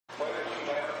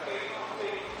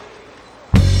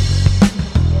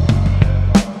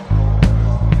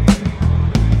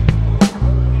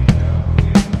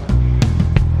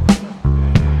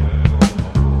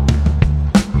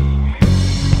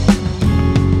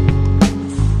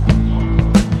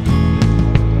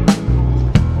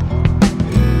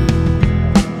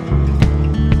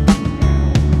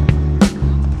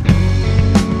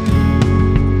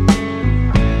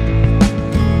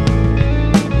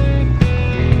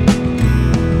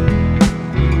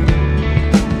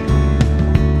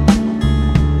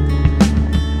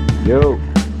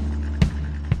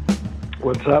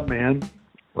up, man?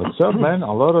 What's up, man?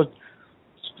 A lot of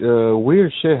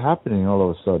weird shit happening all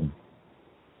of a sudden.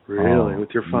 Really? With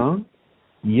your phone?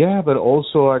 Yeah, but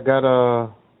also I got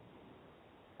a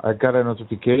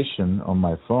notification on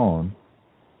my phone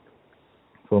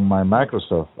from my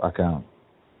Microsoft account.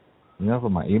 You know,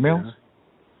 from my emails,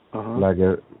 Yeah. Uh-huh. like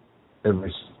a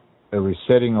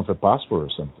resetting of a password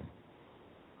or something.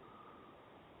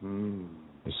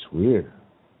 It's weird.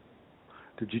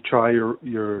 Did you try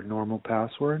your normal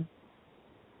password?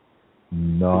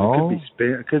 No. It could be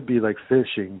it could be like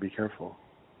phishing. Be careful.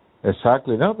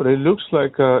 Exactly. No, but it looks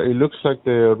like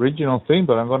the original thing.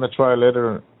 But I'm gonna try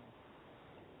later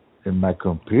in my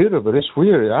computer. But it's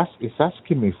weird. It's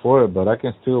asking me for it, but I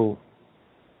can still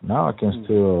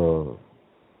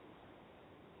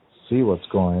see what's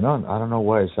going on. I don't know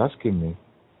why it's asking me.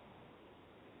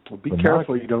 Well, be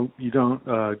careful. You don't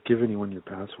give anyone your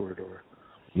password or.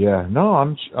 Yeah.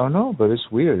 No. No. But it's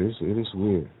weird. It is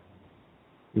weird.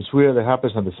 It's weird. It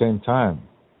happens at the same time.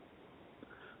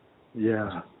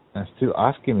 Yeah. And still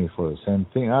asking me for the same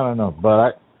thing. I don't know.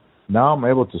 But now I'm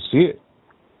able to see it.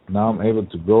 Now I'm able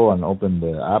to go and open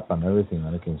the app and everything,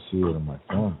 and I can see it on my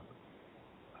phone.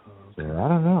 So I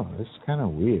don't know. It's kind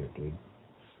of weird, dude.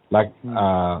 Like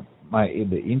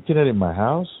the internet in my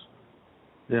house.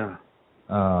 Yeah.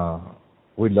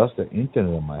 We lost the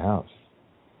internet in my house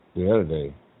the other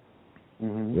day,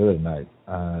 the other night,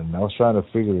 and I was trying to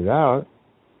figure it out.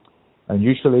 And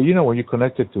usually, you know, when you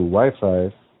connect it to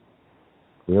Wi-Fi,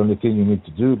 the only thing you need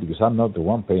to do, because I'm not the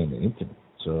one paying the internet,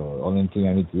 so the only thing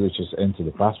I need to do is just enter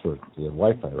the password to the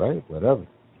Wi-Fi, right? Whatever.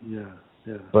 Yeah.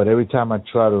 Yeah. But every time I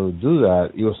try to do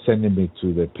that, it was sending me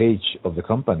to the page of the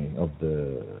company, of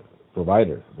the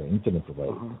provider, the internet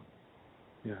provider.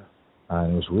 Yeah.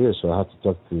 And it was weird, so I had to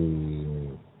talk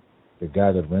to the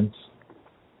guy that rents,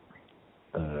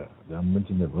 that I'm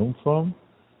renting the room from.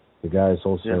 The guy is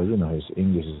also, you know, his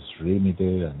English is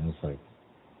limited, and it's like,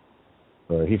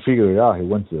 but he figured it out. He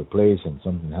went to the place and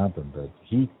something happened. But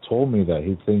he told me that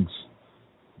he thinks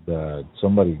that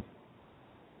some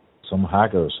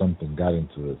hacker or something got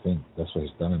into the thing. That's what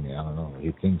he's telling me. I don't know.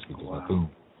 He thinks because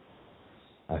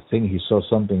I think he saw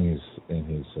something in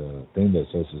his thing that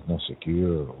says it's not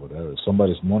secure or whatever.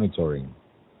 Somebody's monitoring.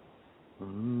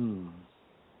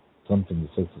 Something that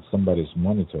says that somebody's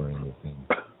monitoring the thing.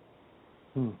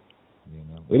 You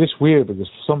know, it is weird because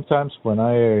sometimes when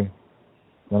I'm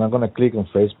gonna click on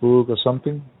Facebook or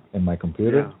something in my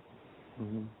computer,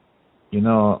 you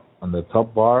know, on the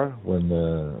top bar when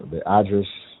the address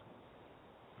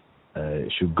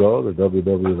should go, the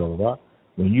www.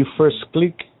 When you first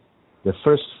click, the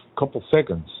first couple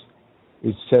seconds,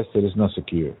 it says that it's not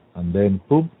secure, and then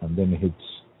boom, and then it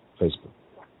hits Facebook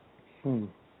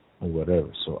or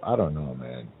whatever. So I don't know,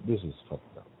 man. This is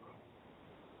fucked up.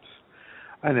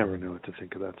 I never know what to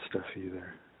think of that stuff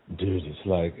either. Dude, it's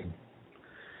like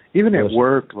even at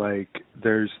work, like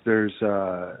there's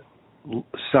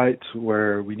sites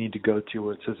where we need to go to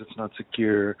where it says it's not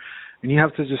secure, and you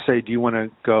have to just say, do you want to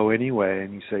go anyway?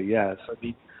 And you say yes. I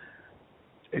mean,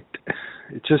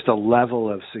 it's just a level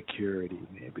of security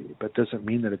maybe, but doesn't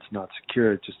mean that it's not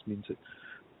secure. It just means it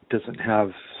doesn't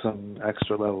have some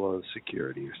extra level of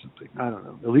security or something. I don't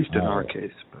know, at least in our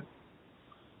case. But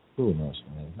who knows,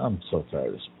 man? I'm so tired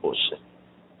of this bullshit.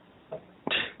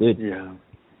 Yeah.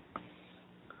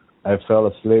 I fell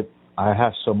asleep. I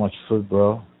have so much food,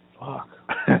 bro. Fuck.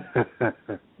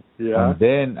 Yeah. And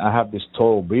then I have this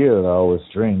tall beer that I always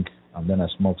drink, and then I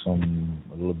smoke a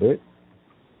little bit.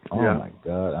 Oh my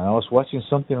God! And I was watching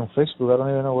something on Facebook. I don't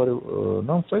even know what it.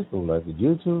 Not on Facebook, like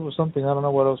YouTube or something. I don't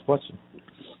know what I was watching.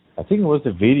 I think it was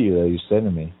the video that you sent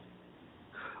to me.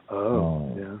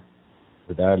 Oh, yeah.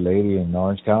 With that lady in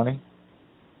Orange County.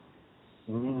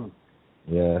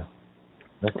 Yeah.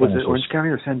 Was it Orange County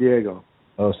or San Diego?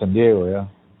 Oh, San Diego, yeah.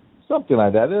 Something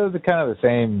like that. It was kind of the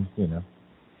same, you know.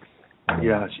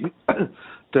 Yeah,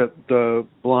 the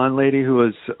blonde lady who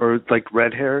was, or like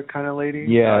red hair kind of lady.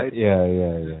 Yeah, died.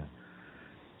 yeah.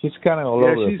 She's kind of all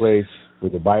over the place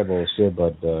with the Bible and shit,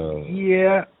 but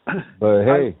yeah. But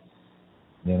hey,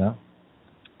 you know.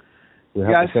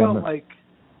 I felt like.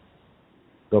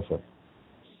 Go for it.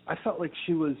 I felt like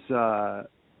she was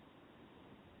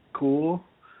cool.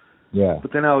 Yeah.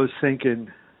 But then I was thinking,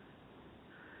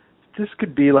 this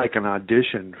could be like an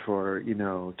audition for, you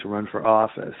know, to run for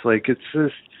office. Like, it's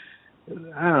just,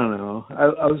 I don't know.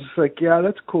 I was just like, yeah,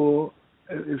 that's cool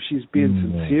if she's being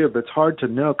sincere, but it's hard to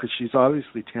know because she's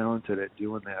obviously talented at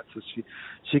doing that. So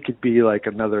she could be like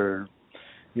another,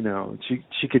 you know,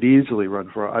 she could easily run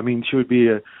for, I mean, she would be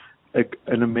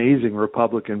an amazing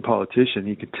Republican politician,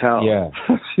 you could tell. Yeah.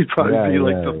 She'd probably be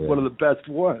like one of the best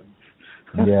ones.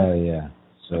 Yeah.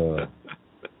 So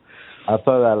I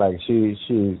thought that like she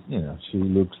she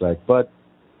looks like, but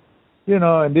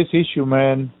in this issue,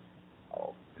 man,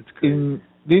 It's great. in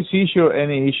this issue or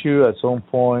any issue at some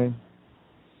point,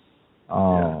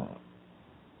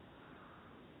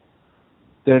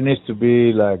 there needs to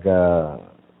be like a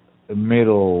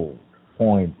middle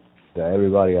point that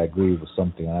everybody agree with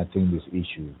something. And I think this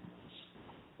issue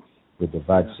with the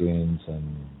vaccines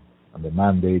and the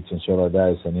mandates and shit like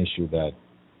that is an issue that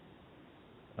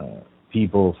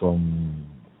people from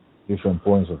different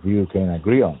points of view can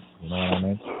agree on. You know what I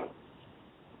mean?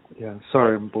 Yeah.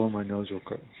 Sorry, I'm blowing my nose real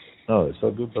quick. No, it's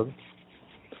all good, brother.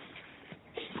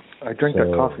 I drank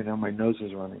that coffee. Now my nose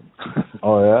is running.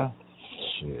 Oh yeah.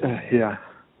 Shit. Yeah.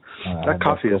 That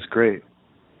coffee is great.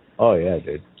 Oh yeah,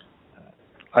 dude.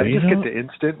 I just get the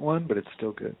instant one, but it's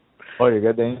still good. Oh, you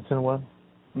get the instant one?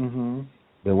 Mhm.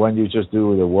 The one you just do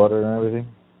with the water and everything?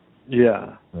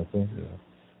 Yeah. I think. Yeah.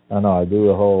 No, I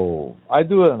do I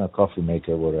do it in a coffee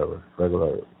maker, whatever,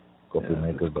 regular coffee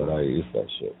maker, but I use that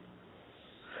shit.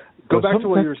 Go back to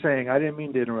what you were saying. I didn't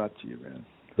mean to interrupt you, man.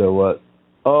 The what?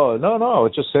 Oh no, I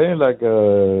was just saying like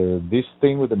this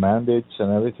thing with the mandates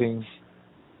and everything.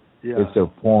 Yeah. It's a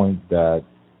point that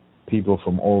people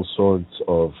from all sorts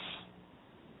of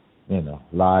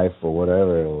life or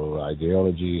whatever or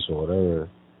ideologies or whatever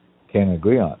can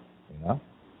agree on,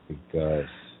 because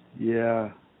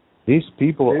these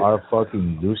people are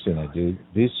fucking losing it, dude.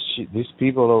 These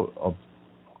people of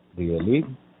the elite,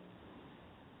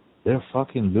 they're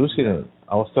fucking losing it.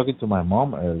 I was talking to my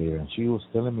mom earlier, and she was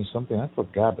telling me something. I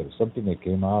forgot, but it's something that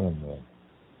came out in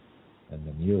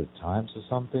the New York Times or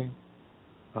something.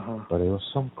 But it was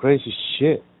some crazy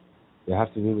shit. They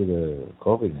have to do with the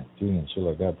COVID-19 and shit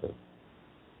like that. But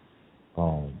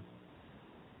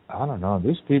I don't know.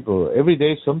 These people every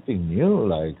day something new.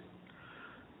 Like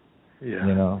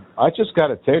I just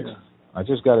got a text. Yeah. I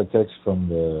just got a text from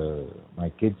my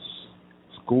kids'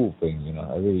 school thing.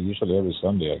 Usually every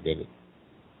Sunday I get it.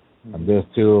 And they're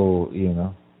still,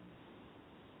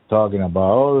 talking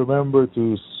about, remember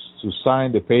to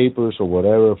sign the papers or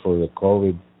whatever for the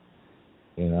COVID,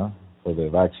 for the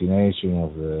vaccination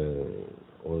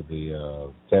or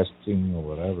the testing or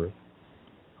whatever.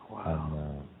 Wow.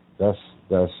 And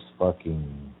that's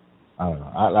fucking, I don't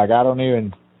know. I don't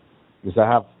even, because I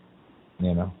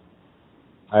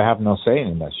have no say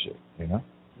in that shit,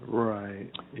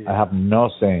 Right. Yeah. I have no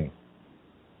say.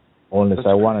 Unless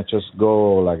I want to just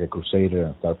go like a crusader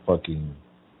and start fucking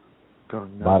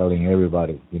battling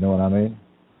everybody. You know what I mean?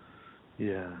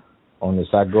 Yeah.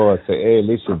 Unless I go and say, hey,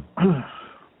 listen,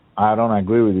 I don't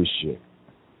agree with this shit.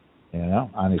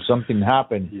 And if something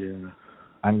happened,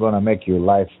 I'm going to make your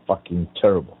life fucking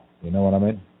terrible. You know what I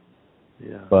mean?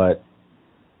 Yeah. But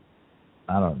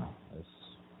I don't know.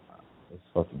 It's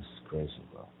fucking crazy,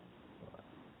 bro.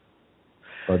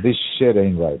 But this shit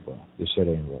ain't right, bro. This shit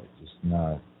ain't right. It's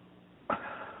not.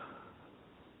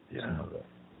 Yeah.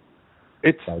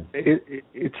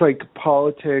 It's like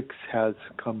politics has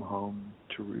come home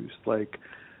to roost. Like,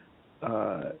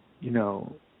 to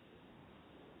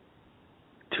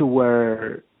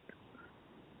where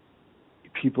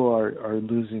people are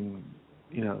losing.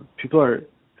 People are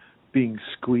being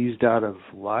squeezed out of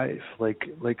life. Like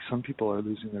some people are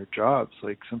losing their jobs.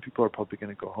 Like some people are probably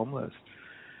going to go homeless.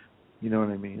 You know what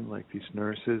I mean? Like these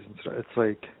nurses and stuff. It's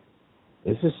like.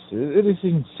 It is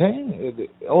insane.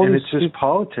 And it's just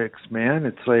politics, man.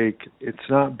 It's like it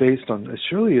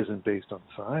surely isn't based on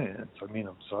science. I mean,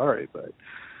 I'm sorry, but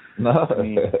no. I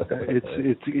mean,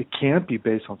 it can't be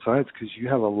based on science because you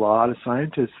have a lot of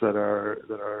scientists that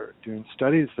are doing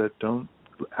studies that don't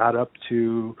add up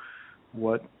to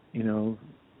what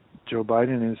Joe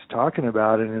Biden is talking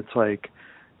about, and it's like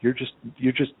you're just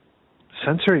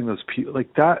censoring those people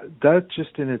like that. That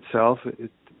just in itself,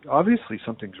 obviously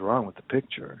something's wrong with the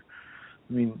picture.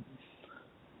 I mean,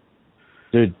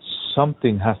 dude,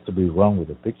 something has to be wrong with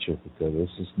the picture because this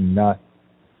is not.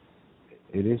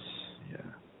 It is.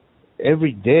 Yeah.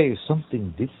 Every day is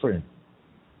something different.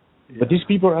 Yeah. But these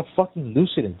people are fucking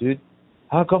losing it, dude.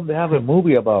 How come they have a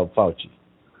movie about Fauci?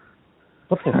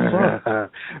 What the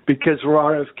fuck? Because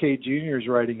RFK Jr. is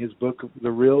writing his book,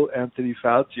 The Real Anthony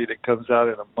Fauci, and it comes out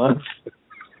in a month.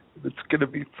 It's gonna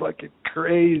be fucking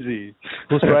crazy.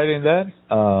 Who's writing that?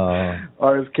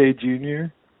 RFK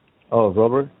Jr. Oh,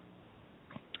 Robert.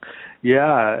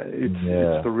 Yeah,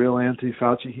 it's the real Anthony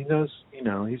Fauci. He knows,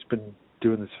 he's been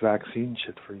doing this vaccine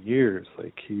shit for years.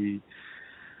 Like he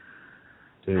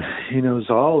knows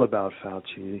all about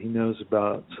Fauci. He knows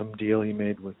about some deal he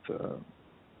made with.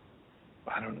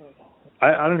 I don't know.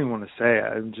 I don't even want to say it.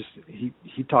 I'm just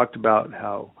he talked about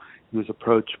how he was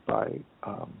approached by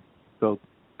Bill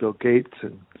Bill Gates,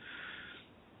 and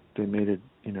they made it.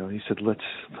 He said,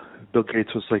 Bill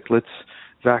Gates was like, let's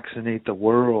vaccinate the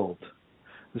world.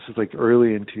 This is like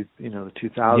early into the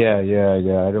 2000s.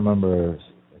 Yeah. I remember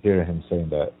hearing him saying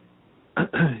that.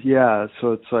 Yeah,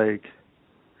 so it's like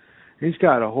he's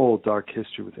got a whole dark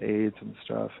history with AIDS and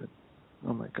stuff. And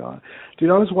oh my God,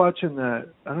 dude, I was watching that.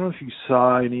 I don't know if you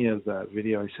saw any of that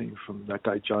video I sent you from that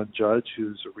guy John Judge,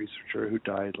 who's a researcher who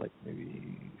died like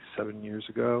maybe 7 years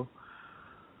ago.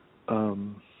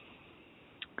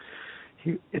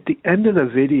 He, at the end of the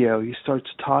video, he starts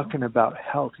talking about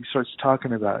health. He starts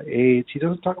talking about AIDS. He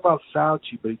doesn't talk about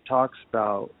Fauci, but he talks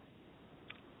about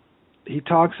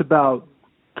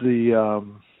the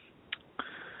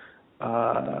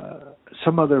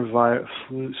some other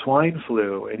swine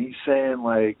flu, and he's saying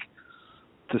like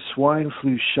the swine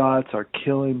flu shots are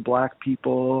killing black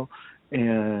people,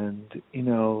 and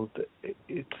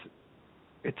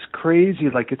it's crazy.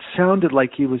 Like it sounded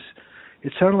like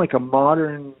a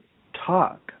modern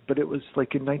talk, but it was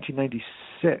like in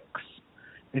 1996,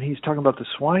 and he's talking about the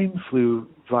swine flu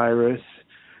virus,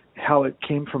 how it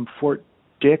came from Fort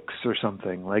Dix or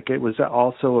something. Like it was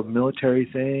also a military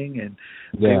thing, and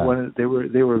they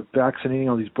were vaccinating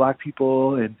all these black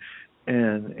people, and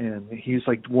he's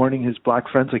like warning his black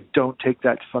friends, like, don't take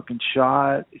that fucking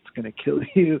shot, it's gonna kill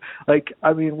you. Like,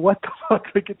 I mean, what the fuck?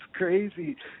 Like, it's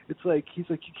crazy. It's like he's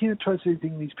like, you can't trust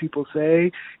anything these people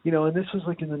say, and this was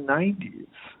like in the 90s.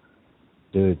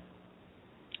 Dude,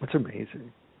 it's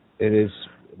amazing. It is,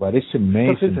 but it's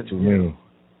amazing to me.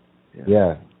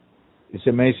 Yeah, it's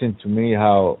amazing to me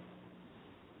how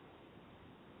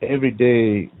every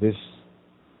day this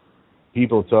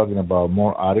people talking about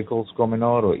more articles coming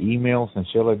out or emails and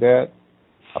shit like that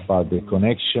about the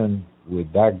connection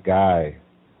with that guy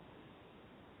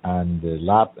and the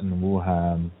lab in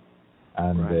Wuhan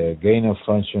and the gain of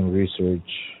function research.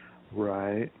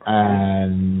 Right.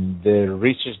 And the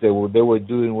research they were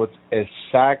doing was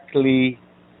exactly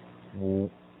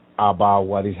about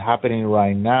what is happening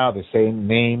right now. The same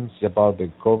names about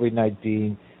the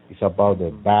COVID-19. It's about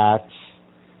the bats.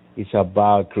 It's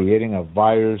about creating a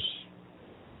virus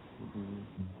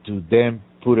to then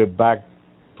put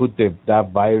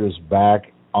that virus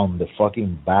back on the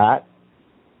fucking bat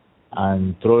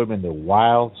and throw him in the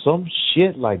wild. Some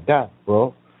shit like that,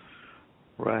 bro.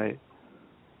 Right.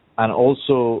 And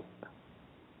also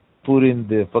putting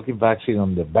the fucking vaccine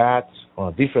on the bats,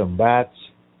 on different bats.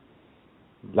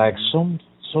 Like some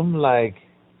like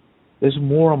there's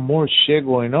more and more shit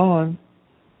going on.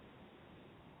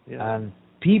 Yeah. And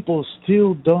people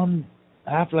still don't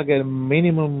have like a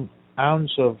minimum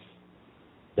ounce of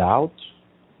doubt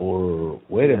or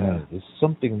wait a minute, there's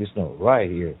something that's not right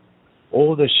here.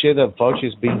 All the shit that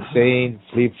Fauci's been saying,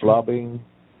 flip-flopping,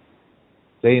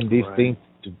 saying these things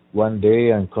to one day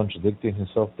and contradicting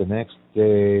himself the next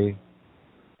day.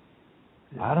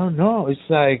 I don't know. It's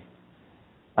like,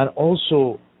 and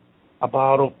also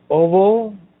about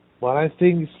overall, what I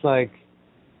think is like,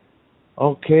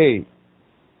 okay,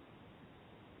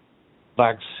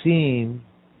 vaccine,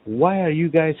 why are you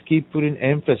guys keep putting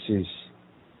emphasis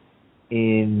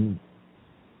in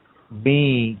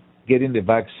me getting the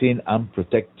vaccine and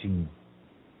protecting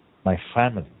my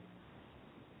family?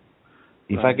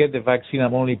 If I get the vaccine,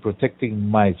 I'm only protecting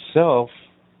myself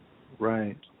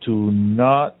to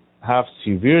not have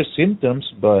severe symptoms,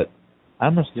 but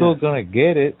I'm still going to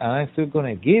get it, and I'm still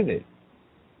going to give it.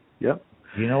 Yep.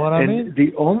 You know what I mean?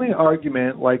 The only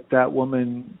argument, like that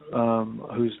woman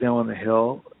who's now on the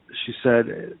Hill, she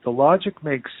said, the logic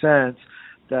makes sense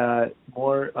that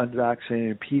more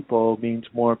unvaccinated people means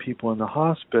more people in the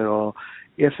hospital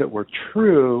if it were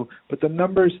true, but the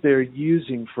numbers they're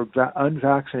using for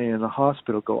unvaccinated in the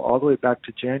hospital go all the way back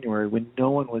to January when no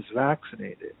one was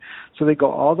vaccinated. So they go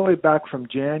all the way back from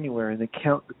January, and they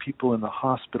count the people in the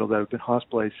hospital that have been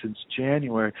hospitalized since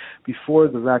January before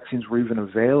the vaccines were even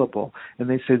available. And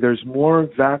they say there's more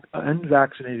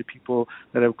unvaccinated people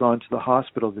that have gone to the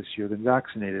hospital this year than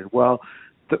vaccinated. Well,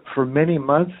 for many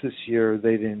months this year,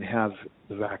 they didn't have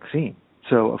the vaccine.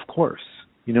 So, of course.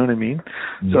 You know what I mean?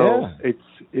 So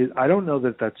I don't know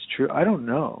that that's true. I don't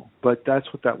know, but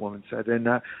that's what that woman said, and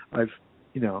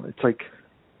it's like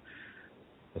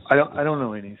I don't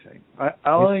know anything.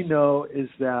 All I know is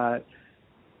that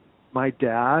my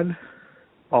dad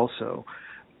also.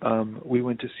 We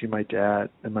went to see my dad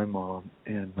and my mom,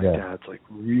 and my dad's like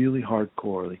really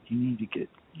hardcore. Like you need to get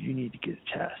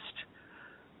a test,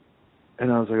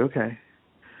 and I was like okay.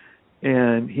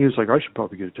 And he was like, I should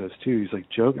probably get a test too. He's like,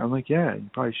 joke. I'm like, yeah, you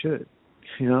probably should,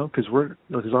 because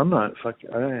I'm not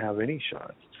I don't have any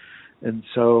shots. And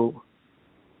so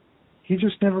he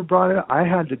just never brought it up. I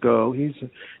had to go. He's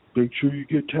make sure you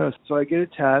get tested. So I get a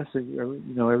test, and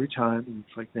every time, and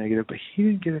it's like negative. But he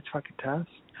didn't get a fucking test,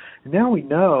 and now we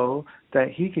know that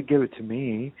he could give it to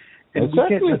me. And Exactly.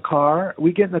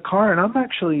 we get in the car, and I'm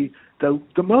actually the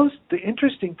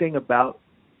interesting thing about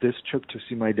this trip to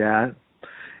see my dad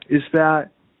is that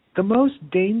the most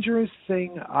dangerous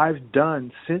thing I've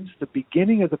done since the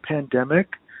beginning of the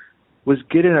pandemic was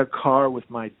get in a car with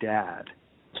my dad.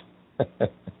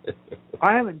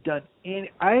 I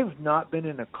have not been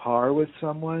in a car with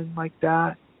someone like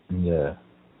that. Yeah.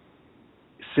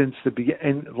 Since the beginning.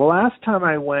 And the last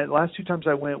two times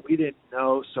I went, we didn't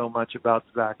know so much about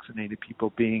the vaccinated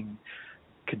people being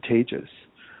contagious.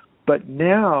 But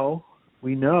now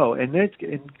we know. And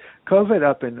COVID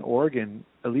up in Oregon,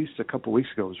 at least a couple of weeks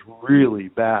ago, was really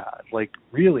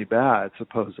bad,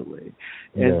 supposedly.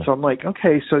 And so I'm like,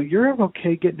 okay, so you're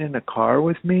okay getting in a car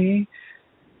with me,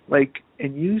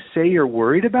 and you say you're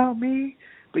worried about me,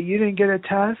 but you didn't get a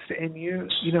test, and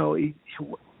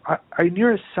and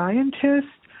you're a scientist?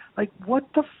 What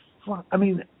the fuck? I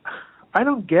mean, I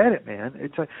don't get it, man.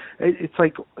 It's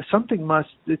like something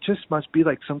it just must be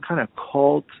like some kind of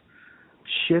cult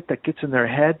shit that gets in their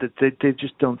head that they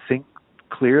just don't think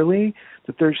clearly,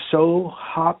 that they're so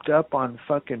hopped up on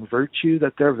fucking virtue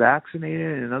that they're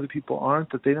vaccinated and other people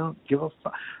aren't, that they don't give a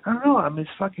fuck. I don't know. I'm this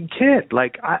fucking kid.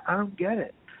 I don't get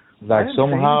it. Like I didn't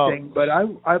somehow, say anything, but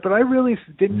I really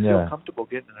didn't feel comfortable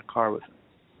getting in a car with him.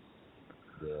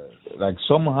 Like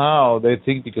somehow they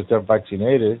think because they're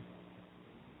vaccinated,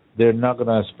 they're not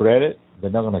gonna spread it.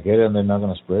 They're not gonna get it, and they're not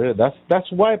gonna spread it.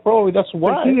 That's why. Probably that's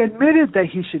why. But he admitted that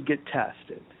he should get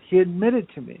tested. He admitted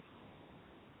to me,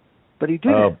 but he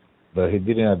didn't. But he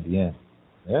didn't at the end.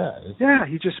 Yeah. Yeah,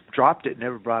 he just dropped it and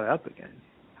never brought it up again.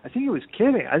 I think he was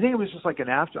kidding. I think it was just like an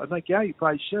after. I'm like, yeah, you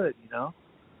probably should, Yeah.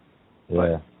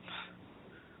 But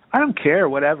I don't care,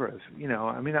 whatever.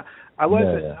 I mean, I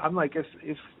wasn't. Yeah. I'm like,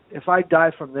 if I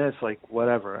die from this,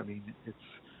 whatever. I mean, it's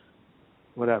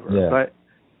whatever. Yeah. But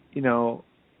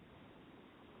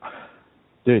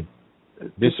dude,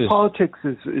 this politics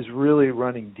is really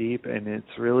running deep, and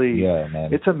it's really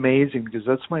it's amazing because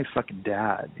that's my fucking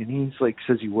dad, and he's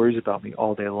says he worries about me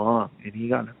all day long, and he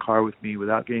got in a car with me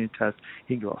without getting a test.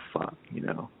 He can go fuck,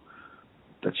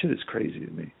 That shit is crazy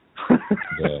to me.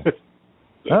 Yeah.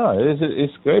 No,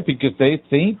 it's great because they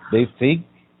think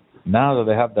now that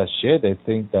they have that shit, they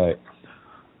think that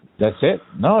that's it.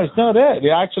 No, it's not it.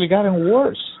 It actually gotten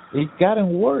worse. It's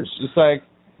gotten worse. It's like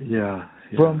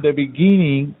from the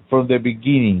beginning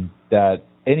that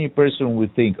any person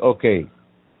would think, okay,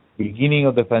 beginning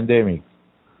of the pandemic,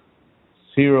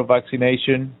 0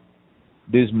 vaccination,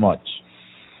 this much.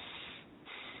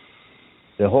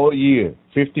 The whole year,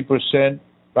 50%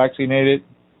 vaccinated,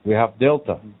 we have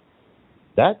Delta.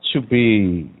 That should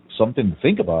be something to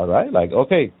think about, right?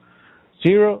 Okay,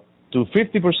 0 to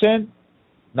 50%,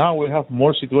 now we have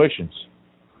more situations.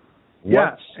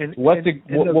 What's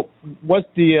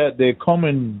the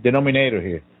common denominator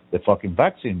here? The fucking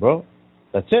vaccine, bro.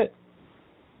 That's it.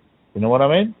 You know what I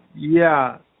mean?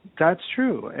 Yeah, that's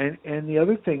true. And the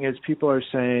other thing is people are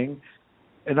saying,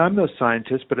 and I'm no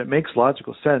scientist, but it makes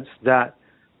logical sense that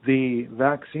the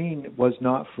vaccine was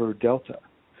not for Delta.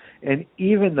 And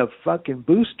even the fucking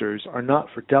boosters are not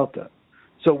for Delta.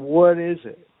 So what is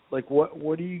it?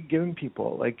 What are you giving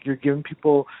people? You're giving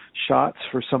people shots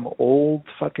for some old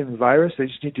fucking virus. They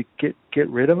just need to get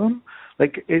rid of them.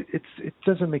 It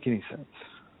doesn't make any sense.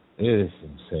 It is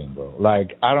insane, bro.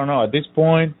 I don't know. At this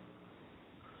point,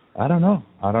 I don't know.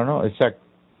 It's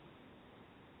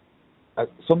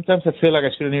sometimes I feel like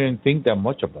I shouldn't even think that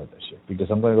much about that shit because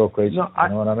I'm going to go crazy. No, you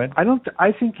know what I mean?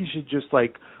 I think you should just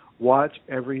watch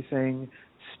everything,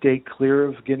 stay clear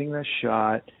of getting that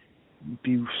shot,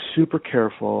 be super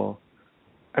careful.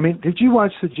 I mean, did you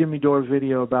watch the Jimmy Dore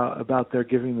video about their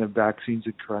giving the vaccines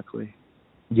incorrectly?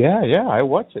 Yeah, I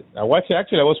watched it.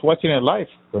 Actually, I was watching it live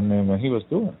when he was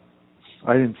doing it.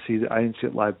 I didn't see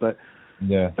it live, but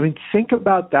yeah. I mean, think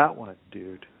about that one,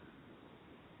 dude.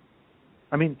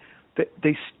 I mean,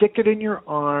 they stick it in your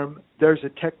arm. There's a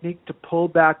technique to pull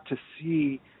back to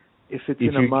see if it's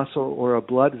in a muscle or a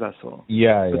blood vessel.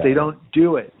 Yeah, but they don't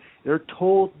do it. They're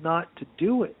told not to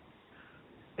do it.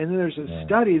 And then there's a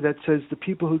study that says the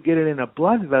people who get it in a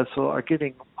blood vessel are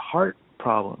getting heart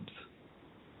problems.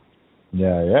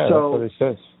 Yeah, so that's what it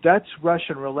says. That's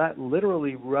Russian roulette,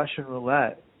 literally Russian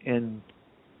roulette. And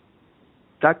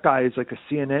that guy is like a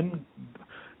CNN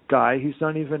guy. He's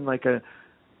not even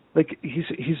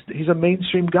he's a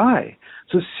mainstream guy.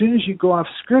 So as soon as you go off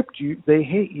script, they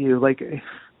hate you.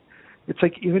 It's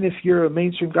like even if you're a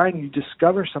mainstream guy and you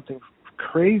discover something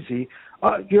crazy,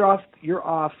 you're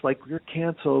off, like you're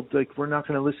canceled, like we're not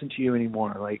going to listen to you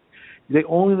anymore. Like they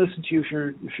only listen to you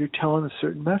if you're telling a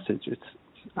certain message. It's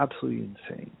absolutely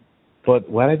insane. But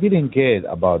what I didn't get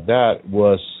about that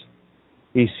was,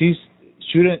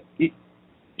 shouldn't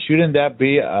that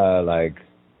be like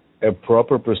a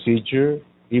proper procedure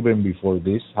even before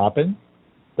this happened?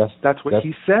 That's what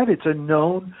he said. It's a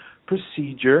known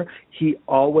procedure. He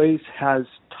always has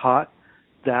taught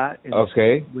that.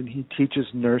 Okay. When he teaches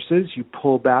nurses, you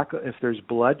pull back. If there's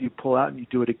blood, you pull out and you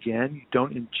do it again. You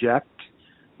don't inject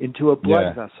into a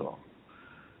blood vessel.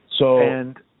 So,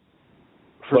 and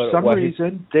for some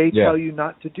reason, they tell you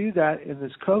not to do that in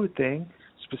this COVID thing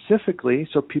specifically,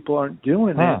 so people aren't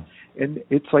doing it. And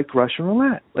it's like Russian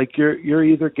roulette. Like you're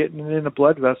either getting it in a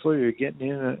blood vessel or you're getting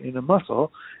it in a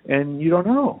muscle, and you don't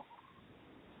know.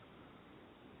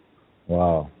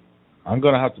 Wow. I'm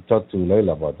gonna have to talk to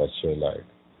Layla about that shit. Like,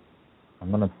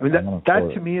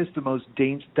 that to me is the most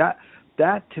dangerous.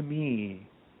 That to me,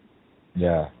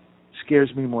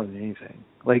 scares me more than anything.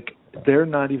 Like they're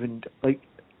not even like.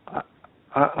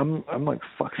 I'm like,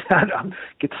 fuck that.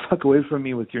 Get the fuck away from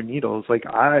me with your needles. Like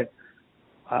I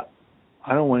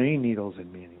don't want any needles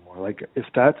in me anymore. Like if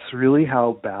that's really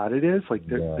how bad it is, like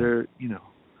they're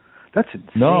that's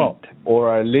insane. No,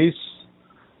 or at least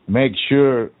make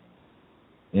sure.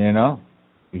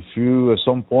 If you at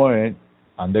some point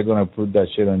and they're gonna put that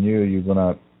shit on you, you're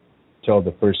gonna tell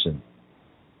the person.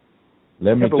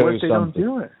 Let me tell you something. But what if they don't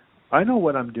do it? I know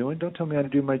what I'm doing. Don't tell me how to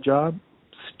do my job.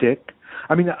 Stick.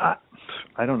 I mean,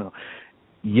 I don't know.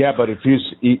 Yeah, but if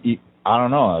I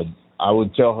don't know. I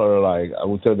would tell her, I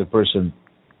would tell the person,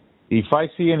 if I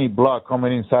see any blood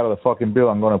coming inside of the fucking bill,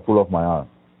 I'm gonna pull off my arm.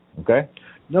 Okay?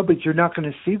 No, but you're not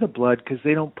going to see the blood because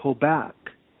they don't pull back.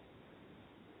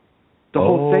 The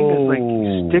whole thing is like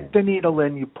you stick the needle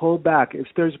in, you pull back. If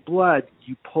there's blood,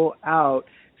 you pull out,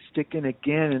 stick in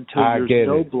again until there's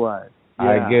no blood.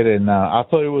 Yeah. I get it now. I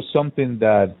thought it was something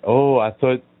that, I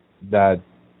thought that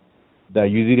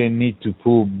you didn't need to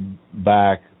pull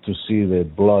back to see the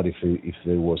blood if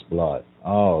there was blood.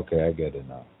 Oh, okay, I get it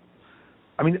now.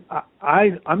 I mean,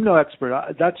 I'm no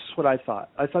expert. That's just what I thought.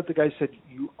 I thought the guy said,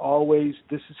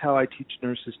 this is how I teach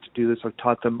nurses to do this. I've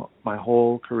taught them my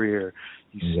whole career.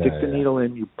 You stick the needle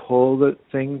in, you pull the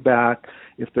thing back.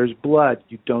 If there's blood,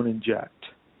 you don't inject.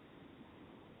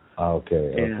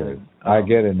 Okay. I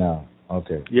get it now.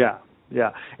 Okay. Yeah.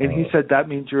 And he said that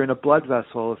means you're in a blood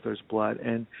vessel if there's blood.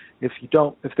 And if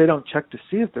they don't check to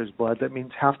see if there's blood, that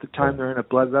means half the time they're in a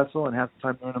blood vessel and half the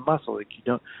time they're in a muscle. Like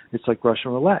it's like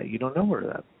Russian roulette. You don't know where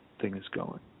that thing is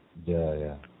going.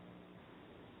 Yeah.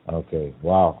 Okay.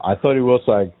 Wow. I thought it was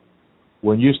like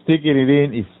when you stick it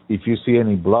in, if you see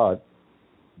any blood,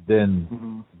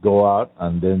 then go out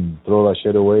and then throw that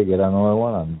shit away, get another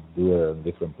one, and do it in a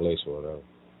different place or whatever.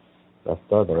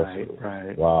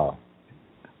 Right. Wow.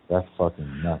 That's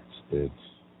fucking nuts, dude.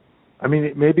 I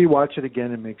mean, maybe watch it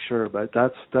again and make sure, but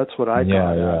that's what I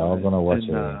got. Yeah, I'm gonna watch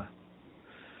it.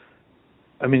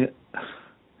 I mean,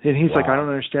 and he's like, I don't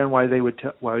understand why they would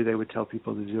tell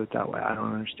people to do it that way. I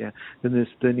don't understand.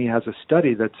 Then he has a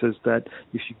study that says that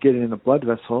if you get it in a blood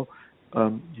vessel,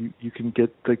 you can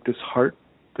get like this heart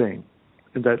thing,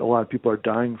 and that a lot of people are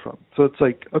dying from. So it's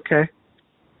like, okay,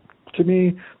 to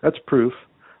me, that's proof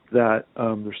that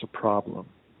there's a problem.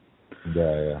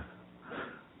 Yeah.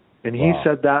 And he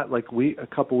said that like a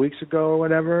couple weeks ago or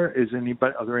whatever.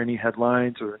 Are there any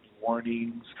headlines or any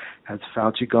warnings? Has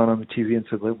Fauci gone on the TV and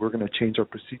said, we're going to change our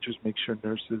procedures, make sure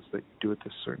nurses that you do it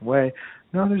this certain way?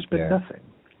 No, there's been nothing.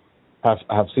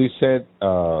 Have he said?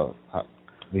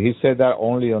 Did he say that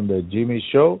only on the Jimmy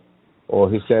show,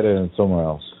 or he said it in somewhere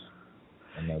else?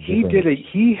 He did it.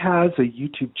 He has a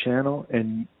YouTube channel,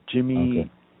 and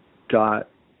Jimmy got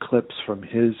clips from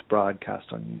his broadcast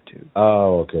on YouTube.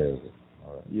 Oh, okay.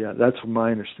 All right. Yeah, that's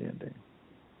my understanding.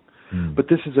 But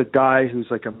this is a guy who's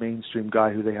like a mainstream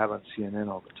guy who they have on CNN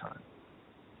all the time.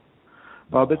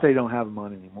 Well, I bet they don't have him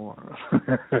on anymore.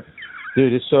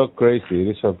 Dude, it's so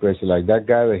crazy. Like that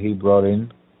guy that he brought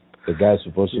in, the guy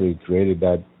supposedly created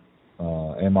that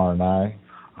mRNA.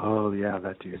 Oh, yeah,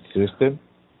 that dude. System.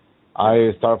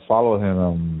 I start following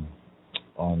him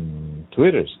on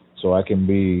Twitter, so I can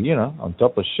be, on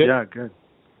top of shit. Yeah, good.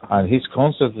 And he's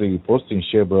constantly posting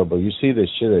shit, bro. But you see the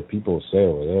shit that people say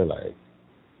over there, like,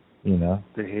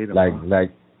 they hate him.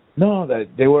 That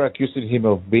they were accusing him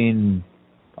of being,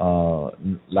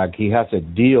 like he has a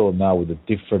deal now with a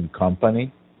different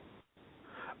company.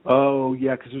 Oh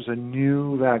yeah, because there's a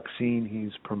new vaccine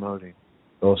he's promoting.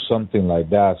 Or something like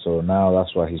that. So now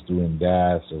that's why he's doing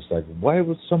that. So it's like, why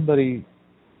would somebody?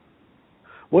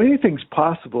 Well, anything's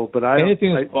possible, but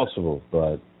anything is possible,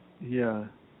 but yeah.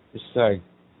 It's like,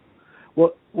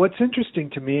 Well, what's interesting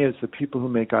to me is the people who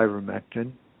make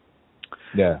ivermectin.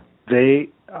 yeah,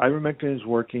 Ivermectin is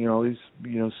working, and all these,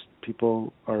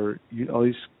 people all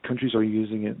these countries are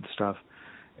using it and stuff.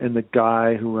 And the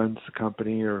guy who runs the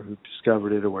company or who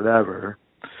discovered it or whatever,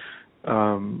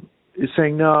 is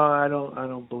saying, no, I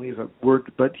don't believe it.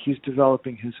 But he's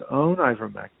developing his own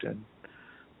ivermectin,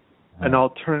 an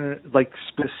alternate, like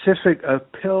a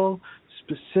pill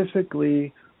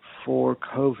specifically for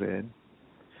COVID,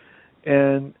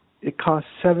 and it costs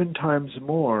 7 times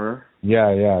more.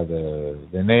 Yeah.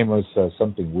 The name was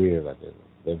something weird, like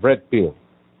the red pill.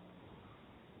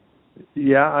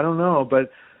 Yeah, I don't know,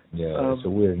 but yeah, it's a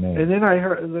weird name. And then I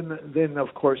heard, then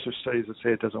of course there's studies that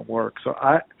say it doesn't work. So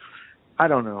I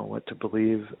don't know what to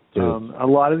believe. A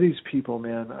lot of these people,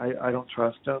 man, I don't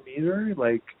trust them either.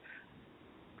 Like,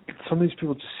 some of these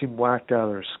people just seem whacked out of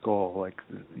their skull. Like,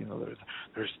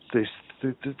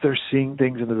 they're seeing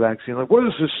things in the vaccine. Like, what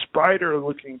is this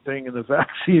spider-looking thing in the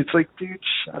vaccine? It's like, dude,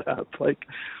 shut up. Like,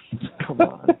 come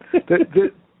on.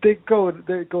 They go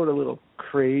a little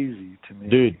crazy to me.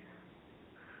 Dude,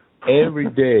 every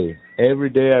day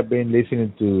I've been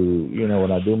listening to,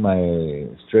 when I do my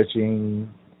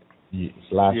stretching /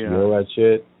 yoga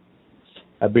shit,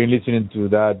 I've been listening to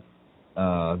that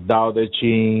Tao Te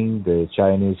Ching, the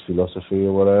Chinese philosophy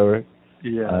or whatever.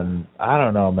 Yeah. And I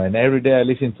don't know, man. Every day I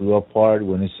listen to that part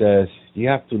when it says you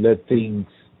have to let things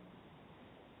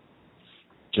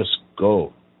just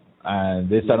go.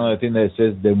 And there's another thing that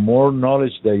says the more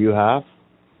knowledge that you have,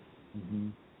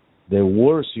 the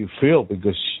worse you feel,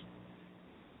 because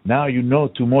now you know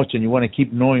too much and you want to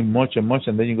keep knowing much and much,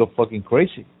 and then you go fucking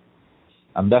crazy.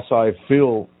 And that's how I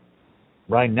feel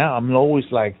right now. I'm always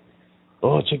like,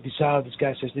 oh, check this out. This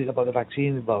guy says this about the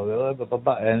vaccine, blah, blah, blah, blah,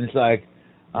 blah. And it's like,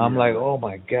 I'm like, oh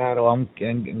my God, I'm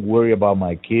worried about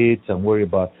my kids. I'm worried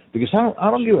about, because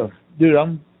I don't give a, dude,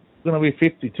 I'm going to be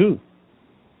 52,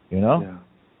 Yeah.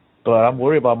 But I'm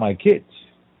worried about my kids.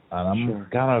 And I'm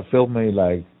kind of feel me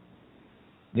like,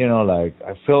 like,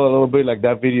 I feel a little bit like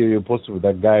that video you posted with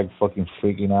that guy fucking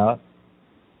freaking out.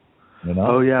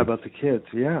 Oh, yeah, about the kids,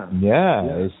 yeah. Yeah,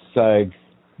 it's like,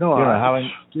 no, I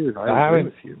agree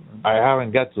with you. I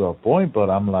haven't got to a point, but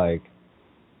I'm like,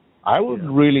 I would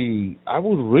really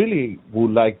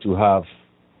would like to have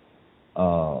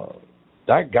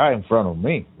that guy in front of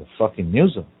me, the fucking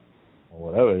Newsom,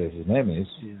 or whatever his name is,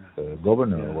 the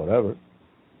governor or whatever,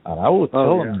 and I would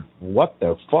tell him, what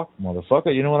the fuck,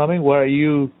 motherfucker, you know what I mean? Where are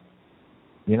you?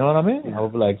 You know what I mean? I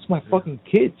would be like, it's my fucking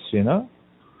kids,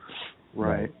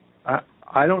 Right.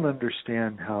 I don't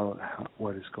understand how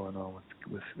what is going on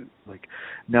with like,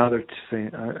 now they're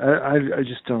saying, I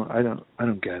just don't, I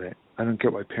don't get it. I don't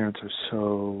get why parents are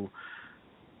so,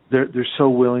 they're so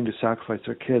willing to sacrifice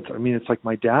their kids. I mean, it's like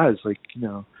my dad is like,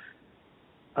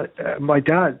 my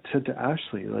dad said to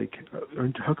Ashley, like,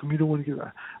 how come you don't want to give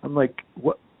that? I'm like,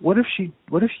 what if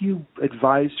you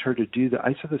advised her to do that?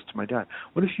 I said this to my dad.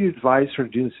 What if you advised her to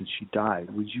do this and she died?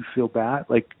 Would you feel bad?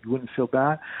 Like, you wouldn't feel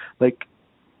bad? Like,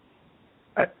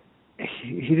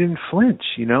 he didn't flinch,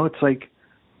 It's like,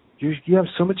 you have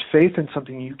so much faith in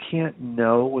something, you can't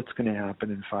know what's going to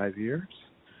happen in 5 years.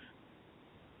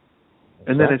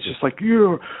 And then it's just like,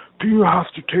 do you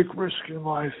have to take risk in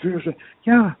life?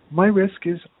 Yeah, my risk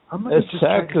is I'm going to just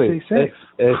try to stay safe.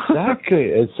 Exactly.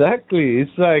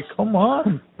 It's like, come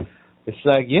on. It's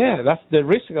like, yeah, that's the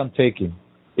risk I'm taking.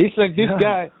 It's like this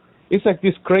guy. It's like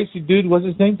this crazy dude. What's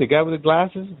his name? The guy with the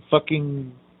glasses?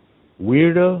 Fucking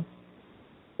weirdo.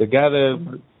 The guy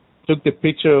that took the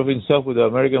picture of himself with the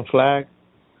American flag.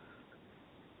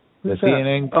 The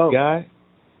CNN guy.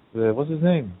 What's his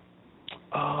name?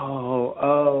 Fucking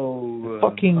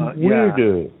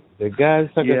weirdo. The guy's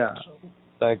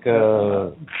like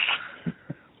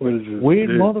what is this, weird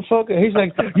dude? Motherfucker. He's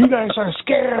like, you guys are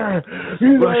scared.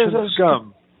 You guys are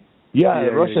scum. Yeah,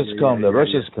 the Russian scum. The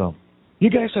Russian scum. You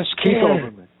guys are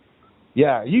scared.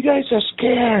 Yeah, you guys are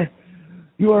scared.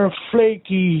 You are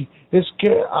flaky. They're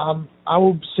scared. I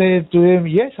would say to him,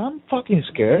 yes, I'm fucking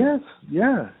scared.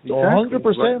 Yes, exactly.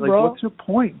 100%, bro. Like, what's your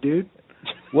point, dude?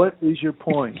 What is your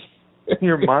point?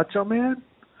 You're macho man.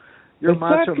 You're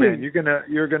macho man.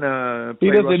 You're gonna play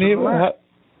Russian roulette.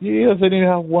 He doesn't even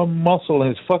have one muscle in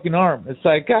his fucking arm. It's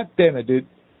like, God damn it, dude.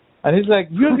 And he's like,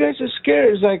 you guys are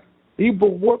scared. It's like, it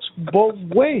works both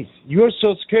ways. You're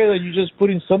so scared that you're just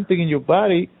putting something in your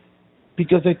body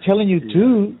because they're telling you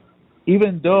to,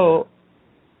 even though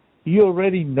you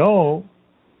already know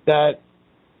that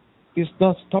it's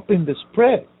not stopping the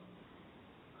spread.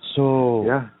 So,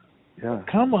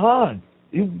 come on.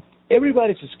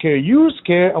 Everybody's scared. You're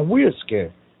and we're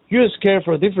scared. You're scared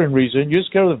for a different reason. You're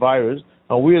scared of the virus,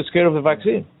 and we're scared of the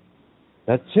vaccine.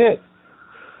 That's it.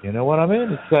 You know what I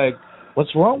mean? It's like,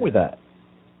 what's wrong with that?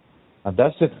 And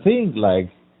that's the thing. Like,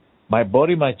 my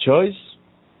body, my choice.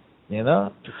 You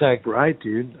know, it's like, right,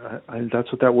 dude.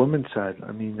 That's what that woman said.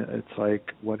 I mean, it's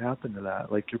like, what happened to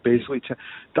that? Like, you're basically.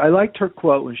 I liked her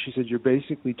quote when she said, "You're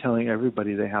basically telling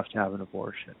everybody they have to have an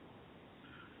abortion."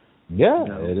 yeah, You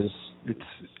know? it is.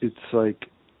 It's like,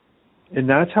 and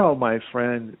that's how my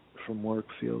friend from work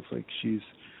feels. Like she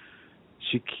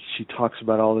talks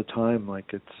about all the time.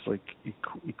 Like it's like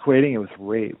equating it with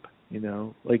rape. You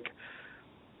know, like.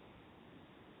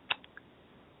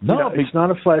 No, you know, it's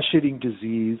not a flesh-eating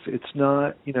disease. It's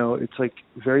not, you know, it's like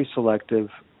very selective.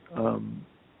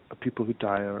 People who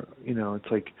die are, you know, it's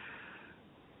like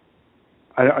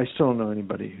I still don't know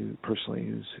anybody who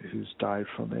personally who's died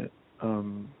from it.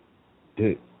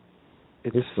 It's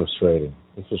frustrating.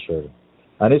 It's frustrating,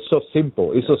 and it's so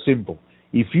simple. It's so simple.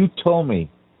 If you tell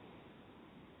me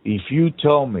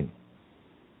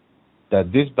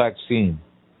that this vaccine,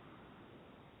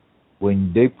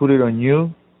 when they put it on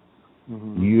you,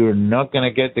 you're not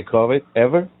gonna get the COVID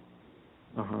ever.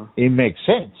 It makes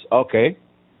sense. Okay,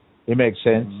 it makes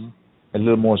sense. A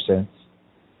little more sense.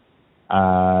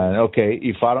 Okay,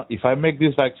 if I make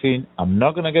this vaccine, I'm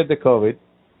not gonna get the COVID.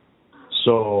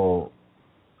 So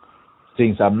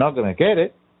since I'm not gonna get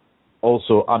it,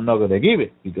 also I'm not gonna give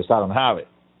it because I don't have it.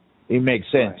 It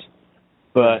makes sense.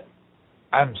 Right. But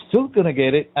I'm still gonna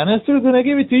get it, and I'm still gonna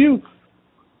give it to you.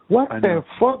 What the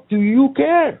fuck do you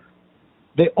care?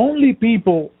 The only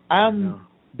people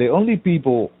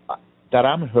that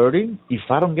I'm hurting if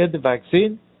I don't get the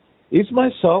vaccine is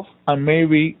myself and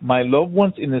maybe my loved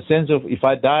ones, in the sense of if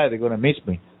I die, they're going to miss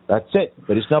me. That's it.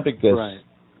 But it's not because,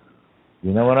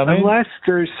 you know what I mean? Unless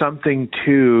there's something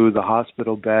to the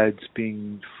hospital beds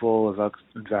being full of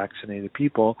unvaccinated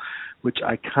people, which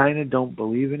I kind of don't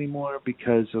believe anymore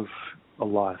because of a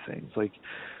lot of things. Like,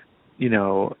 you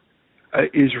know,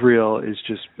 Israel is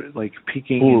just like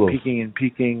peaking, and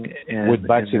with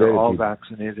vaccinated they're all people.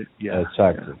 Vaccinated. Yeah,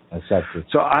 exactly.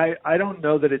 So I don't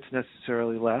know that it's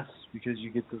necessarily less because you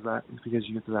get the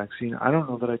vaccine. I don't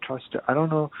know that I trust it. I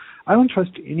don't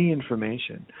trust any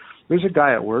information. There's a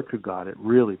guy at work who got it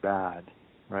really bad,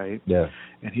 right? Yeah.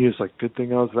 And he was like, "Good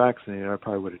thing I was vaccinated. I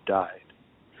probably would have died."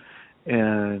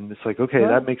 And it's like, okay,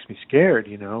 that makes me scared,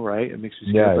 you know, right? It makes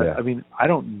me scared. But I mean, I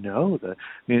don't know that.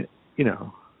 I mean, you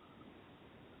know.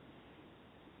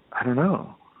 I don't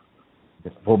know.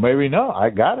 Well, maybe no. I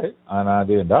got it, and I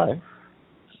didn't die.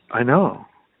 I know.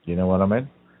 You know what I mean?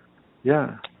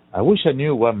 Yeah. I wish I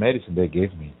knew what medicine they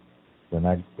gave me when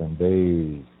I went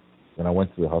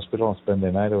to the hospital and spent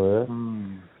the night over there.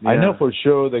 I know for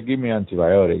sure they gave me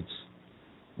antibiotics,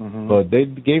 but they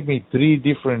gave me three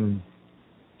different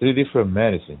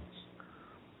medicines.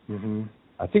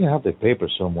 I think I have the paper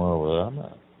somewhere over there. I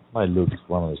might look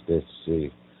one of these days to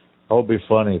see. That would be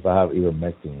funny if I have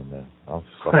ivermectin in there.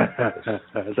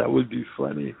 That would be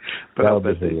funny. But that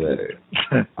would be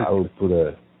I would put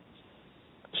a.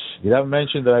 Did I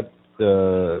mention that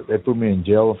they put me in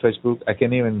jail on Facebook? I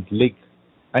can't even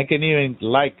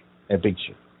like a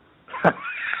picture.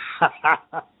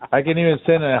 I can even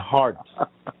send a heart.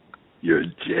 You're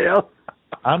in jail?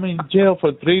 I'm in jail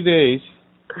for 3 days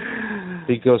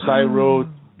because I wrote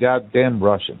 "goddamn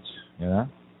Russians," you know.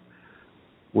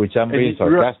 Which I'm being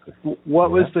sarcastic. What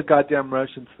was the goddamn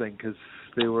Russians thing? Because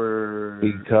they were.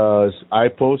 Because I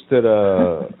posted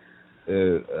a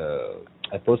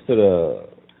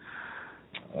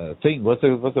thing. What's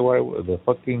the word? The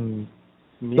fucking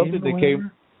something that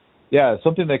came. Yeah,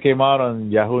 something that came out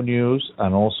on Yahoo News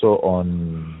and also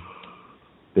on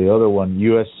the other one,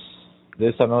 US.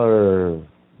 There's another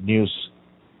news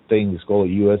thing. It's called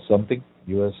US something.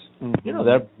 US. You know,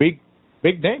 they're big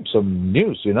names of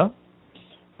news. You know.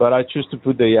 But I choose to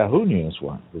put the Yahoo News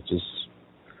one, which is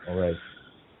all right.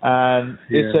 And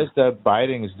it says that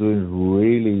Biden is doing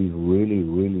really, really,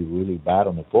 really, really bad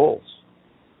on the polls.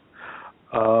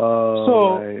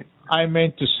 So I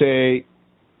meant to say,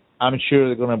 I'm sure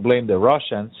they're going to blame the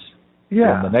Russians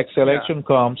when the next election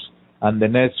comes and the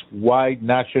next white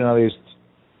nationalist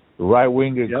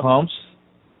right-winger comes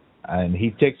and he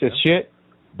takes a shit,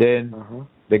 then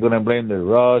they're going to blame the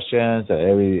Russians and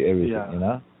everything, you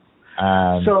know?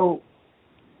 So,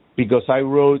 because I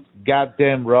wrote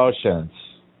 "goddamn Russians,"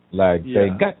 like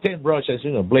saying "goddamn Russians,"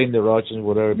 you know, blame the Russians,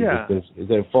 whatever, because it's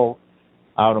their fault.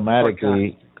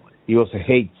 Automatically, it was a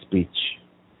hate speech.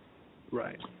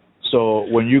 Right. So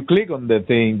when you click on the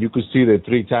thing, you could see the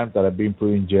 3 times that I've been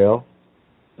put in jail.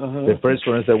 The first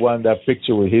one is the one, that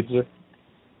picture with Hitler.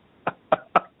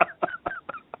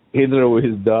 Hitler with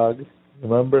his dog.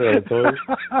 Remember I told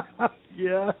you?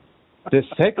 Yeah. The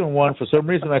second one, for some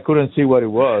reason, I couldn't see what it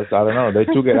was. I don't know. They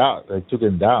took it out. They took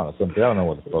it down or something. I don't know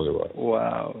what the fuck it was.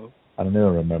 Wow. I don't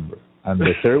even remember. And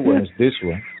the third one is this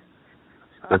one.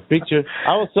 The picture.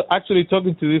 I was actually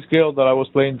talking to this girl that I was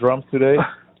playing drums today.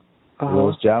 We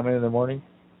was jamming in the morning,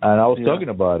 and I was talking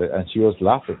about it, and she was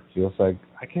laughing. She was like,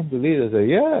 "I can't believe it." I said,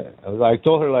 "Yeah." I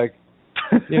told her, like,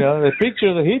 the picture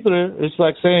of Hitler is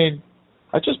like saying,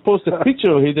 "I just posted a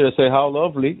picture of Hitler and say how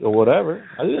lovely or whatever."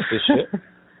 I didn't say shit.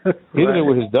 Hitler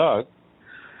with his dog.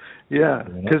 Yeah,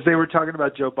 because they were talking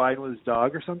about Joe Biden with his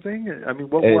dog or something. I mean,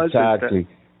 what was it? Exactly.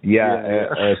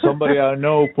 Somebody I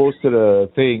know posted a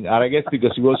thing, and I guess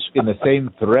because he was in the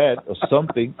same thread or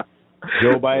something,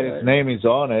 Joe Biden's name is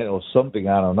on it or something,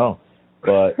 I don't know.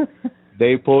 But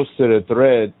they posted a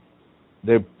thread.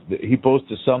 He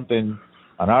posted something,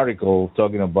 an article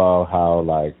talking about how,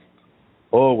 like,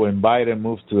 when Biden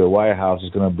moves to the White House,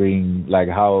 it's going to bring, like,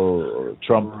 how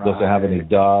Trump doesn't have any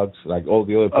dogs, like all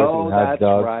the other presidents have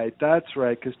dogs. That's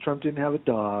right, because Trump didn't have a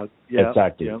dog. Yep.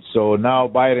 Exactly. Yep. So now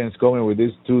Biden's coming with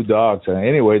these 2 dogs. And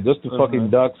anyway, those 2 fucking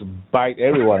dogs bite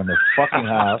everyone in the fucking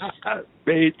house.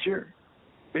 Major.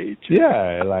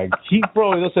 Yeah, like, he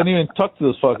probably doesn't even talk to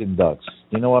those fucking ducks.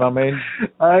 You know what I mean?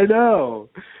 I know.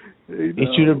 He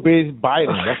should have been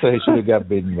Biden. That's why he should have got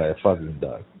bitten by a fucking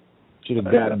dog. Should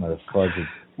have got him by a fucking...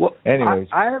 Well, anyways.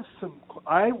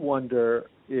 I wonder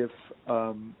if...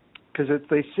 because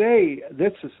they say...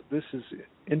 This is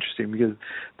interesting, because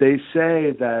they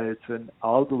say that it's an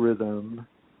algorithm...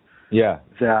 Yeah.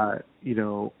 That,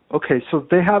 okay, so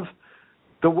they have...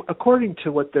 according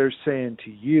to what they're saying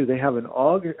to you, they have an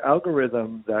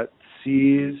algorithm that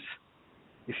sees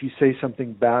if you say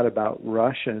something bad about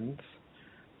Russians,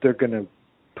 they're going to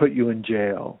put you in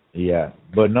jail. Yeah,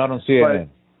 but not on CNN.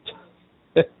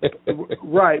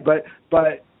 Right, but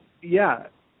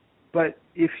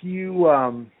if you,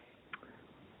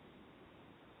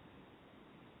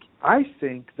 I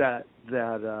think that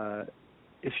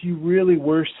if you really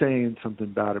were saying something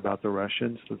bad about the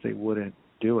Russians, that they wouldn't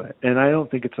do it. And I don't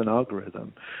think it's an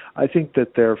algorithm. I think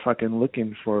that they're fucking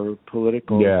looking for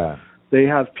political. Yeah. They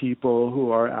have people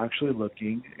who are actually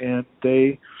looking, and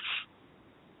they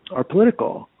are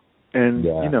political, and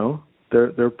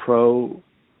they're pro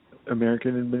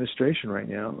American administration right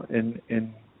now, and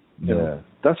you know,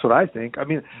 that's what I think. I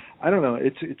mean, I don't know.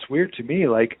 It's weird to me.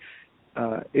 Like,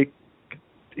 it's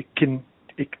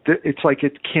like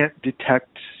it can't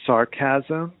detect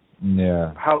sarcasm.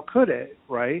 Yeah. How could it?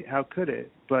 Right? How could it?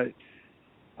 But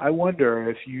I wonder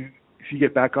if you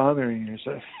get back on there and you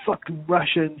say "fucking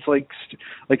Russians," like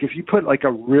if you put like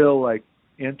a real like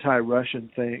anti-Russian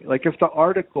thing, like if the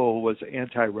article was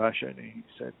anti-Russian and you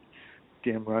said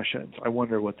 "damn Russians," I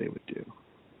wonder what they would do.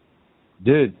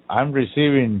 Dude, I'm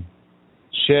receiving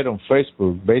shit on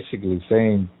Facebook basically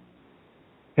saying,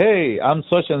 "Hey, I'm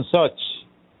such and such.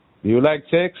 Do you like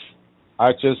sex?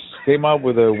 I just came up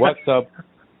with a WhatsApp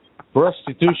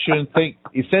prostitution thing."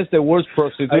 It says the word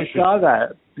prostitution. I saw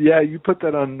that. Yeah, you put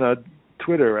that on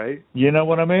Twitter, right? You know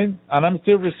what I mean? And I'm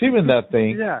still receiving that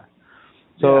thing. Yeah.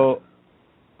 So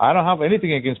I don't have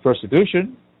anything against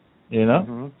prostitution,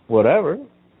 whatever.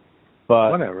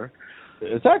 But whatever.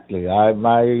 Exactly. I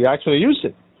actually use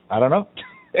it. I don't know.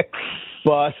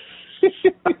 But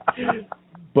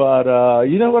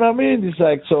you know what I mean? It's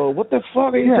like, so what the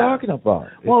fuck are you talking about?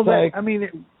 Well, like, I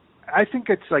mean, I think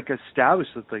it's like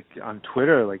established that like on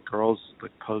Twitter, like girls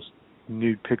like post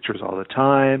nude pictures all the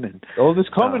time, and all these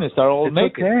communists are all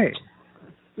naked. Okay.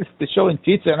 They're showing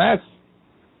tits and ass.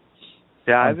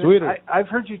 Yeah, Twitter. I've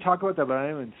heard you talk about that, but I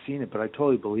haven't seen it. But I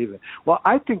totally believe it. Well,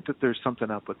 I think that there's something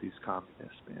up with these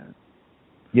communists, man.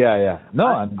 Yeah. No,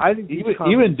 I think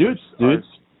even dudes.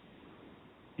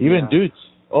 Even dudes.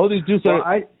 All these dudes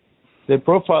their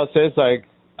profile says like,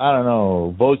 I don't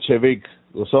know, Bolshevik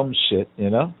or some shit,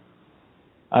 And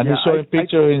he's showing a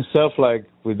picture of himself like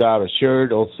without a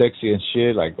shirt, all sexy and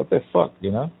shit. Like, what the fuck,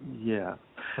 Yeah.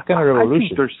 What kind of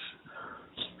revolution?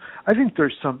 I think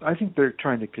they're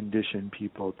trying to condition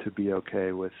people to be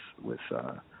okay with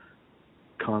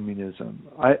communism.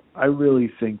 I really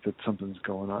think that something's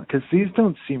going on because these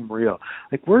don't seem real.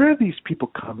 Like, where are these people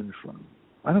coming from?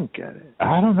 I don't get it.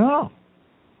 I don't know.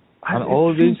 And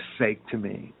all these fake to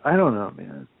me. I don't know,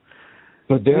 man.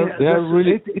 But they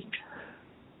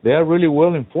are really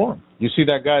well informed. You see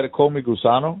that guy that called me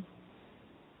Gusano?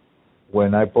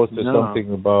 When I posted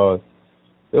something about,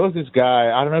 there was this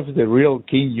guy, I don't know if it's the real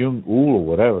Kim Jong-il or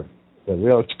whatever, the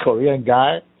real Korean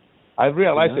guy. I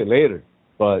realized it later.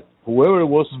 But whoever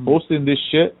was posting this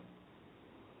shit,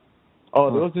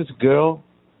 there was this girl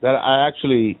that I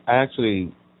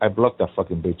blocked that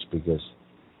fucking bitch because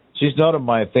she's not on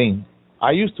my thing.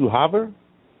 I used to have her,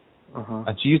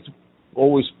 and she used to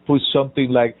always put something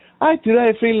like,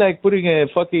 today I feel like putting a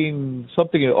fucking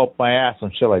something up my ass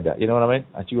and shit like that. You know what I mean?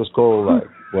 And she was called like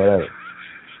whatever.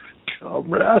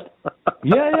 Comrade.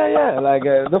 yeah. Like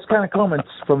those kind of comments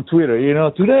from Twitter. You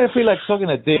know, today I feel like sucking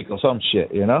a dick or some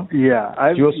shit. You know? Yeah,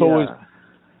 she was always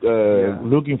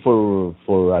looking for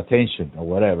attention or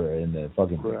whatever in the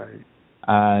fucking thing. Right.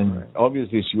 And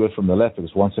obviously she was from the left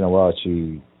because once in a while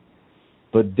she.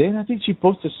 But then I think she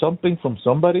posted something from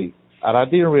somebody, and I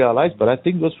didn't realize, but I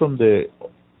think it was from the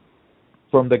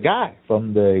guy,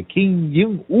 from the Kim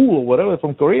Jong-un or whatever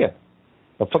from Korea.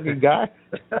 The fucking guy.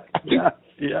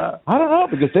 Yeah. I don't know,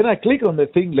 because then I click on the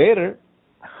thing later,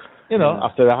 you know,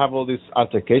 after I have all this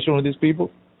altercation with these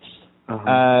people.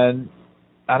 And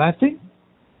I think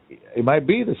it might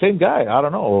be the same guy. I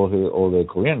don't know, or the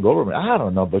Korean government. I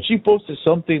don't know. But she posted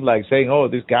something like saying, oh,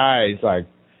 this guy is like,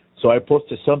 so I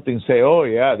posted something say, oh,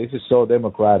 yeah, this is so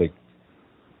democratic.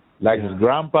 Like his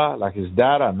grandpa, like his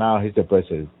dad, and now he's the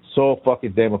president. So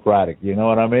fucking democratic. You know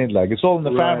what I mean? Like, it's all in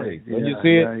the family. When you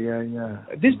see it? Yeah.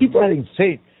 These people are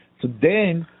insane. So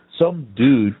then some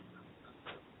dude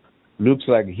looks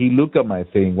like, he looked at my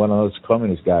thing, one of those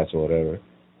communist guys or whatever.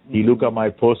 He looked at my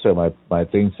poster, my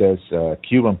thing says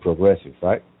Cuban progressive,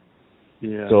 right?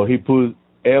 Yeah. So he put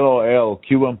LOL,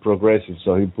 Cuban progressive.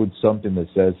 So he put something that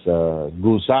says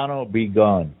Gusano be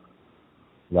gone.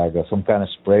 Like some kind of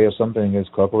spray or something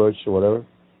against cockroach or whatever.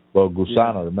 Well,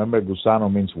 Gusano, remember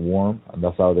Gusano means worm, and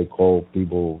that's how they call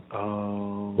people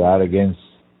that against.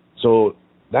 So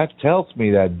that tells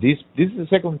me that this is the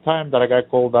second time that I got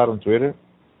called out on Twitter.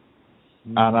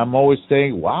 And I'm always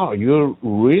saying, wow, you're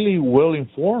really well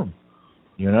informed,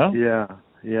 you know? Yeah.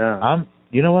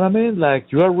 You know what I mean?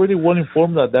 Like, you are really well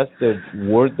informed that that's the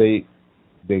word the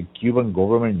Cuban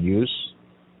government use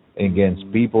against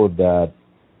people that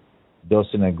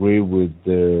doesn't agree with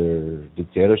the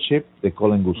dictatorship. They call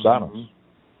them gusanos,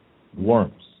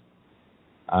 worms.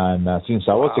 And since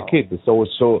I was a kid, it's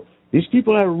always so. These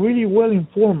people are really well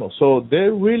informed, so they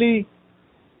really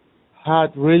had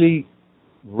read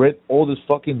all these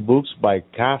fucking books by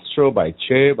Castro, by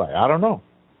Che, by I don't know.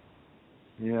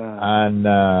 Yeah. And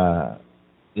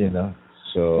you know,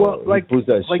 so well, like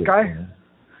shit,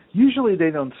 usually they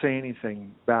don't say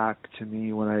anything back to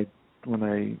me when I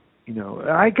you know,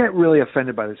 I get really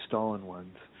offended by the Stalin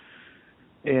ones.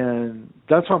 And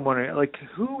that's what I'm wondering, like,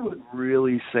 who would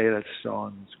really say that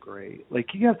Stalin's great? Like,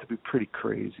 you have to be pretty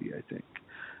crazy, I think.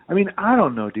 I mean, I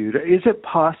don't know, dude. Is it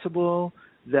possible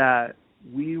that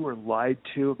we were lied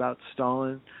to about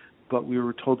Stalin, but we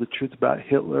were told the truth about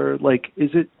Hitler? Like,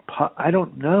 is it, I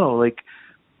don't know. Like,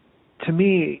 to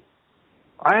me,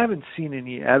 I haven't seen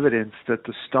any evidence that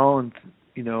the Stalin,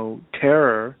 you know,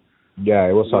 terror. Yeah,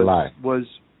 it was a lie.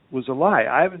 Was a lie.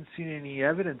 I haven't seen any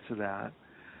evidence of that.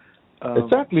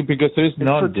 Exactly, because there's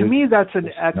none. So to me, that's an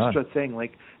extra thing.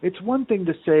 Like, it's one thing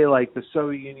to say like the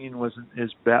Soviet Union wasn't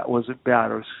bad,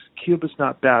 or Cuba's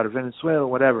not bad, or Venezuela,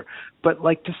 whatever. But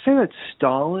like to say that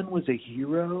Stalin was a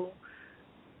hero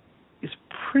is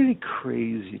pretty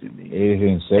crazy to me. It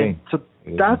is insane. So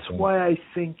that's why I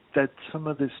think that some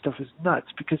of this stuff is nuts,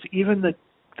 because even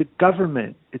the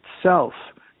government itself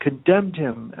condemned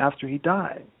him after he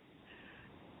died.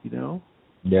 You know?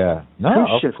 Yeah. No,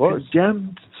 Khrushchev of course.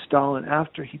 condemned Stalin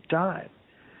after he died.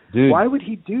 Dude. Why would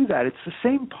he do that? It's the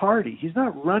same party. He's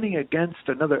not running against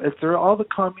another. If they're all the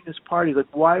Communist Party,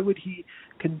 like why would he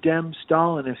condemn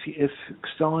Stalin if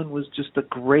Stalin was just the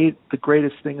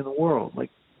greatest thing in the world?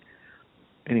 Like,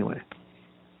 anyway.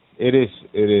 It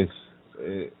is.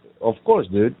 Of course,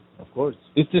 dude. Of course.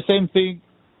 It's the same thing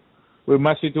with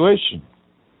my situation.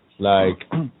 Like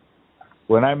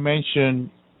when I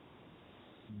mentioned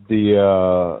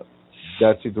that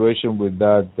situation with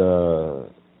that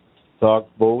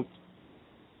tugboat,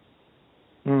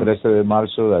 Teresa de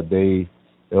Marzo, that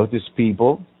there was these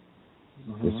people.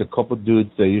 There's a couple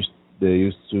dudes that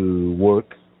used to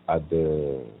work at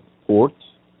the port,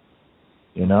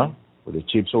 you know, with the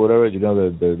chips or whatever. You know,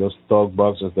 those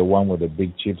tugboats is the one where the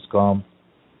big chips come.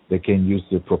 They can use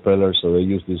the propeller, so they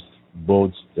use these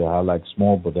boats that are like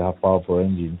small, but they have powerful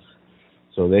engines.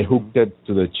 So they hooked it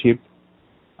to the ship,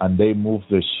 and they move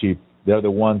the ship. They're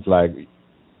the ones like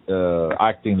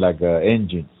acting like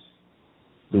engines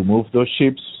to move those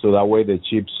ships. So that way the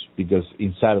ships, because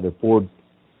inside of the port,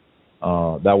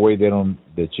 that way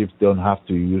the ships don't have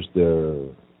to use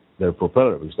their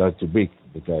propeller because they're too big,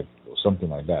 or something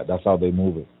like that. That's how they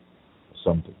move it, or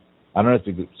something. I don't know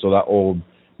if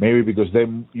maybe because they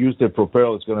use their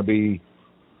propeller,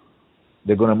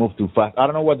 they're gonna move too fast. I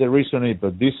don't know what the reason is,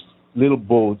 but these little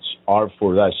boats are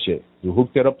for that shit. You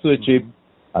hook it up to the ship,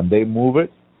 and they move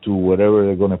it to wherever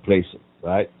they're gonna place it,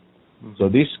 right? Mm-hmm. So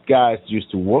these guys used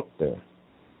to work there,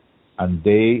 and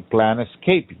they plan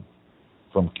escaping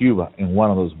from Cuba in one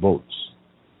of those boats.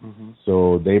 Mm-hmm.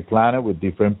 So they planned it with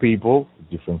different people,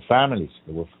 different families.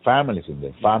 There were families in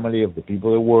there, family of the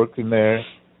people that worked in there,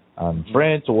 and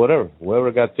friends or whatever,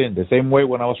 whoever got in. The same way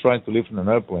when I was trying to live in an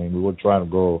airplane, we were trying to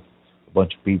go a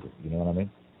bunch of people. You know what I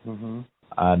mean? Mm-hmm.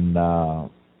 And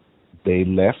they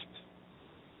left.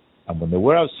 And when they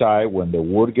were outside, when the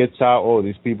word gets out, oh,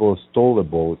 these people stole the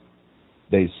boat,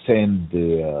 they send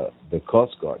the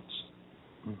Coast Guards.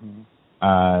 Mm-hmm.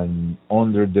 And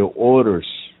under the orders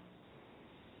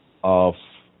of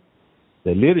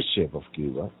the leadership of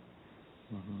Cuba,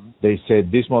 they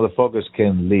said these motherfuckers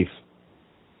can leave.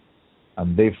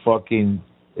 And they fucking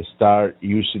start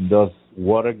using those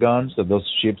water guns that those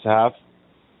ships have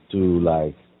to,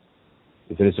 like,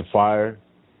 if there is a fire,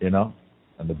 you know,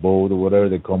 and the boat or whatever,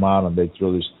 they come out and they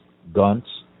throw these guns.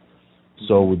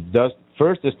 So with just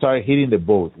first they start hitting the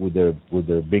boat with their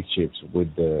big ships,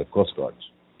 with the Coast Guards.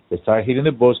 They start hitting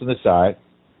the boats on the side,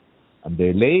 and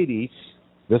the ladies.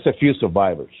 There's a few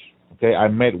survivors. Okay, I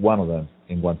met one of them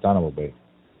in Guantanamo Bay.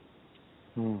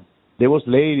 There was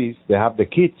ladies. They have the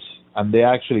kids, and they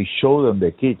actually show them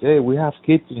the kids. Hey, we have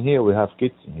kids in here. We have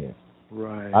kids in here.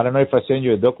 Right. I don't know if I sent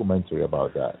you a documentary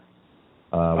about that.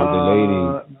 With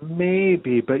the lady.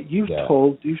 Maybe, but you've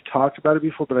talked about it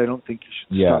before, but I don't think you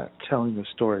should stop telling the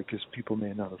story because people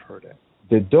may not have heard it.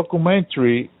 The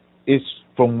documentary is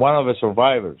from one of the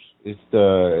survivors. It's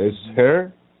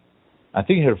her. I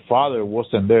think her father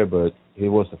wasn't there, but he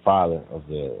was the father of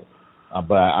the.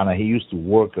 And he used to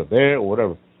work there or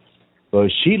whatever. But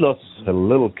she lost her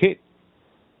little kid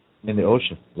in the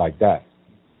ocean like that.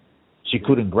 She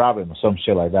couldn't grab him or some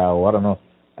shit like that, or I don't know.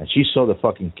 And she saw the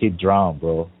fucking kid drown,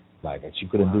 bro. Like, and she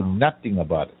couldn't do nothing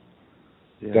about it.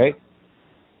 Yeah. Okay?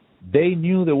 They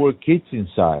knew there were kids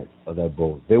inside of that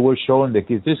boat. They were showing the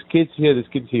kids, this kid's here, this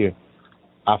kid's here.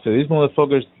 After these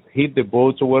motherfuckers hit the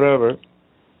boats or whatever,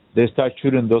 they start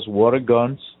shooting those water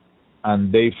guns,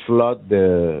 and they flood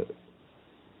the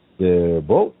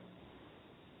boat.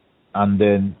 And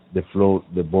then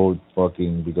the boat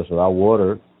fucking, because of that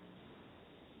water,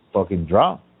 fucking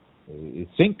drown. It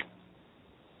sink.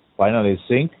 Finally it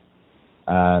sink.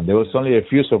 And there was only a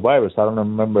few survivors. I don't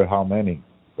remember how many.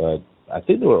 But I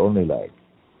think there were only like,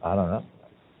 I don't know,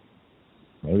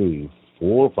 maybe 4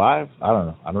 or 5. I don't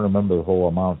know. I don't remember the whole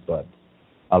amount. But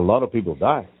a lot of people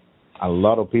died. A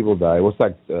lot of people died. It was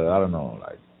like, I don't know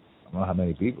how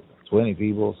many people. 20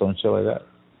 people, some shit like that.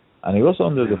 And it was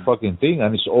under the fucking thing,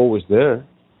 and it's always there.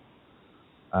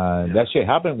 And that shit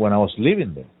happened when I was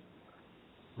living there.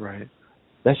 Right.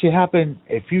 That shit happened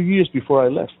a few years before I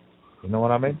left. You know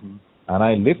what I mean? Mm-hmm. And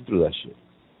I lived through that shit.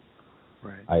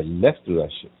 Right. I lived through that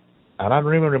shit. And I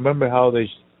don't even remember how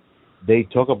they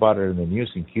talk about it in the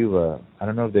news in Cuba. I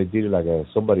don't know if they did it like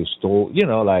somebody stole, you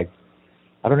know, like,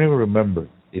 I don't even remember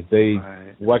if they,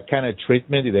 what kind of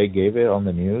treatment did they give it on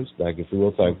the news? Like if it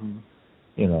was like,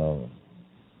 you know,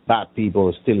 bad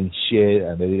people stealing shit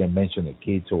and they didn't mention the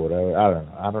kids or whatever. I don't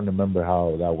know. I don't remember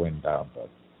how that went down, but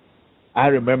I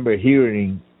remember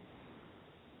hearing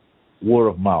word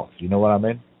of mouth. You know what I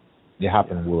mean? It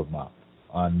happened word of mouth.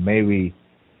 And maybe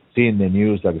seeing the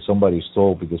news like somebody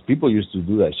stole, because people used to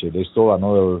do that shit. They stole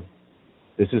another,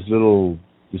 these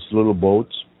little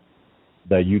boats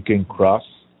that you can cross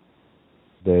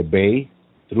the bay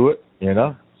through it, you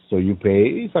know? So you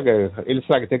pay, it's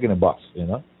like taking a bus, you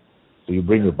know? So you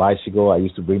bring your bicycle. I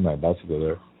used to bring my bicycle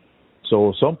there.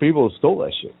 So some people stole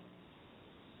that shit.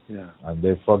 Yeah. And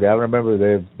they I remember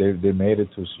they made it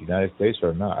to the United States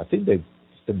or not. I think they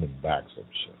sent them back some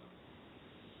shit.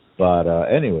 But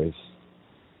anyways,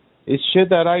 it's shit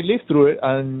that I lived through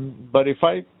it. But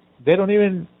they don't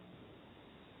even,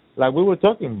 like we were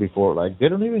talking before, like they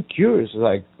don't even curious.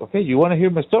 Like, okay, you want to hear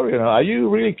my story? You know, are you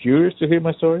really curious to hear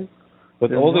my story?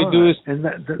 But they're all not. They do is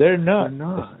they're not. They're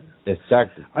not.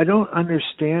 Exactly. I don't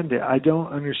understand it. I don't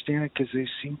understand it because they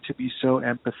seem to be so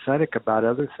empathetic about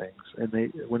other things,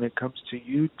 and when it comes to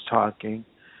you talking,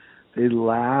 they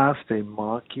laugh, they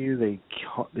mock you, they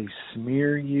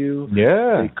smear you.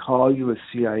 Yeah. They call you a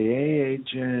CIA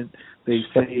agent. They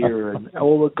say you're an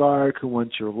oligarch who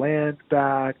wants your land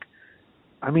back.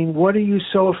 I mean, what are you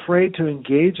so afraid to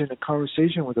engage in a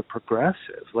conversation with a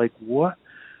progressive? Like, what?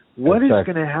 What is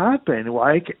going to happen?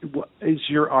 Like, is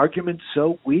your argument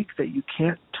so weak that you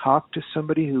can't talk to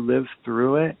somebody who lived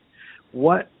through it?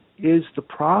 What is the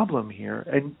problem here?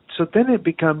 And so then it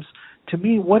becomes, to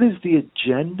me, what is the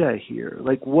agenda here?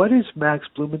 Like, what is Max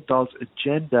Blumenthal's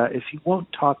agenda if he won't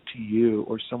talk to you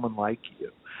or someone like you?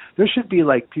 There should be,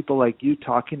 like, people like you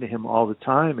talking to him all the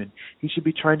time, and he should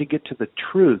be trying to get to the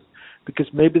truth. because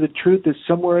maybe the truth is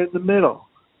somewhere in the middle.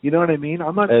 You know what I mean?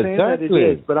 I'm not saying that it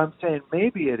is, but I'm saying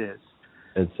maybe it is.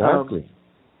 Exactly.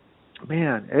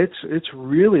 Man, it's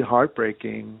really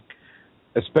heartbreaking.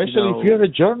 Especially if you're a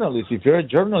journalist. If you're a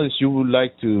journalist, you would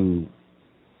like to.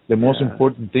 The most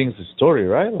important thing is the story,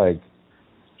 right? Like,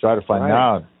 try to find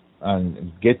out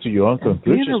and get to your own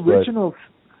conclusions.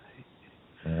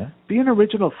 Be an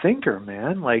original thinker,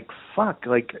 man. Like, fuck.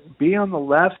 Like, be on the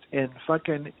left and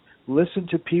fucking listen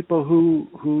to people who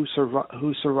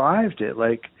survived it.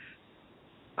 Like,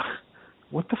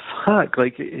 what the fuck?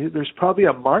 Like, there's probably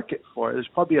a market for it. There's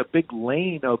probably a big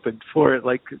lane open for it,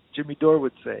 like Jimmy Dore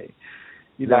would say.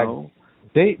 You know,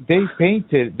 they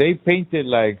painted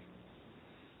like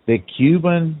the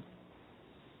Cuban,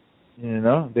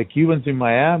 the Cubans in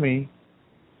Miami.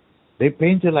 They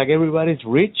painted like everybody's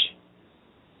rich.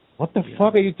 What the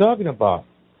fuck are you talking about?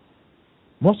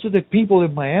 Most of the people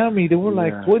in Miami, they were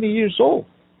like 20 years old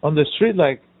on the street,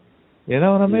 like, you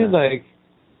know what I mean? Like,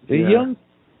 the young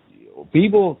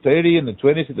people, 30 in the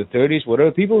 20s, in the 30s,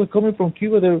 whatever, people are coming from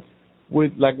Cuba, they're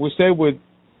with, like we say, with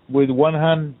one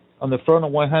hand on the front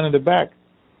and one hand in the back,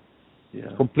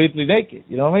 completely naked.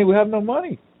 You know what I mean? We have no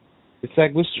money. It's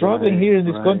like we're struggling here in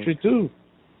this country too.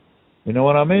 You know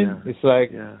what I mean? It's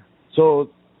like, so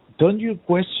don't you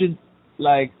question,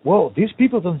 like, whoa, these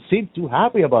people don't seem too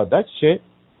happy about that shit.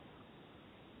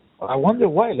 I wonder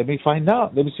why. Let me find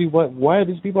out. Let me see why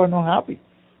these people are not happy.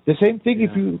 The same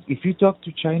thing if you talk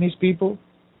to Chinese people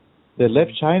that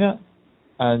left China,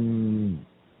 and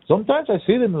sometimes I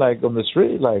see them like on the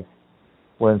street, like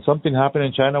when something happened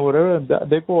in China or whatever, and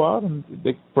they go out and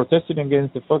they protesting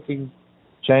against the fucking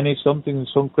Chinese some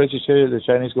crazy shit the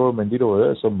Chinese government did over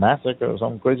there, some massacre or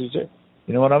some crazy shit.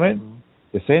 You know what I mean?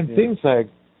 The same things, like,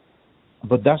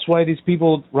 but that's why these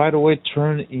people right away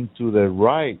turn into the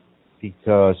right,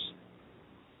 because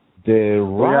the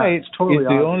right is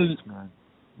the only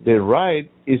the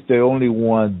right is the only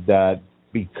one that,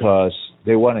 because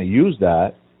they want to use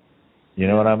that, you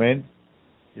know what I mean?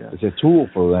 It's a tool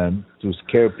for them to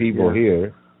scare people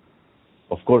here.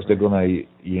 Of course, they're gonna,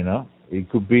 it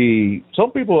could be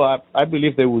some people. I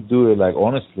believe they would do it like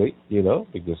honestly,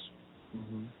 because,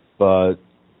 but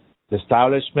the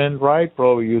establishment, right,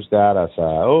 probably use that as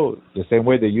the same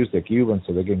way they use the Cubans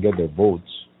so they can get their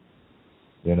votes.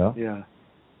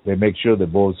 They make sure the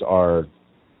votes are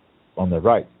on the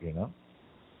right,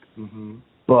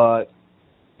 But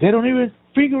they don't even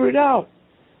figure it out.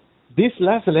 These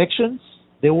last elections,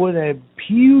 there was a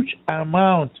huge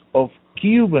amount of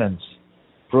Cubans,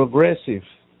 progressive,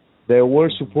 that were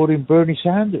supporting Bernie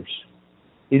Sanders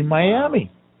in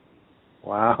Miami.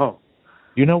 Wow.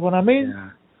 You know what I mean? Yeah.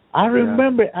 I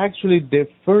remember actually the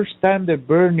first time that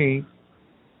Bernie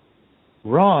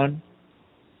ran,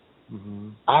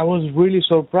 I was really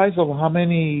surprised of how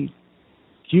many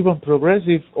Cuban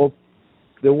progressive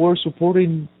they were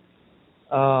supporting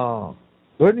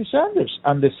Bernie Sanders.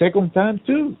 And the second time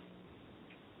too,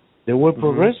 they were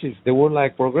progressive. They were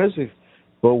like progressive.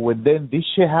 But when then this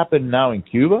shit happened now in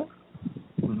Cuba,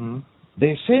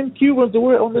 the same Cubans that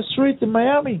were on the street in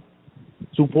Miami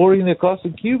supporting the cause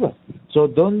in Cuba. So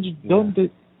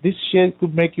this shit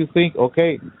could make you think,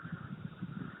 okay,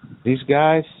 these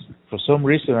guys for some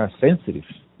reason are sensitive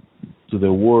to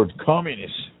the word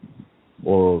communist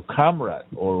or comrade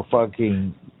or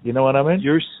fucking, you know what I mean?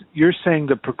 You're saying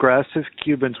the progressive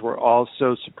Cubans were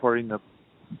also supporting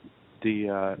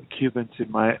the Cubans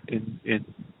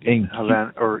in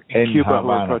Havana or in Cuba Havana. who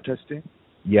were protesting?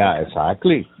 Yeah,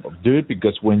 exactly, dude.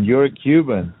 Because when you're a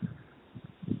Cuban,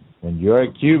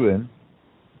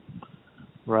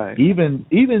 right? Even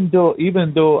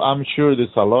though I'm sure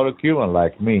there's a lot of Cubans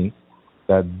like me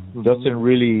that doesn't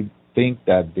really think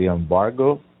that the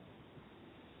embargo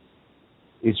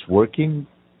is working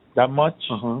that much,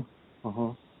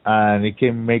 and it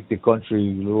can make the country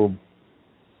a little,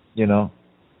 in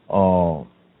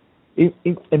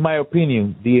my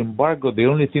opinion, the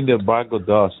only thing the embargo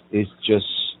does is just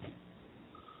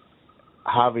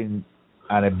having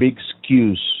a big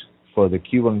excuse for the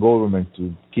Cuban government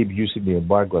to keep using the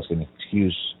embargo as an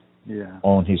excuse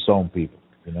on his own people.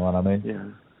 You know what I mean? Yeah.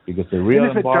 Because the real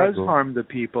and if embargo, it does harm the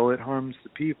people, it harms the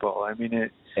people. I mean,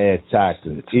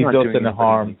 exactly. It doesn't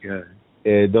harm.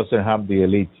 It doesn't harm the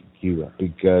elite in Cuba,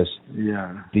 because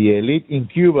the elite in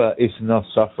Cuba is not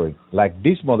suffering. Like,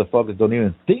 these motherfuckers don't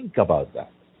even think about that.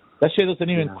 That shit doesn't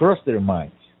even cross their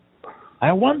minds.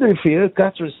 I wonder if Fidel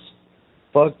Castro's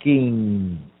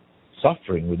fucking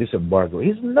suffering with this embargo.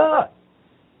 He's not.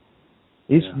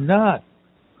 He's not.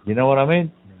 You know what I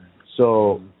mean?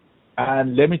 So,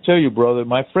 and let me tell you, brother,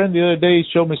 my friend the other day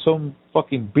showed me some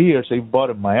fucking beers he bought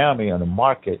in Miami on the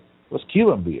market. It was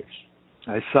Cuban beers.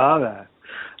 I saw that.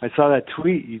 I saw that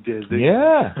tweet you did.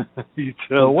 Yeah. You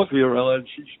told Fiorella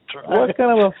she should try. What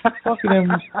kind of a fucking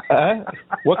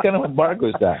what kind of embargo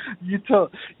is that? You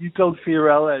told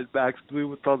Fiorella and Max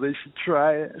Blumenthal they should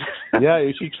try it. Yeah,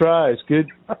 you should try. It's good.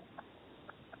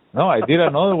 No, I did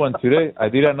another one today.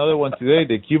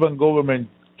 The Cuban government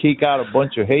kicked out a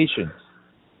bunch of Haitians.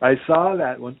 I saw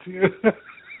that one too.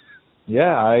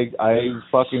 Yeah, I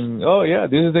fucking, oh yeah,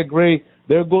 this is a great,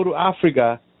 they'll go to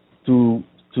Africa to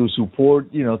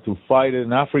support, to fight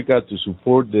in Africa, to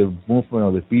support the movement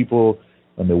of the people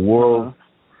and the world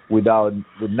with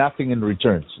nothing in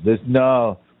return. So there's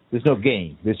no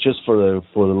gain. It's just for the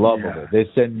love of it. They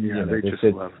send, they just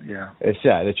love it. Yeah. It's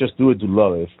sad. They just do it to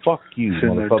love it. Fuck you,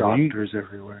 send their motherfucker. Doctors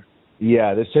everywhere.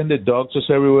 Yeah, they send the doctors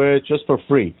everywhere just for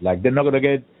free. Like they're not gonna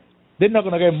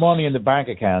get money in the bank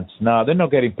accounts. No, they're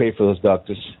not getting paid for those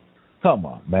doctors. Come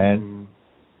on, man. Mm.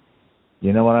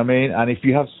 You know what I mean? And if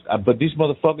you have, but these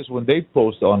motherfuckers, when they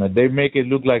post on it, they make it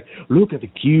look like, look at the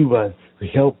Cuba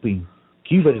helping.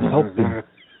 Cuba is helping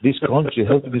this country,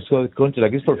 helping this other country.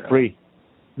 Like it's for free.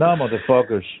 No,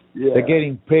 motherfuckers. Yeah. They're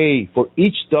getting paid. For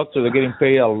each doctor, they're getting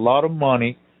paid a lot of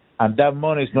money, and that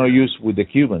money is not used with the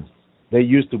Cubans. They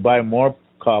used to buy more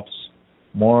cops,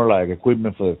 more like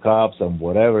equipment for the cops and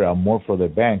whatever, and more for the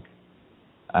bank.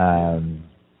 And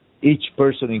each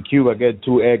person in Cuba get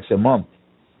 2 eggs a month.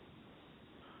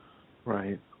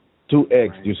 Right. 2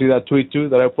 eggs. Right. You see that tweet too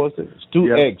that I posted? It's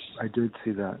 2 eggs. I did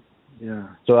see that. Yeah.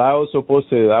 So I also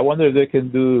posted, I wonder if they can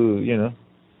do,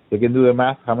 they can do the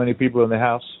math, how many people in the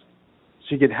house.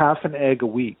 So you get half an egg a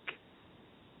week.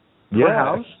 Yeah. Per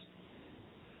house?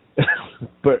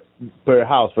 per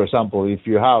house, for example, if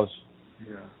your house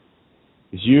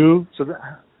is you. So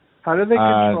how do they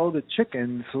control the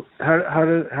chickens? How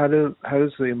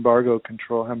does the embargo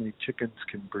control how many chickens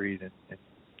can breed in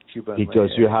Cuba?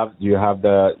 Because you have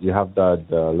that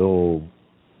little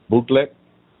booklet.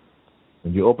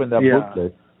 When you open that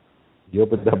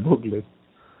booklet,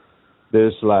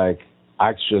 there's like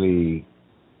actually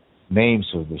names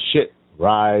of the shit: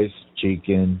 rice,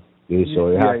 chicken. So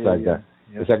it has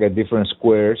it's like a different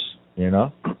squares,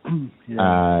 and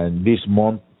this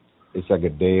month it's like a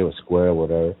day or square,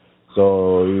 whatever.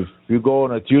 So if you go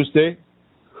on a Tuesday,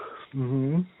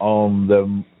 on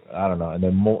the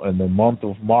in the month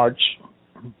of March,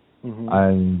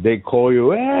 and they call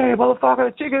you, hey, motherfucker,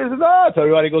 the chicken is nuts. So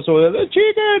everybody goes over there, the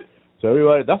chicken. So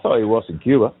everybody, that's how it was in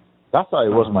Cuba. That's how it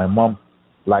was. My mom,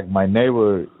 like my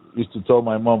neighbor used to tell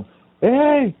my mom,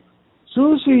 hey,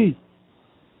 Susie,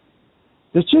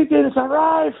 the chicken has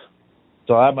arrived.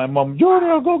 So I had my mom,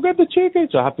 Junior, go get the chicken.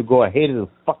 So I have to go. I hated to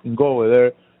fucking go over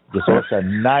there because it was a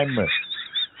nightmare.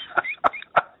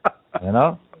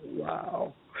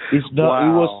 Wow. It's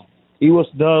not. It was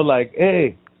not like,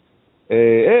 hey,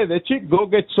 the chicken,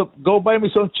 go buy me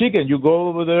some chicken. You go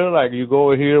over there, like you go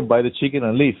over here, buy the chicken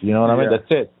and leave. You know what I mean? That's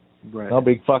it. Right. No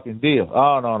big fucking deal.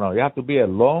 Oh no. You have to be a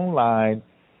long line.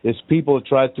 There's people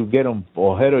try to get them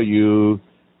ahead of you,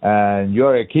 and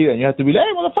you're a kid, and you have to be like,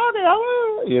 hey,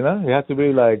 motherfucker, you have to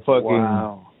be like fucking.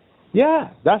 Wow. Yeah,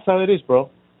 that's how it is, bro.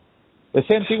 The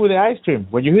same thing with the ice cream.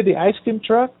 When you hear the ice cream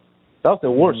truck, that's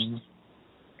the worst.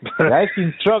 The ice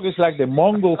cream truck is like the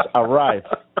Mongols arrive.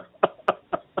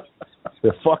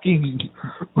 The fucking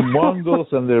Mongols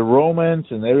and the Romans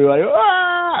and everybody,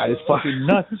 it's fucking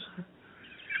nuts.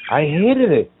 I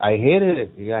hated it. I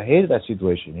hated that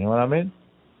situation. You know what I mean?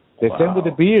 The same with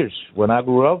the beers. When I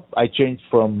grew up, I changed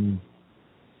from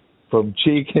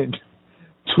chicken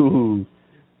to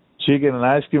chicken and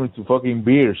ice cream to fucking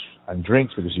beers and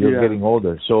drinks because you're getting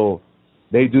older. So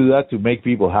they do that to make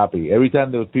people happy. Every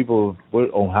time those people were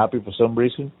unhappy for some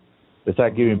reason, they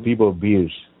start giving people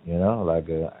beers, like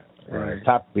a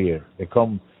tap beer. They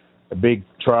come, a big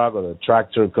truck or a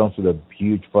tractor comes with a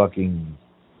huge fucking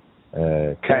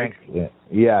tank.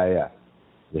 Yeah.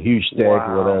 The huge tank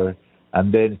or whatever.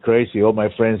 And then crazy, all my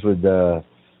friends with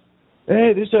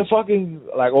hey, this is a fucking,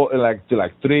 like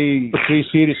 3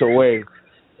 cities away.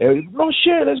 No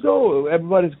shit, let's go.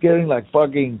 Everybody's getting like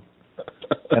fucking,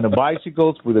 and the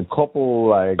bicycles with a couple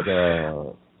like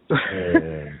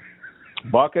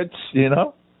buckets,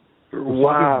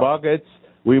 Wow. Buckets.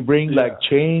 We bring like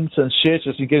chains and shit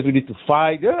just in case we need to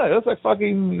fight. Yeah, that's like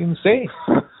fucking insane.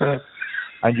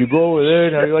 And you go over there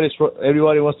and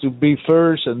everybody wants to be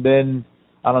first, and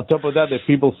on top of that, the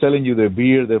people selling you their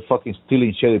beer, they're fucking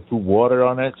stealing shit. They put water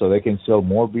on it so they can sell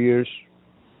more beers.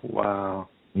 Wow.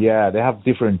 Yeah, they have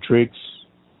different tricks.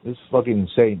 It's fucking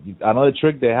insane. Another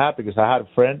trick they have, because I had a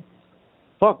friend,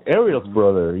 Ariel's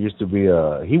brother used to be,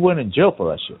 he went in jail for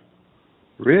that shit.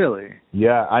 Really?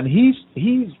 Yeah, and he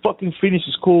fucking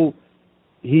finished school.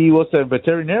 He was a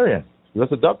veterinarian. He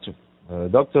was a doctor,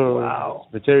 Wow.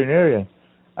 veterinarian,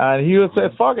 and he would say,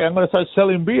 "Fuck it, I'm going to start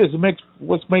selling beers.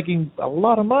 Was making a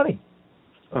lot of money."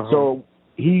 So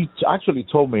he actually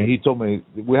told me. He told me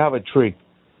we have a trick.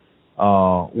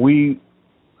 We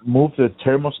move the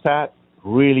thermostat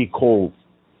really cold.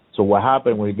 So what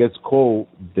happened when it gets cold,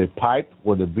 the pipe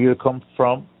where the beer comes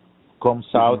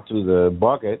out to the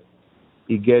bucket.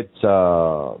 It gets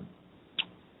a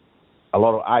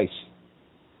lot of ice.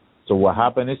 So what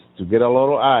happened is to get a lot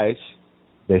of ice,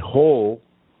 the hole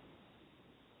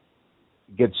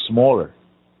gets smaller.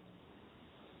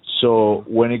 So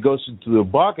when it goes into the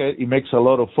bucket, it makes a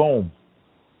lot of foam.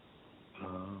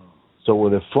 So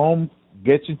when the foam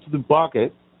gets into the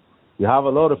bucket, you have a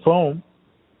lot of foam,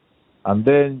 and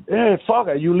then, hey, fuck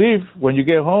it, you leave. When you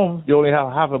get home, you only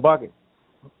have half a bucket.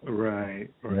 Right.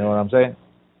 You know what I'm saying?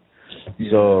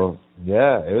 Yeah. So,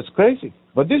 yeah, it was crazy.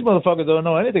 But these motherfuckers don't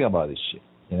know anything about this shit.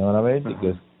 You know what I mean?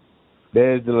 Because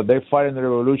they're fighting the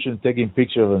revolution, taking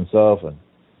pictures of themselves, and,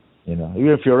 you know,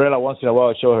 even Fiorella once in a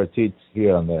while show her teeth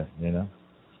here and there, you know?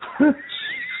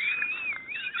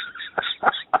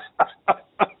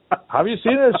 Have you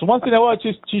seen this? Once in a while,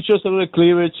 she shows a little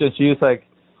cleavage, and she's like,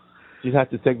 she has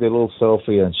to take the little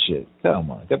selfie and shit.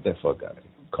 Come on, get the fuck out of here.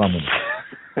 Coming.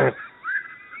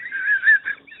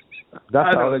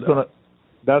 That's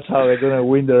how they're gonna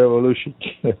win the revolution.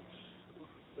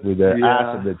 With their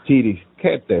ass and the titties.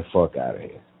 Get the fuck out of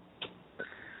here.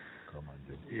 Come on,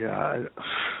 dude. Yeah.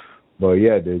 But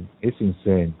yeah, dude, it's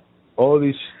insane. All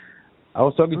these. I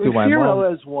was talking to my mom.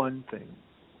 Fiorella is one thing.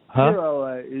 Huh?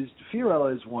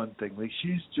 Fiorella is one thing. Like,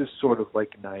 she's just sort of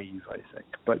like naive, I think.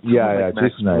 But yeah, Max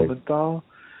just naive. Blumenthal,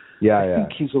 I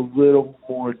think he's a little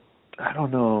more. I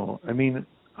don't know. I mean,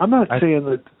 I'm not saying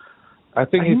that. I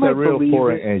think he's a real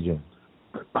foreign agent.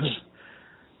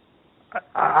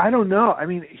 I don't know. I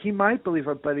mean, he might believe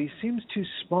it, but he seems too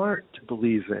smart to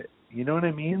believe it. You know what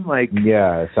I mean? Like,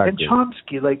 yeah, exactly. And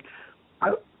Chomsky, like,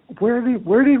 where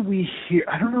did we hear?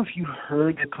 I don't know if you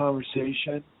heard the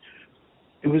conversation.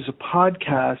 It was a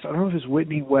podcast. I don't know if it was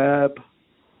Whitney Webb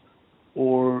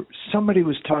or somebody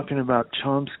was talking about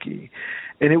Chomsky,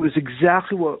 and it was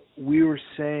exactly what we were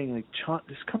saying. Like,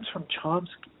 this comes from Chomsky.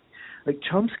 Like,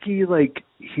 Chomsky, like,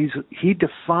 he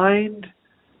defined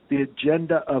the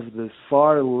agenda of the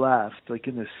far left, like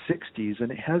in the 60s,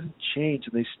 and it hasn't changed,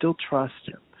 and they still trust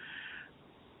him.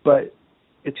 But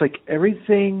it's like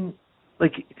everything,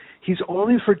 like, he's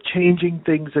only for changing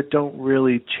things that don't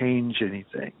really change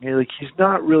anything. Like, he's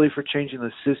not really for changing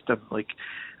the system. Like,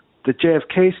 the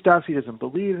JFK stuff, he doesn't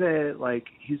believe it. Like,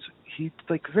 he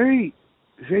like very,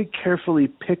 very carefully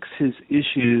picks his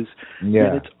issues,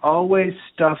 and it's always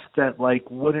stuff that like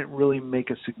wouldn't really make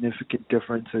a significant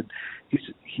difference. And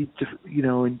he you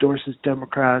know, endorses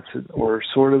Democrats or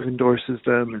sort of endorses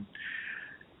them,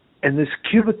 and this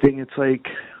Cuba thing, it's like,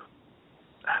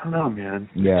 I don't know, man.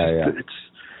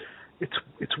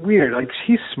 It's weird. Like,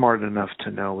 he's smart enough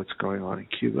to know what's going on in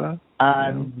Cuba.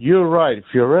 And you're right.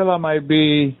 Fiorella might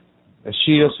be.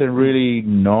 She doesn't really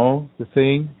know the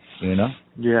thing, you know.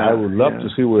 Yeah. I would love to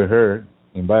see with her,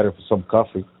 invite her for some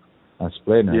coffee, and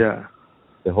explain her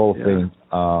the whole thing.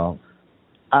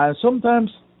 And sometimes,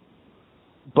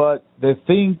 but the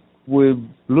thing with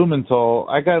Blumenthal,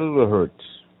 I got a little hurt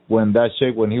when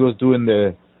he was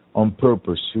doing on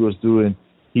purpose.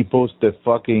 He posted the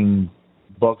fucking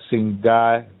boxing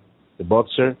guy, the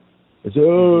boxer. He said,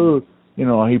 oh, you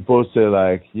know, he posted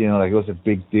like, you know, like it was a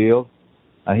big deal.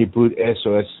 And he put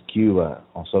SOS Cuba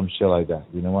or some shit like that.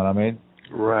 You know what I mean?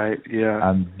 Right, yeah.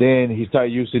 And then he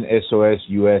started using SOS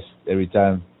US every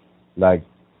time. Like,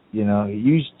 you know,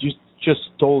 you just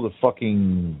stole the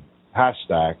fucking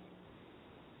hashtag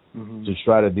to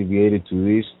try to deviate it to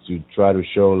this, to try to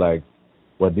show, like,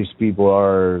 what these people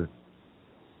are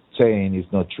saying is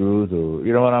not true.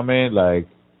 You know what I mean? Like,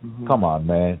 come on,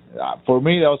 man. For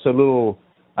me, that was a little...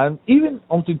 And even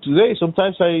until today,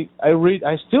 sometimes I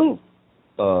still...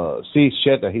 see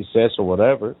shit that he says or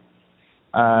whatever,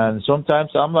 and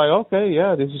sometimes I'm like, okay,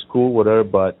 yeah, this is cool, whatever.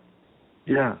 But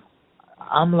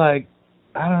I'm like,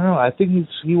 I don't know. I think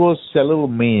he was a little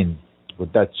mean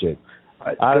with that shit.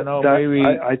 I don't know. Maybe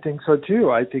I think so too.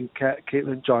 I think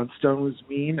Caitlin Johnstone was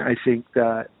mean. I think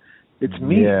that it's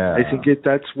mean. Yeah. I think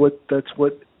that's what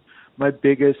my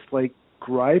biggest like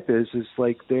gripe is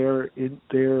like they're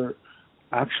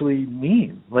actually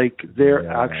mean. Like they're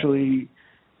actually.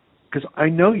 Because I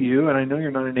know you, and I know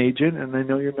you're not an agent, and I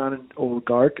know you're not an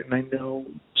oligarch, and I know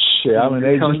I'm an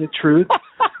agent. Telling the truth.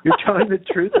 You're telling the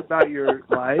truth about your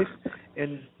life,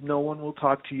 and no one will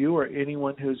talk to you or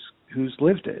anyone who's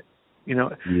lived it. You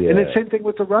know, and the same thing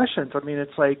with the Russians. I mean,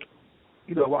 it's like,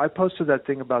 I posted that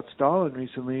thing about Stalin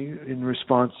recently in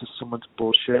response to someone's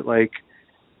bullshit. Like,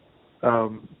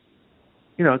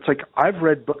 it's like I've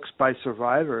read books by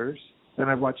survivors, and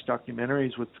I've watched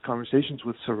documentaries with conversations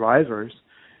with survivors,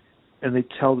 and they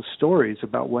tell the stories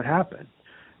about what happened.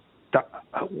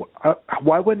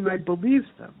 Why wouldn't I believe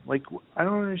them? Like, I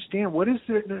don't understand. What is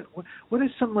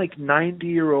some like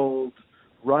 90-year-old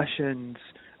Russian's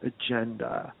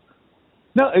agenda?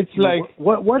 No, it's like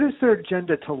what is their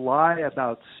agenda to lie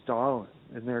about Stalin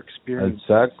and their experience?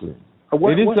 Exactly.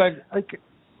 Like.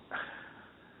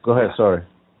 Go ahead. Sorry.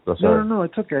 No,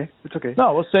 it's okay. No,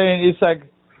 I was saying it's like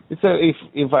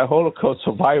if a Holocaust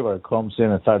survivor comes in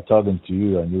and starts talking to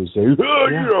you and you say,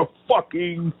 you're a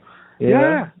fucking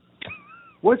yeah.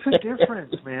 What's the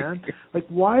difference, man? Like,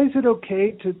 why is it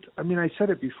okay to? I mean, I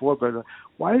said it before, but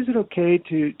why is it okay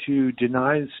to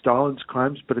deny Stalin's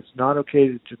crimes, but it's not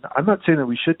okay to? I'm not saying that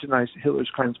we should deny Hitler's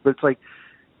crimes, but it's like,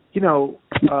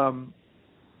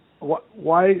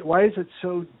 why is it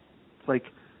so, like,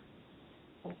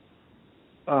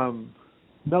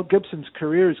 Mel Gibson's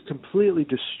career is completely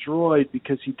destroyed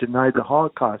because he denied the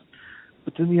Holocaust,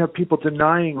 but then you have people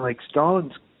denying like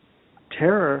Stalin's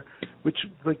terror, which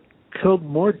like killed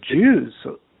more Jews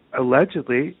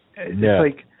allegedly. It's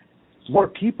like more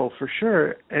people for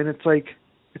sure, and it's like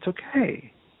it's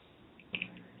okay.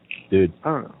 Dude, I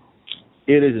don't know.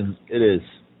 It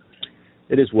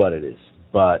is what it is,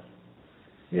 but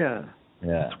yeah.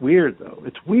 Yeah. It's weird, though.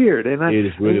 It's weird. And it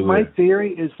is really my weird.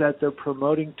 theory is that they're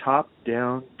promoting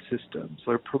top-down systems.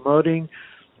 They're promoting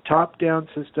top-down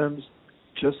systems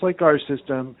just like our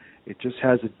system. It just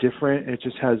has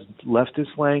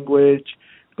leftist language,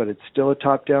 but it's still a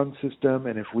top-down system.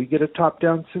 And if we get a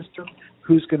top-down system,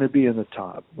 who's going to be in the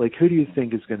top? Like, who do you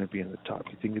think is going to be in the top?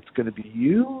 You think it's going to be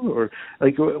you? Or,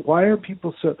 like, why are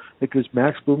people so... Like, does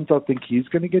Max Blumenthal think he's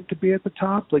going to get to be at the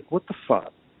top? Like, what the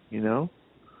fuck,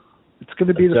 It's going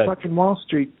to be the fucking Wall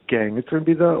Street gang. It's going to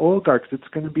be the oligarchs. It's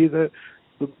going to be the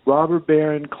robber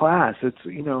baron class. It's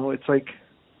it's like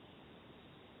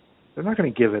they're not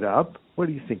going to give it up. What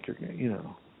do you think you're going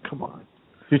to, come on.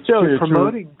 You're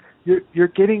promoting. You're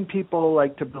getting people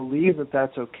like to believe that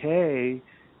that's okay,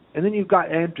 and then you've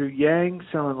got Andrew Yang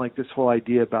selling like this whole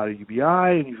idea about a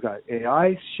UBI, and you've got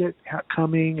AI shit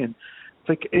coming, and it's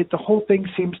like the whole thing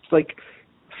seems like,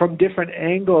 from different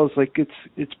angles, like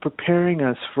it's preparing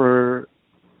us for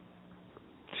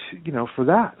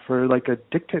for like a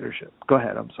dictatorship. Go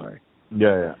ahead. I'm sorry.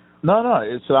 Yeah. No.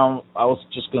 It's I was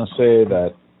just gonna say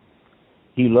that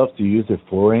he loves to use the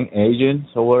foreign agents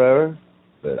or whatever,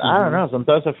 but I don't know.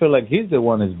 Sometimes I feel like he's the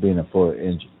one who's being a foreign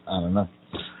agent. I don't know.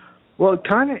 Well, it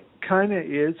kind of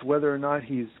is, whether or not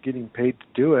he's getting paid to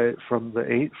do it from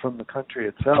the country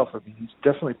itself. I mean, he's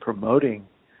definitely promoting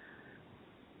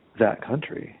that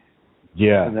country.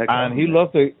 Yeah, and he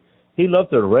loved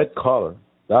the red color.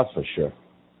 That's for sure.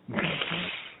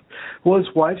 Well,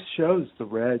 his wife's show's the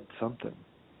red something.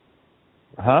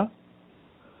 Huh?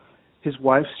 His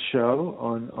wife's show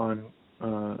on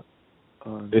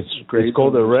it's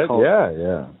called the red.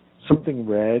 Yeah. Something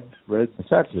red.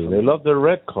 Exactly. They love the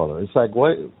red color. It's like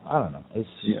what? I don't know. It's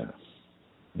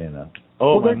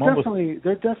Oh, well,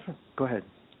 they're definitely. Go ahead.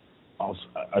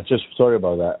 I just sorry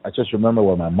about that. I just remember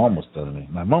what my mom was telling me.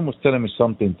 My mom was telling me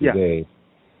something today.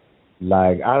 Yeah.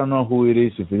 Like, I don't know who it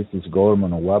is, if it's this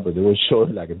government or what, but they were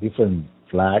showing like a different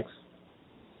flags.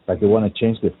 Like they want to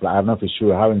change the flag. I'm not for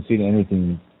sure. I haven't seen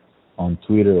anything on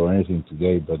Twitter or anything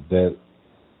today, but that,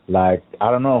 like,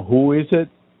 I don't know who is it,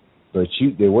 but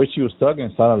the way she was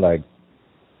talking sounded like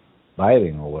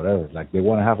Biden or whatever. Like they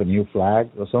want to have a new flag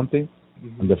or something,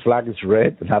 and the flag is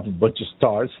red and have a bunch of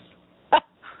stars.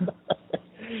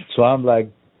 So I'm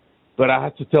like, but I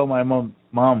had to tell my mom,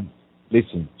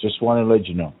 listen, just want to let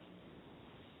you know.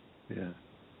 Yeah.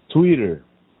 Twitter,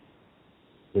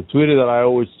 the Twitter that I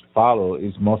always follow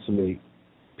is mostly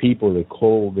people that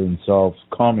call themselves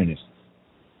communists.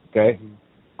 Okay?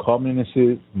 Communists,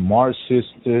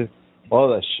 Marxists, all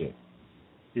that shit.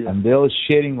 Yeah. And they're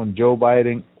shitting on Joe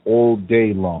Biden all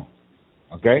day long.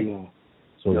 Okay? Yeah.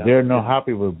 So they're not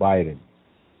happy with Biden.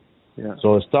 Yeah.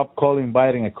 So stop calling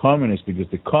Biden a communist because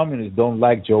the communists don't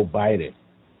like Joe Biden.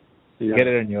 Yeah. Get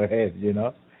it in your head,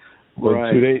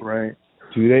 But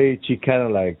today she kind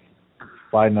of like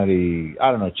finally,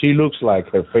 I don't know, she looks like,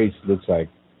 her face looks like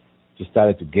she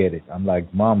started to get it. I'm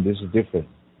like, Mom, this is different.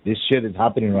 This shit is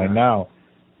happening right now.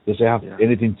 It doesn't have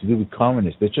anything to do with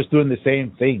communists. They're just doing the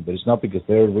same thing, but it's not because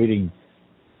they're reading.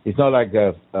 It's not like,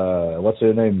 what's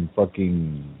her name,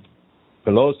 fucking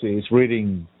Pelosi is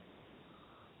reading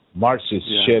Marxist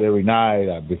shit every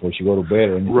night before she go to bed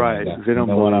or anything right. like that. They don't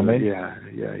you know what I believe mean?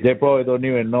 Yeah. They probably don't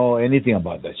even know anything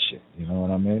about that shit. You know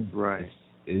what I mean? Right.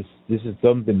 This is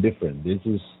something different. This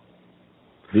is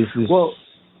well,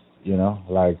 you know,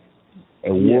 like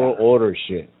a world order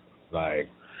shit. Like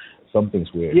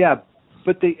something's weird. Yeah,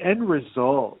 but the end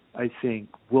result, I think,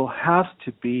 will have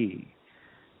to be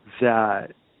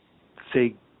that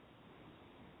they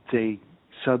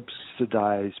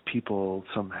subsidize people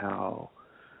somehow,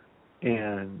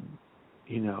 and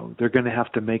they're going to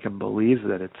have to make them believe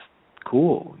that it's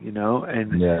cool, and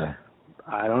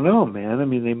I don't know, man. I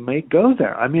mean, they may go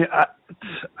there. I mean,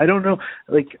 I don't know,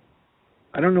 like,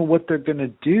 I don't know what they're going to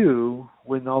do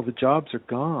when all the jobs are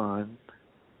gone.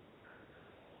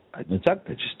 I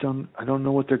just don't. I don't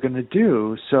know what they're going to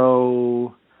do.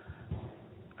 So,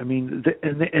 I mean,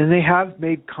 and they have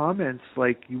made comments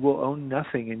like, "You will own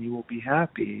nothing and you will be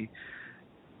happy."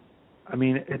 I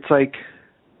mean, it's like,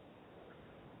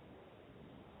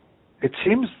 it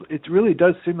really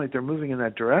does seem like they're moving in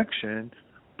that direction,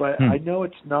 but I know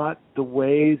it's not the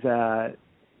way that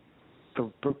the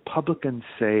Republicans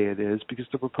say it is, because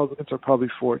the Republicans are probably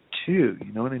for it too.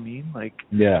 You know what I mean? Like,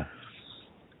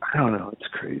 I don't know. It's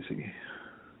crazy.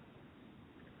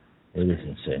 It is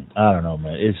insane. I don't know,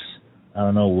 man. I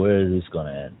don't know where this is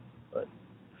gonna end, but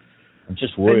I'm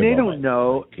just worried. And they about don't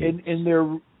know. And they're,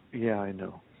 I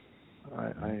know.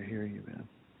 I hear you, man.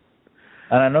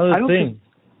 And another thing.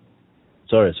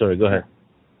 Sorry. Go ahead.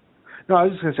 No, I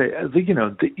was just gonna say,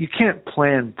 you can't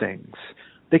plan things.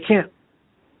 They can't.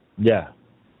 Yeah.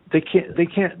 They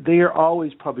can't. They are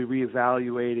always probably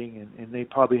reevaluating, and they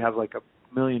probably have like a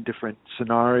million different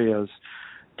scenarios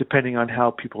depending on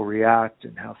how people react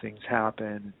and how things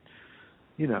happen.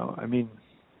 I mean,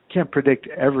 can't predict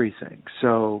everything.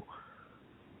 So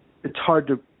it's hard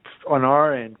to, on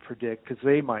our end, predict, because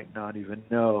they might not even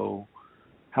know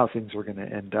how things were going to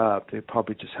end up. They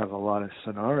probably just have a lot of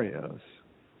scenarios.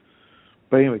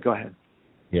 But anyway, go ahead.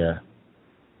 Yeah.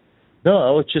 No,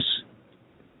 I was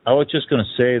just going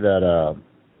to say that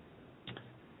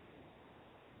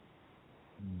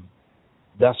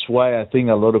that's why I think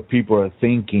a lot of people are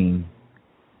thinking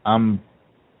I'm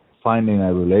finding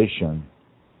a relation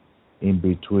in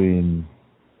between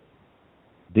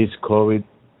this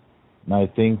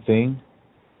COVID-19 thing,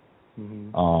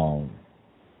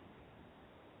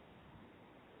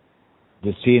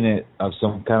 they're seeing it as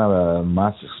some kind of a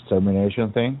mass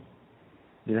extermination thing.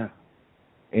 Yeah.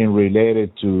 And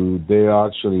related to, they're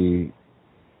actually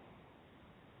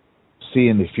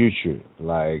seeing the future,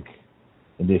 like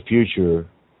in the future,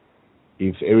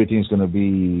 if everything's going to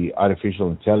be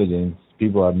artificial intelligence,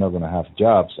 people are not going to have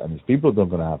jobs. And if people don't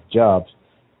going to have jobs,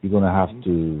 you're going to have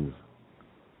to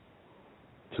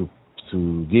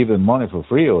give them money for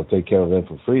free or take care of them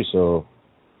for free. So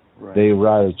they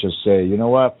rather just say, you know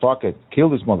what, fuck it, kill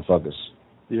these motherfuckers.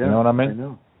 Yeah, you know what I mean? I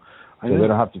know. So they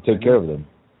don't have to take care of them.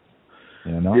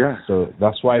 Yeah. So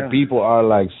that's why people are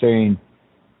like saying,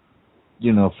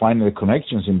 finding the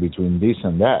connections in between this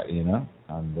and that, and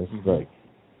that's like,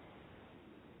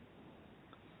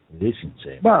 it is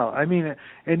insane. Well, I mean,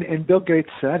 and Bill Gates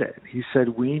said it. He said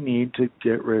we need to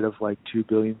get rid of like 2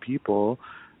 billion people.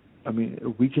 I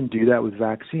mean, we can do that with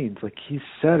vaccines. Like, he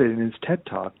said it in his TED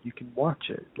Talk. You can watch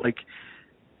it. Like,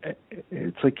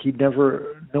 it's like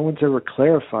no one's ever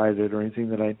clarified it or anything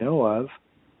that I know of.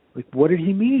 Like, what did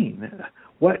he mean?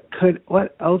 What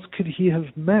else could he have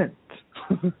meant?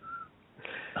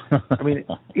 I mean,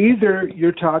 either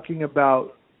you're talking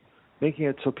about making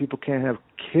it so people can't have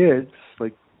kids,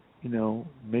 like,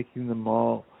 making them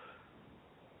all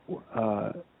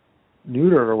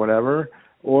neuter or whatever,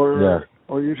 or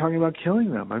you're talking about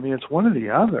killing them. I mean, it's one or the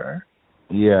other.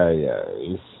 Yeah,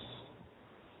 it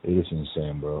is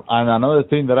insane, bro. And another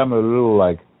thing that I'm a little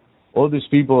like, all these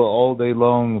people all day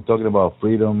long talking about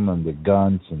freedom and the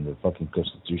guns and the fucking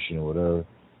Constitution or whatever.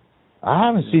 I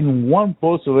haven't seen one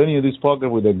post of any of these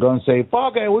fuckers with their guns say,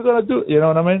 fuck it, we're going to do it. You know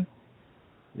what I mean?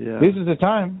 Yeah. This is the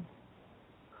time.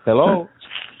 Hello?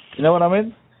 You know what I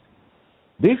mean?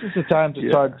 This is the time to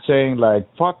start saying, like,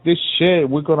 fuck this shit,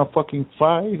 we're going to fucking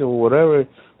fight or whatever.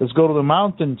 Let's go to the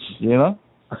mountains,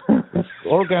 Let's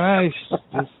organize.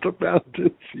 The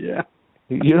mountains, yeah.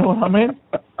 You know what I mean?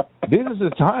 This is the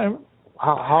time.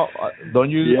 How don't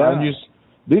you? Yeah.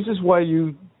 This is why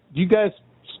you guys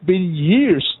spend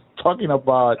years talking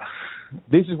about.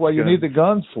 This is what you need the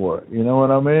guns for. You know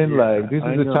what I mean? Yeah, like, this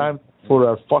is the time for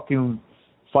our fucking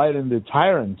fighting the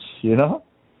tyrants.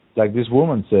 Like this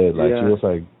woman said. Like she was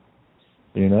like,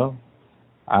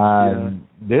 and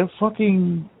they're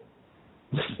fucking.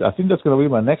 I think that's gonna be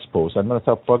my next post. I'm gonna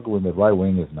start fucking with the right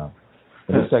wingers now.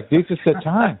 And it's like, this is the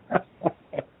time.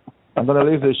 I'm gonna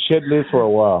leave the shit list for a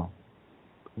while.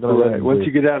 Right. Once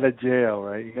you get out of jail,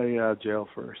 right? You gotta get out of jail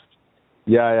first.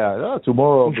 Yeah.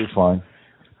 Tomorrow will be fine.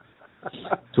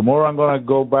 Tomorrow I'm gonna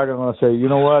go back. I'm gonna say, you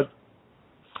know what?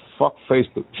 Fuck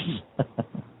Facebook.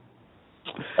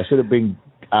 I should have been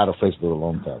out of Facebook a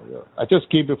long time ago. I just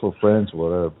keep it for friends,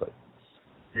 whatever.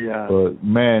 But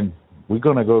man, we're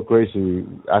gonna go crazy.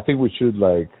 I think we should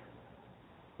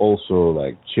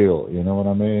also chill. You know what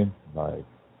I mean?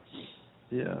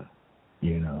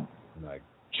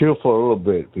 Chill for a little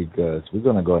bit because we're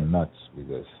gonna go nuts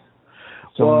because.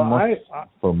 I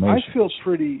feel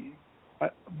pretty.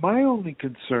 My only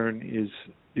concern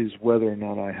is whether or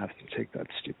not I have to take that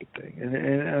stupid thing,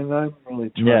 and I'm really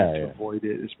trying to avoid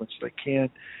it as much as I can.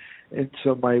 And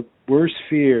so my worst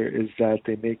fear is that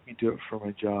they make me do it for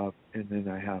my job, and then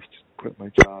I have to quit my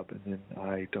job, and then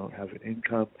I don't have an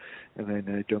income, and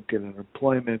then I don't get an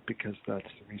employment because that's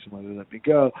the reason why they let me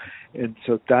go. And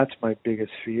so that's my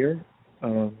biggest fear,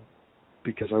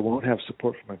 because I won't have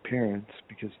support from my parents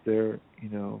because they're,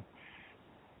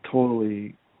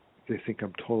 totally, they think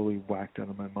I'm totally whacked out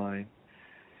of my mind.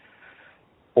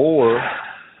 Or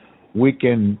we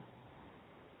can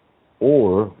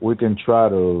try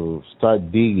to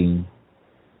start digging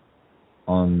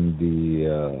on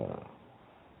the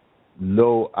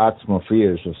low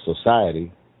atmospheres of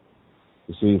society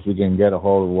to see if we can get a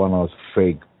hold of one of those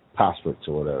fake passports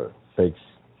or whatever, fake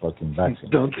fucking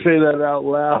vaccines. Don't say that out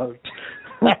loud.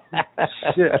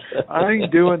 Shit, I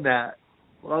ain't doing that.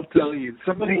 Well, I'll tell you.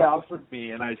 Somebody offered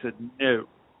me, and I said no.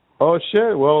 Oh,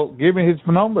 shit. Well, give me his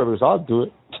number, because I'll do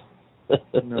it.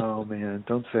 No, man.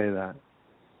 Don't say that.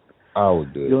 I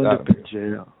would do it. You'll end up in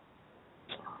jail.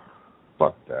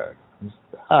 Fuck that.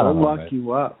 I'll lock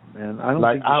you up, man. I don't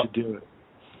think you should do it.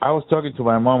 I was talking to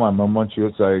my mom, and my mom, she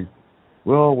was like,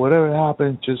 well, whatever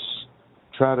happens, just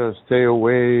try to stay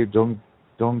away. Don't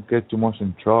get too much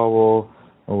in trouble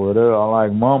or whatever. I'm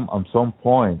like, Mom, at some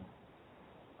point,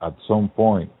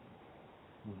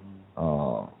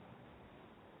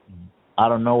 I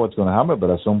don't know what's going to happen, but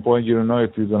at some point, you don't know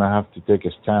if you're going to have to take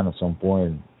a stand at some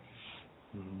point.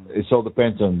 It all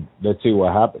depends on, let's see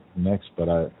what happens next. But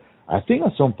I think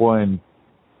at some point,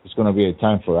 it's going to be a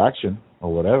time for action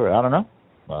or whatever. I don't know.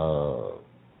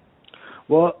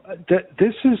 Well,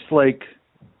 this is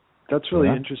that's really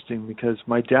interesting because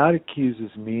my dad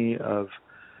accuses me of,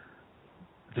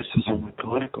 this is only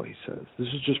political, he says. This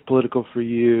is just political for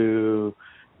you.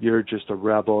 You're just a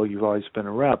rebel. You've always been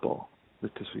a rebel.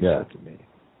 That's what he said to me.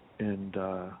 And,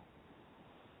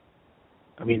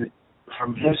 I mean,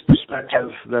 from his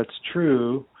perspective, that's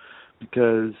true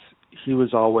because he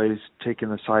was always taking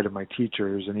the side of my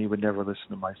teachers and he would never listen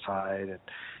to my side. And,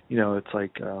 it's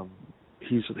like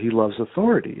he loves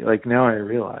authority. Like now I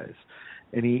realize.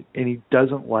 And he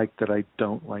doesn't like that I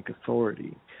don't like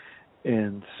authority.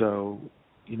 And so,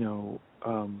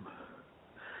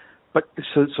 but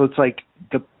so it's like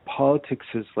the politics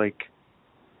has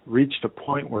reached a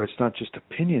point where it's not just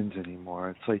opinions anymore.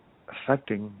 It's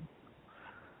affecting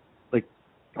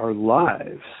our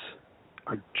lives,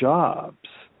 our jobs,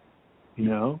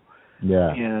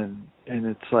 Yeah. And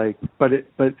it's but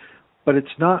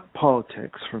it's not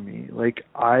politics for me.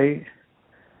 I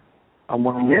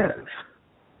want to live,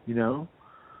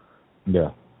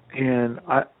 Yeah. And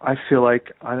I feel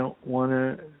like I don't want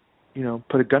to,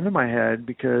 put a gun to my head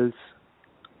because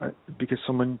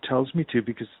someone tells me to,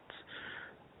 because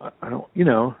I don't,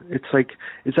 it's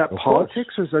is that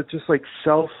politics or is that just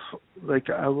self,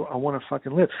 I want to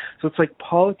fucking live. So it's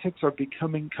politics are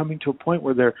coming to a point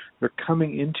where they're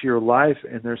coming into your life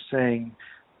and they're saying,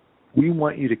 we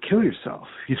want you to kill yourself.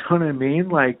 You know what I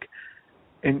mean?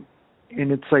 And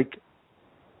it's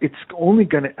it's only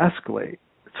going to escalate.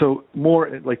 So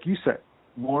more, like you said,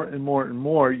 more and more and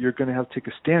more, you're going to have to take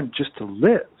a stand just to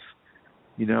live,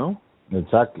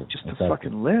 Exactly. Just to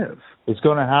fucking live. It's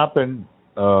going to happen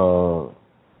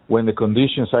when the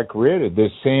conditions are created. The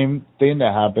same thing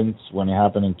that happens when it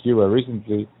happened in Cuba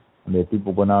recently, and the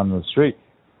people went out on the street.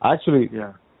 Actually,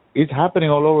 it's happening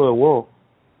all over the world.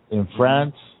 In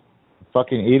France,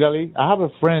 fucking Italy. I have a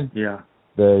friend. Yeah.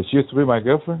 She used to be my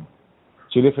girlfriend.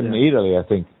 She lived in Italy, I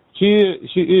think. She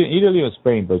in Italy or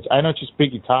Spain, but I know she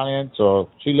speaks Italian, so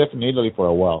she lived in Italy for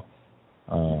a while.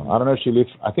 I don't know if she lives.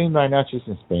 I think right now she's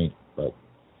in Spain, but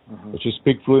she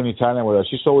speaks fluent Italian. Where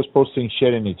she's always posting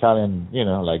shit in Italian,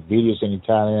 videos in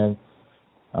Italian,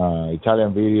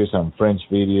 Italian videos and French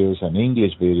videos and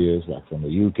English videos, from the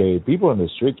UK. People in the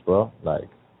streets, bro, Oh,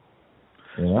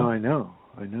 I know.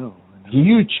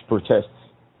 Huge protests.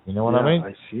 You know what I mean?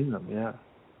 I see them. Yeah.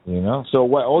 So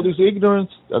all this ignorance,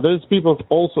 there's people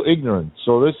also ignorant.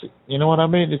 So this, you know what I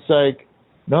mean? It's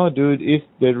No, dude. It's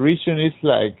the reason is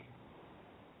like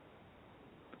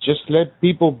just let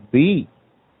people be.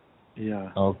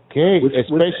 Yeah. Okay. With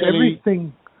Especially.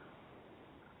 everything.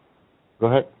 Go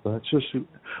ahead. Go ahead.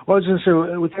 Well, I was going to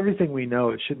say, with everything we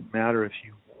know, it shouldn't matter if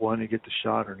you want to get the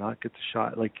shot or not get the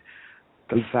shot. Like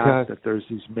the fact that there's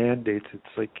these mandates, it's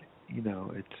like, you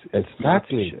know, it's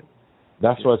exactly. shit.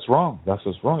 That's what's wrong. That's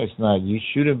what's wrong. It's not. You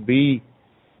shouldn't be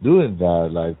doing that.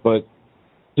 Like, but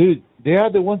dude, they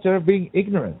are the ones that are being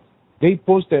ignorant. They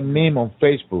post a meme on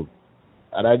Facebook,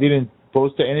 and I didn't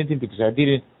post anything because I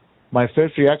didn't. My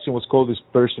first reaction was call this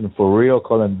person for real,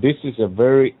 call him. This is a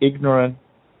very ignorant,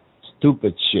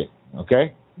 stupid shit.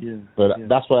 Okay. Yeah. But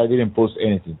that's why I didn't post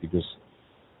anything because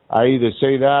I either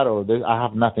say that or I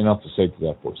have nothing else to say to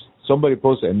that post. Somebody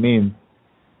posted a meme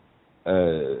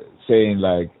saying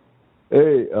like,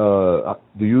 "Hey,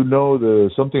 do you know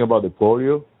something about the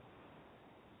polio? Do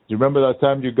you remember that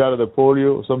time you got the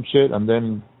polio or some shit?" And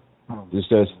then it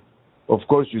says, "Of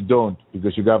course you don't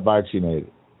because you got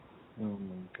vaccinated."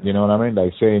 You know what I mean?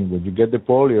 Like saying when you get the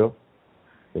polio,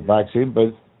 the vaccine.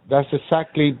 But that's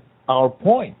exactly our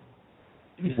point.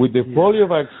 With the polio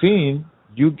vaccine,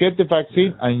 you get the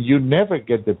vaccine and you never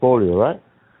get the polio, right?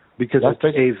 Because it's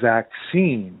a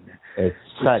vaccine. Exactly.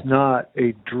 It's not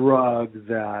a drug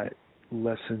that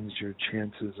lessens your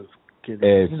chances of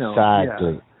getting.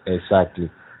 Exactly.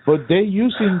 But they're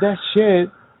using that shit,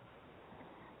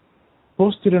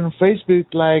 posted on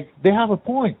Facebook like they have a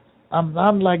point.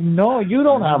 I'm like, no, you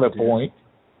don't have a point.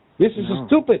 This is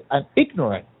stupid and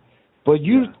ignorant. But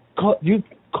you're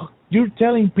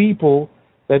telling people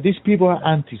that these people are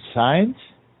anti-science,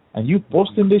 and you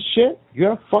posting this shit.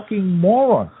 You're a fucking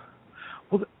moron.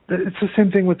 Well, it's the same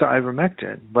thing with the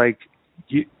ivermectin. Like,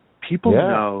 people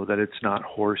know that it's not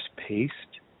horse paste.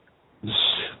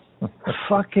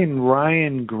 Fucking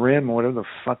Ryan Grimm, or whatever the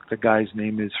fuck the guy's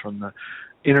name is from the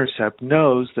Intercept,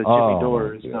 knows that Jimmy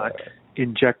Dore is not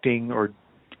injecting or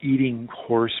eating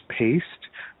horse paste,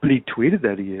 but he tweeted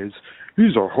that he is.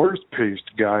 He's a horse paste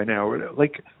guy now.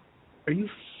 Like, are you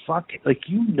fucking, like,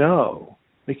 you know,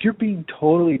 like, you're being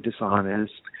totally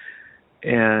dishonest,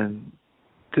 and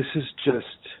this is just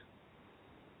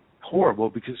horrible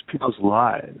because people's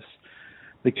lives,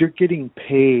 like, you're getting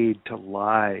paid to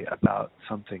lie about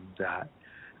something that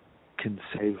can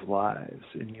save lives,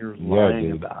 and you're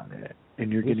lying about it,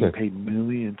 and you're getting paid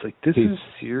millions. Like, this is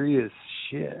serious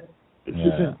shit. This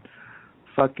isn't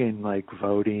fucking like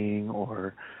voting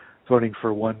or voting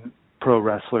for one pro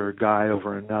wrestler guy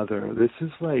over another. This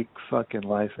is like fucking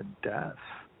life and death.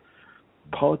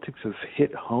 Politics have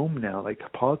hit home now. Like,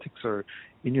 politics are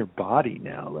in your body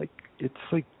now. Like, it's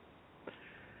like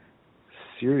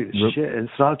serious shit. And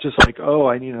it's not just like, oh,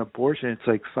 I need an abortion. It's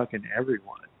like fucking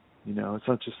everyone. You know, it's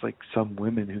not just like some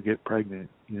women who get pregnant,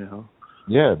 you know?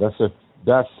 Yeah,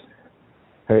 that's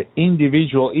her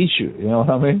individual issue, you know what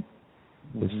I mean?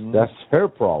 That's her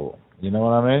problem, you know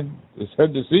what I mean? It's her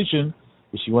decision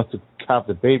if she wants to have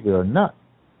the baby or not.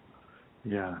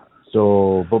 Yeah.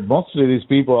 So, but mostly these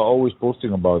people are always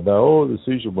posting about that, this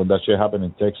issue when that shit happened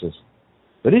in Texas.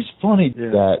 But it's funny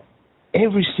that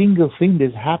every single thing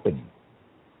that's happening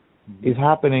is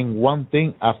happening one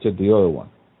thing after the other one.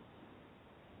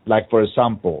 Like, for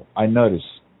example, I noticed,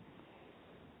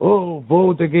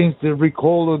 vote against the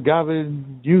recall of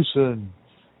Gavin Newsom,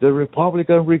 the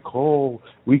Republican recall.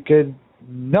 We can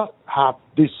not have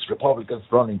these Republicans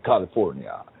run in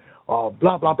California. Blah,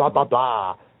 blah, blah, blah,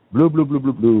 blah. Blue, blue, blue,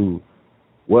 blue, blue.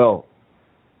 Well,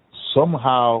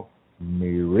 somehow,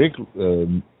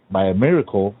 by a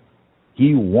miracle,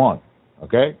 he won,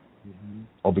 okay?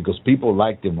 Or because people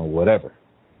liked him or whatever.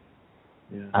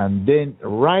 Yeah. And then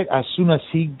right as soon as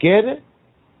he get it,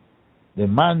 the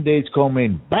mandates come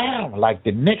in, bam, like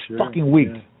the next fucking week.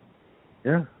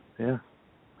 Yeah.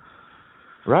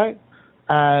 Right?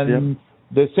 And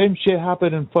the same shit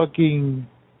happened in fucking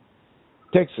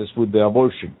Texas with the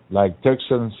abortion. Like,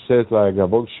 Texans said, like,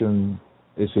 abortion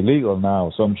is illegal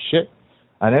now, some shit.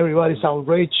 And everybody's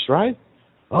outraged, right?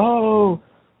 Oh,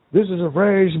 this is a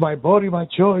race, my body, my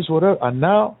choice, whatever. And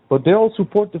now, but they all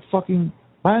support the fucking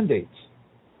mandates.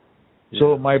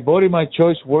 So my body, my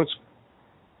choice works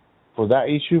for that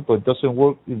issue, but doesn't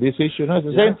work in this issue. No, it's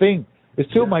the same thing. It's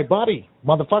still my body,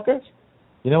 motherfuckers.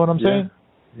 You know what I'm saying?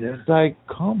 Yeah. It's like,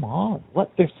 come on,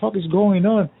 what the fuck is going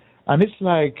on? And it's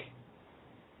like,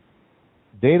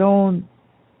 they don't,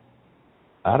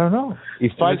 I don't know.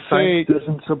 If I say science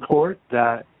doesn't support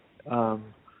that,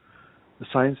 the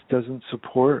science doesn't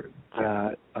support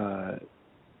that,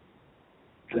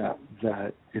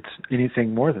 that it's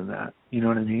anything more than that. You know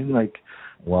what I mean? Like,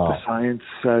 the science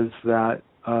says that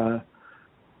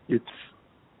it's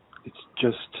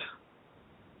just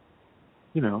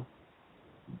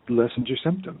lessens your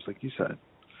symptoms, like you said.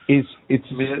 It's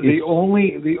the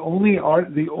only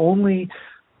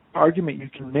argument you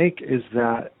can make is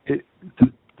that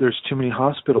there's too many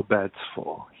hospital beds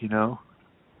full,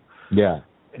 Yeah.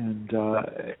 And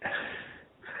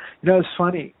it's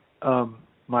funny.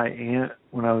 My aunt,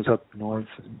 when I was up north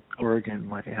in Oregon,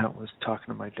 my aunt was talking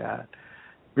to my dad,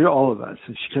 all of us,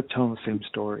 and she kept telling the same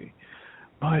story.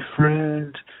 My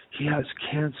friend, he has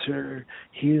cancer.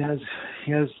 He has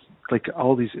like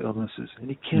all these illnesses, and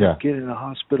he can't get in a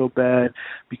hospital bed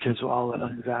because of all the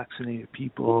unvaccinated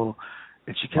people.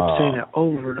 And she kept saying it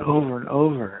over and over and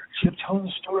over. She kept telling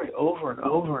the story over and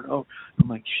over and over. I'm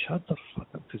like, shut the fuck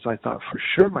up, because I thought for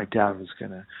sure my dad was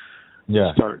gonna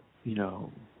start,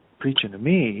 preaching to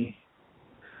me.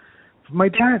 But my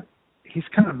dad, he's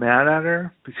kind of mad at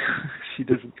her because she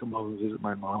doesn't come over and visit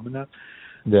my mom enough.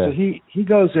 Yeah. So he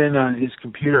goes in on his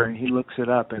computer and he looks it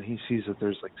up, and he sees that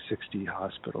there's like 60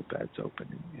 hospital beds open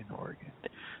in Oregon.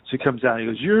 So he comes out and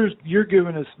he goes, "You're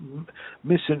giving us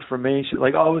misinformation."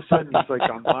 Like all of a sudden he's like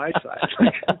on my side.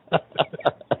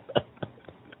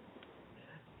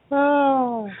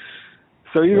 Oh.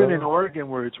 So even in Oregon,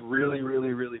 where it's really,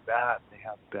 really, really bad, they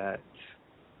have beds.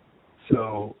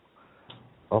 So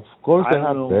of course they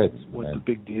have beds. What the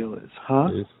big deal is, huh?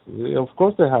 Of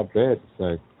course they have beds.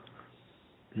 Like,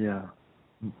 yeah.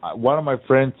 One of my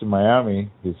friends in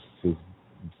Miami, his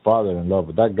father-in-law,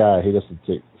 but that guy, he's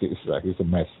a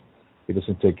mess. He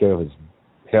doesn't take care of his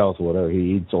health or whatever.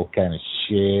 He eats all kind of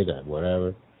shit and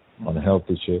whatever,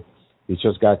 unhealthy shit. He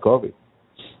just got COVID,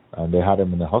 and they had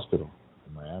him in the hospital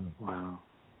in Miami. Wow.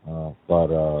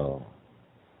 But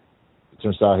it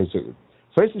turns out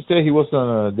first he said he was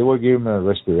they were giving him a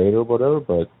respirator or whatever,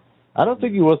 but I don't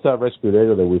think it was that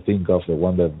respirator that we think of, the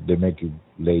one that they make you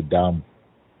lay down,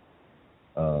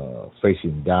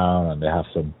 facing down, and they have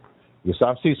some. Because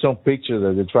I've seen some pictures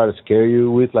that they try to scare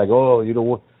you with, like, oh, you don't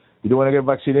want to get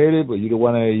vaccinated, but you don't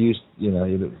want to use, you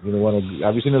don't want to.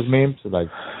 Have you seen those memes? Like,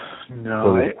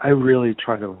 no, I really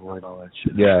try to avoid all that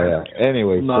shit. Yeah.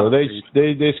 Anyway, so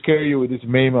they scare you with this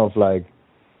meme of like,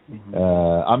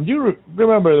 you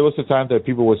remember there was a time that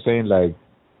people were saying like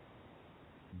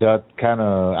that kind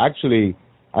of, actually,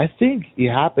 I think it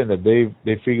happened that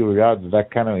they figured out that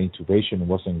kind of intubation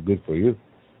wasn't good for you.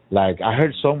 Like, I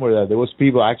heard somewhere that there was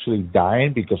people actually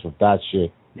dying because of that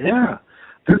shit. Yeah.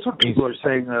 That's what people are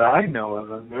saying that I know of.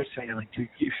 And they're saying, like, you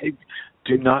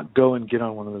do not go and get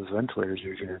on one of those ventilators,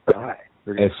 you're going to die.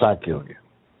 Exactly. Kill you.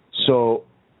 So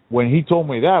when he told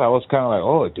me that, I was kind of like,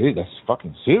 oh, dude, that's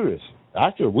fucking serious.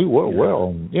 Actually, we were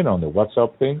on the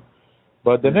WhatsApp thing.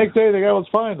 But the next day, the guy was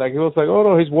fine. Like, he was like, oh,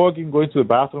 no, he's walking, going to the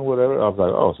bathroom, whatever. I was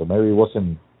like, oh, so maybe it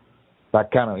wasn't that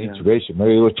kind of intubation.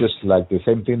 Maybe it was just like the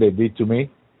same thing they did to me.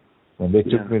 When they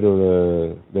took me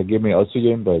they gave me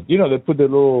oxygen, but, they put the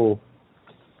little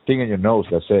thing in your nose,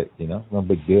 that's it, no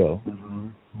big deal.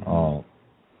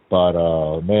 But,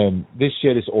 man, this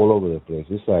shit is all over the place.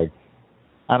 It's like,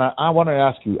 and I want to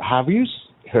ask you, have you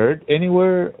heard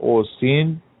anywhere or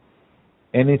seen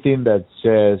anything that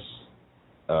says,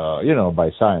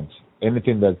 by science,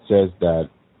 anything that says that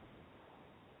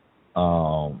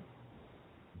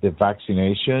the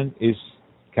vaccination is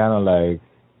kind of like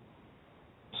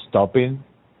stopping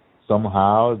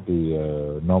somehow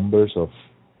the numbers of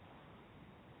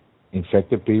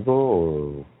infected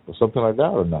people or something like that,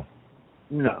 or no?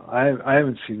 No, I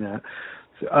haven't seen that.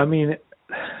 So, I mean,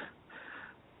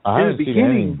 in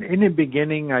the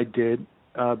beginning, I did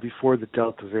before the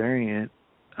Delta variant.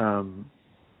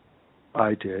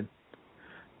 I did.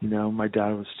 My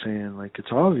dad was saying, like, it's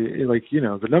obvious, like,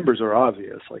 the numbers are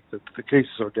obvious, like the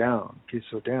cases are down. It's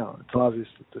obvious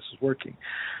that this is working.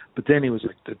 But then he was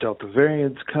like, the Delta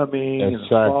variant's coming in the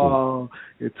fall.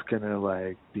 It's gonna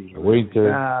like be really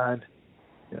bad.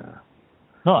 Yeah.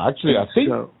 No, actually, I think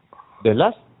the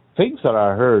last things that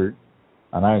I heard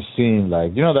and I've seen,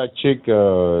 like, that chick,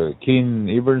 Kim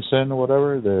Iversen or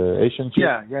whatever, the Asian chick.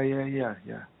 Yeah.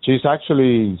 She's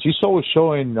always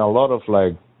showing a lot of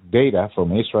like data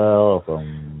from Israel,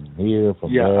 from here,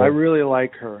 from there. Yeah, I really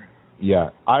like her.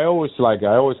 Yeah, I always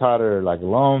had her, like a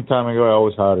long time ago. I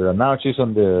always had her, and now she's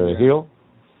on the hill.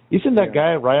 Isn't that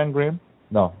guy Ryan Grimm?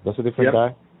 No, that's a different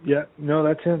guy. Yeah, no,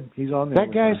 that's him. He's on there.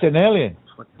 That guy's an alien.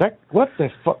 What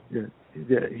the fuck? Yeah, he's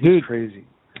Dude, crazy.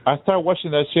 I started watching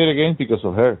that shit again because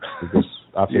of her. Because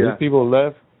after these people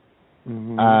left,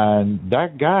 and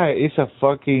that guy is a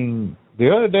fucking.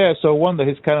 The other day I saw one that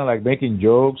he's kind of like making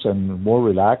jokes and more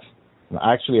relaxed, and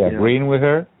actually agreeing with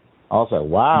her. I was like,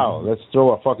 wow, let's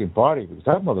throw a fucking party, because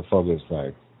that motherfucker is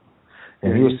like.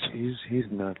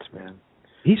 He's nuts, man.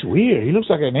 He's weird. He looks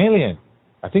like an alien.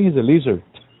 I think he's a lizard.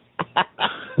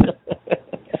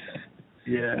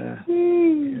 Yeah.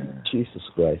 Jesus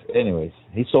Christ. Anyways,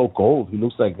 he's so cold. He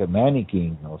looks like a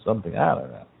mannequin or something. I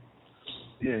don't know.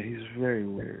 Yeah, he's very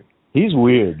weird. He's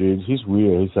weird, dude. He's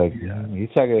weird. He's like he doesn't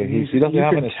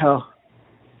have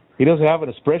he doesn't have an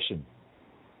expression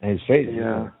in his face. Yeah. You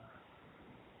know?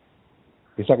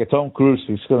 He's like a Tom Cruise.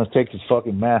 He's gonna take his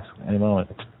fucking mask any moment.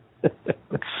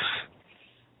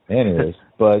 Anyways,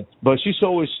 but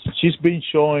she's been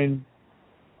showing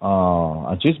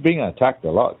and she's being attacked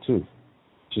a lot too.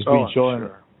 She's been showing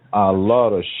a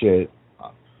lot of shit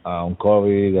on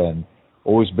COVID and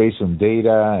always based on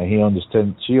data, and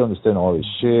she understands all this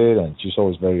shit, and she's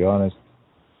always very honest.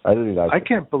 I really like it.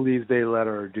 Can't believe they let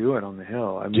her do it on the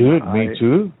Hill. I mean,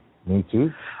 dude, me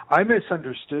too. I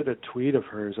misunderstood a tweet of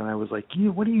hers, and I was like,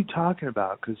 what are you talking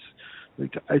about? Because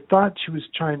like, I thought she was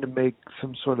trying to make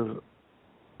some sort of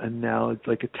analogy,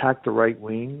 like attack the right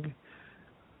wing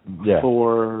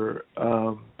for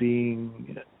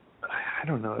being, I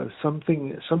don't know,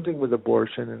 something with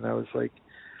abortion, and I was like,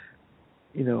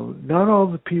 not all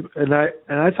the people, and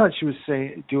I thought she was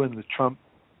doing the Trump,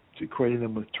 equating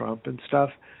them with Trump and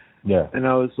stuff. Yeah. And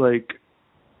I was like,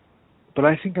 but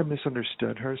I think I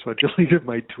misunderstood her, so I deleted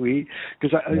my tweet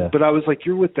but I was like,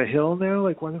 you're with the Hill now?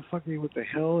 Like, why the fuck are you with the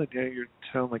Hill? And now you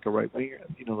sound like a right winger,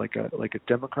 like a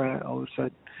Democrat all of a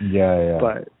sudden. Yeah.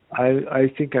 But I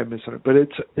think I misunderstood. But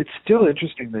it's still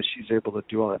interesting that she's able to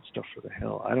do all that stuff for the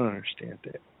Hill. I don't understand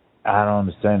it. I don't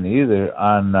understand either.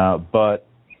 And but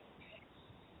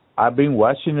I've been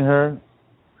watching her.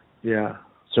 Yeah.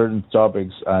 Certain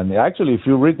topics, and actually, if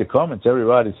you read the comments,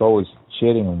 everybody's always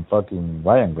shitting on fucking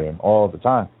Ryan Graham all the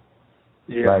time.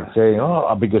 Yeah. Like saying,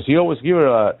 because he always give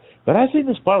her but I think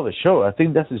it's part of the show. I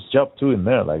think that's his job too in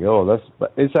there. Like,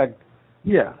 it's like,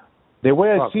 yeah. The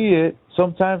way I see it,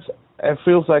 sometimes it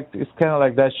feels like it's kind of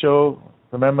like that show.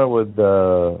 Remember with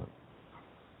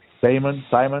Simon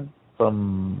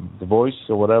from The Voice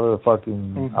or whatever, the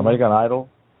fucking American Idol.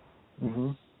 Mm-hmm.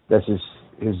 That's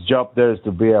his job there is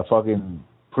to be a fucking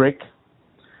prick,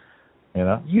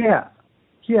 Yeah.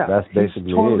 That's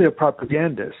basically totally a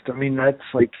propagandist. I mean,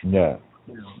 that's like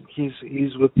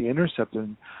he's with The Intercept,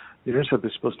 and The Intercept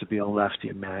is supposed to be a lefty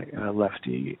thing.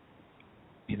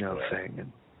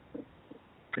 And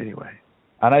anyway,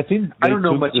 and I think I don't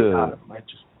know much about him.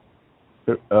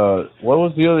 What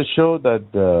was the other show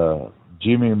that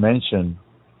Jimmy mentioned?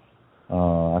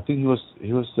 I think he was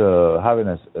having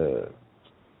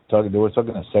they were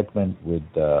talking a segment with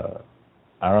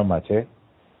Aaron Mate,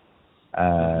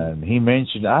 and he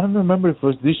mentioned, I don't remember if it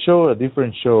was this show or a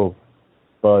different show,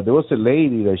 but there was a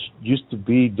lady that used to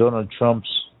be Donald Trump's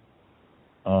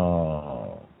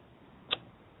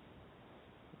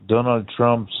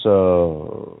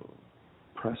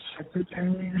press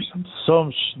secretary or something.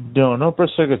 No press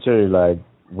secretary, like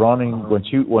running when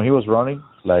he was running,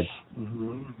 like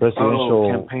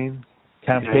presidential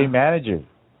campaign manager.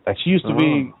 Like she used to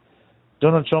be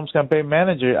Donald Trump's campaign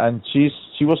manager, and she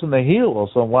was on the Hill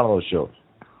also on one of those shows.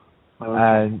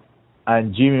 Okay.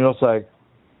 And Jimmy was like,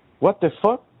 "What the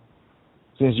fuck?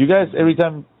 Since you guys every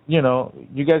time you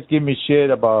guys give me shit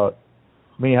about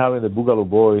me having the Boogaloo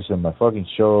Boys and my fucking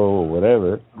show or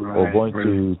whatever, or going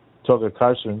to Tucker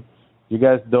Carlson, you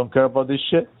guys don't care about this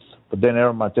shit." But then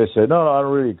Aaron Mate said, "No, I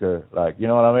don't really care. Like, you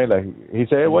know what I mean? Like, he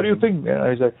said, hey, what do you think?"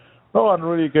 And he's like, "No, I don't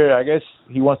really care. I guess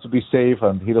he wants to be safe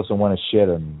and he doesn't want to shit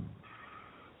and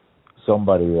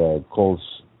somebody calls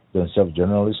themselves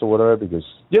journalists or whatever, because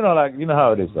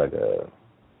how it is, like the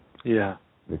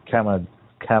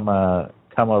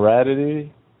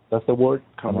camaraderie, that's the word,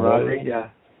 camaraderie.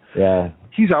 Yeah.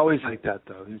 He's always like that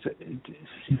though.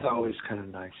 He's always kind of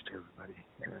nice to everybody.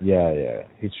 Yeah.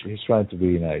 He's trying to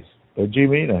be nice, but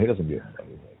Jimmy, he doesn't be nice.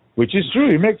 Which is true.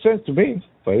 It makes sense to me.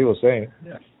 But he was saying,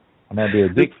 I might be a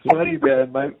dick. It's funny,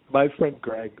 man. My friend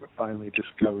Greg finally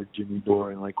discovered Jimmy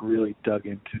Dore and really dug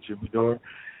into Jimmy Dore,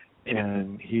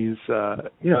 and he's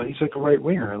he's like a right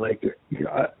winger. Like he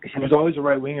was always a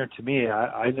right winger to me.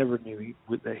 I never knew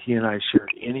that he and I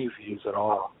shared any views at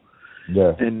all.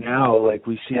 Yeah. And now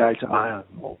we see eye to eye on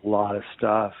a lot of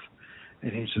stuff.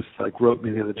 And he just wrote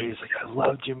me the other day. He's like, "I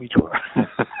love Jimmy Dore."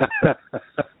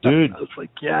 Dude. I was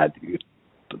like, "Yeah, dude."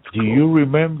 Do you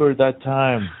remember that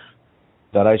time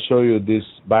that I showed you this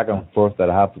back and forth that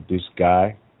I have with this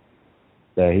guy?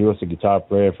 That he was a guitar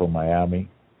player from Miami.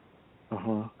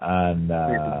 And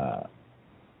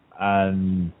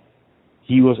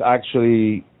he was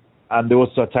actually, and there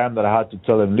was a time that I had to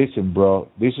tell him, "Listen, bro,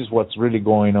 this is what's really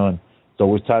going on." So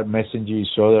we started messaging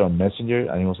each other on Messenger,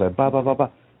 and he was like, "Ba ba ba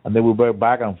ba," and then we went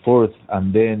back and forth,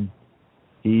 and then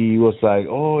he was like,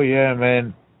 "Oh yeah,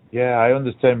 man, yeah, I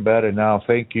understand better now,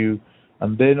 thank you."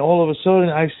 And then all of a sudden,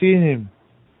 I seen him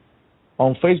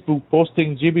on Facebook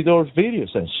posting Jimmy Dore's videos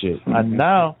and shit. And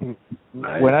now,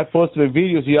 nice. when I post the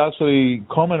videos, he actually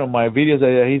comment on my videos.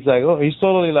 He's like, oh, he's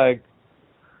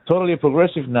totally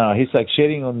progressive now. He's like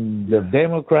shitting on the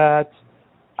Democrats.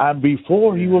 And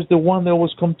before, he was the one that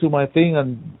always come to my thing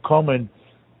and comment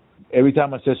every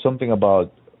time I said something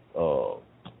about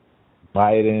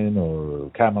Biden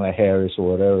or Kamala Harris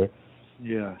or whatever.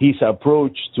 Yeah. His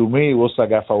approach to me was like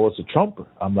if I was a Trumper.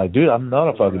 I'm like, dude, I'm not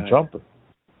a fucking Trumper.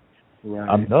 Right.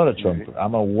 I'm not a Trumper.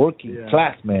 I'm a working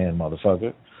class man,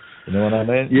 motherfucker. You know what I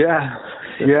mean? Yeah.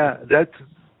 Yeah.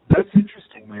 That's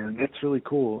interesting, man. That's really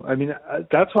cool. I mean,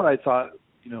 that's what I thought,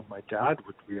 my dad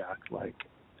would react like.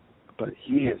 But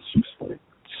he is just like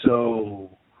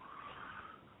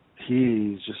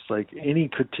he's just like any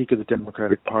critique of the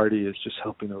Democratic Party is just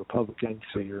helping the Republicans,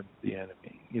 so you're the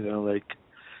enemy. Like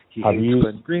he hates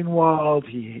Glenn Greenwald.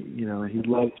 He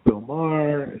loves Bill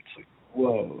Maher. It's like,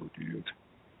 whoa, dude.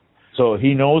 So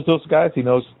he knows those guys. He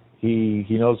knows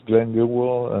Glenn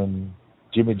Greenwald and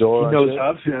Jimmy Dore. He knows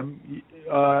of him.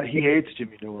 He hates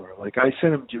Jimmy Dore. Like I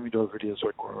sent him Jimmy Dore videos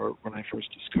when I first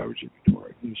discovered Jimmy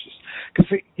Dore. He was just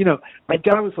because my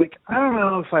dad was like, I don't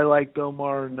know if I like Bill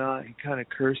Maher or not. He kind of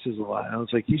curses a lot. And I was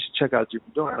like, you should check out Jimmy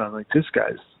Dore. And I'm like, this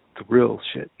guy's the real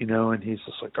shit, And he's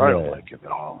just like, I don't like him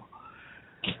at all.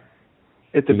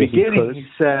 At the beginning, he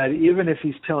said, even if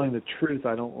he's telling the truth,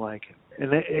 I don't like him.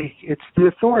 And it's the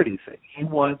authority thing. He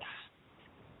wants,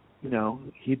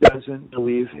 he doesn't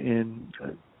believe in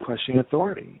questioning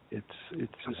authority. It's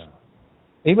just.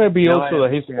 He might be also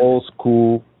he's old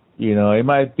school. It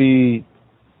might be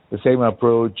the same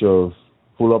approach of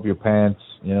pull up your pants.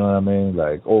 You know what I mean?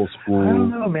 Like old school. I don't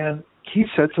know, man. He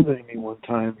said something to me one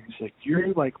time. He's like,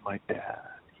 "You're like my dad."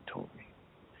 He told me.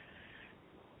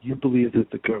 You believe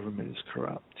that the government is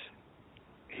corrupt.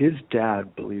 His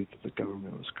dad believed that the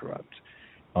government was corrupt.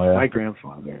 Oh, yeah? My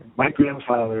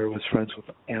grandfather was friends with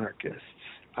anarchists.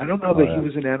 I don't know that he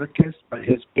was an anarchist, but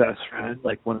his best friend,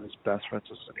 like one of his best friends,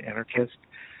 was an anarchist.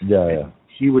 Yeah.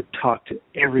 He would talk to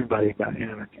everybody about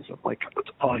anarchism. Like that's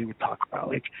all he would talk about.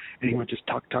 Like, and he would just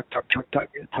talk your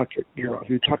ear off.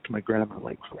 He would talk to my grandma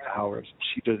like for hours. And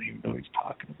she doesn't even know what he's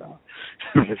talking about.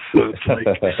 So it's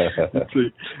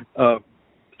like,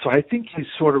 so I think he's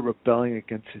sort of rebelling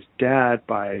against his dad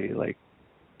by like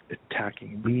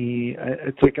attacking me.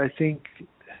 It's like I think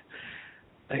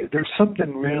there's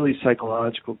something really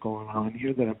psychological going on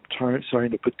here that I'm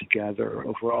starting to put together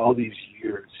over all these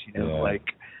years. Like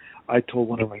I told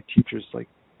one of my teachers, like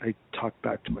I talked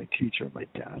back to my teacher, my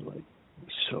dad, like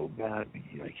was so mad at me,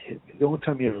 he like hit me. The only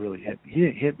time he ever really hit me, he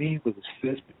didn't hit me with his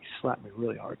fist, but he slapped me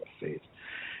really hard in the face.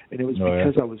 And it was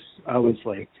because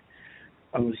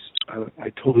I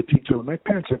told the teacher, my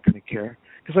parents aren't going to care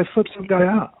because I flipped some guy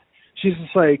out. She's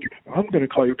just like, I'm going to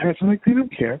call your parents. I'm like, they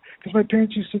don't care because my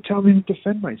parents used to tell me to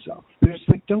defend myself. They're just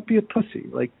like, don't be a pussy.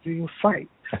 Like, you fight.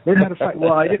 Learn how to fight.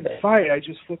 Well, I didn't fight. I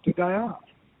just flipped a guy off.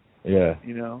 Yeah.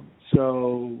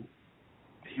 So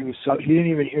he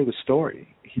didn't even hear the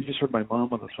story. He just heard my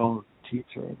mom on the phone with the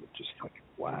teacher and it just fucking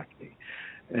whacked me.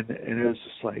 And it was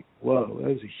just like, whoa, that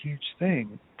was a huge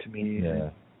thing to me. Yeah.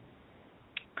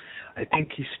 I think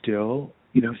he still,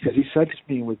 because he said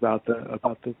to me about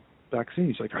the vaccine,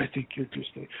 he's like, I think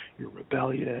you're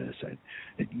rebellious and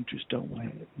you just don't want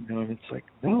it, and it's like,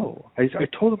 no. I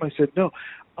told him, I said, no.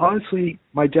 Honestly,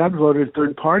 my dad voted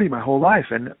third party my whole life,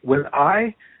 and when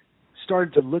I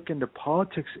started to look into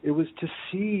politics, it was to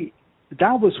see,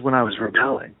 that was when I was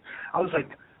rebelling. I was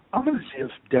like, I'm going to see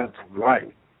if Dad's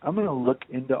right. I'm going to look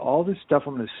into all this stuff.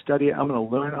 I'm going to study it. I'm going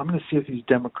to learn. I'm going to see if these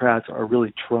Democrats are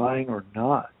really trying or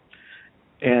not.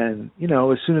 And,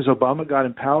 as soon as Obama got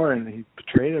in power and he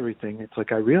betrayed everything, it's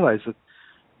like I realized that,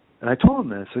 and I told him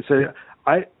this. I said,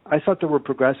 I thought there were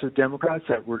progressive Democrats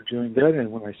that were doing good,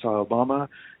 and when I saw Obama,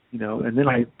 and then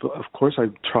I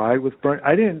tried with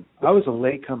Bernie. I was a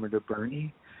latecomer to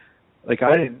Bernie. Like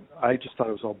I just thought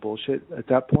it was all bullshit at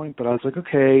that point, but I was like,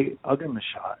 okay, I'll give him a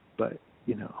shot. But,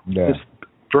 this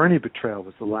Bernie betrayal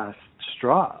was the last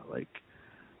straw. Like,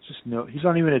 he's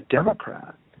not even a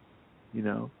Democrat,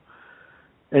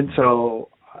 And so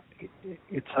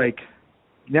it's like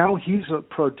now he's a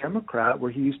pro-Democrat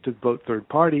where he used to vote third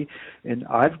party, and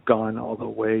I've gone all the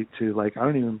way to, like, I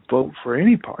don't even vote for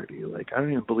any party. Like, I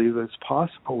don't even believe that it's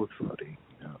possible with voting,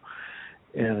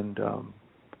 And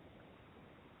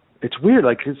it's weird.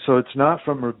 Like, so it's not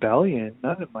from rebellion.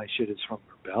 None of my shit is from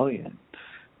rebellion.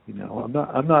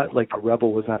 I'm not like a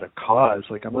rebel without a cause.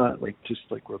 Like, I'm not like just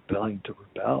like rebelling to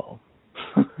rebel.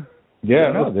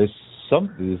 No, there's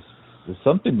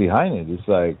something behind it. It's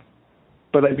like,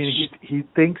 but I mean, he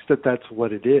thinks that that's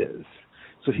what it is.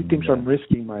 So he thinks I'm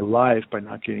risking my life by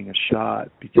not getting a shot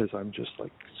because I'm just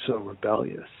like so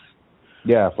rebellious.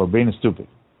 Yeah, for being stupid.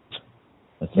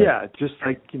 Just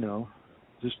like,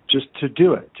 just to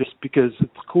do it, just because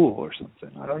it's cool or something.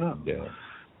 I don't know. Yeah.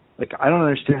 Like, I don't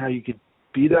understand how you could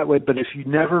be that way, but if you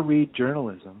never read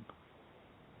journalism,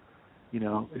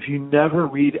 if you never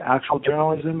read actual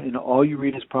journalism and all you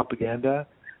read is propaganda,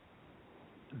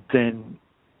 then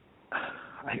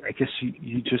I guess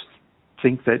you just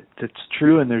think that that's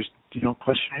true and you don't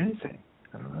question anything.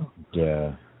 I don't know.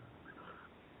 Yeah.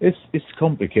 It's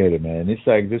complicated, man. It's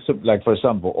like this, like for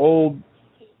example,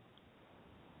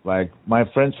 like my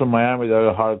friends from Miami,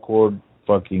 they're hardcore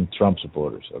fucking Trump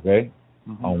supporters, okay?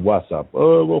 Mm-hmm. On WhatsApp.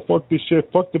 Oh, well, fuck this shit,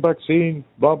 fuck the vaccine,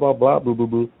 blah, blah, blah, blah, blah,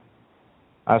 blah.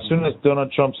 As soon as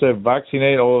Donald Trump said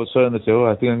vaccinate, all of a sudden they say,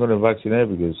 I think I'm going to vaccinate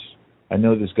because I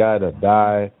know this guy that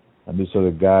died, and this other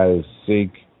guy is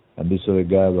sick, and this other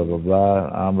guy, blah, blah, blah.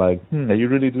 I'm like, are you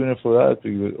really doing it for that?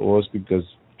 Or it's because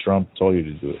Trump told you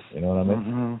to do it? You know what I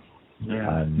mean? Mm-hmm.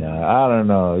 Yeah. And I don't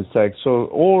know. It's like, so,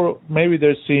 or maybe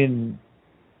they're seeing,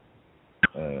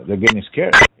 they're getting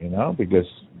scared, because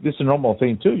this is a normal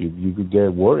thing too. You could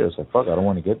get worried. It's like, fuck, I don't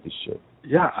want to get this shit.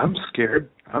 Yeah, I'm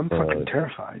scared. I'm fucking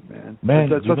terrified, man.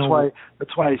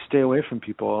 That's why I stay away from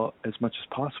people as much as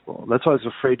possible. That's why I was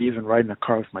afraid to even ride in a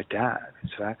car with my dad,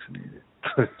 who's vaccinated.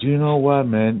 Do you know what,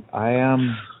 man? I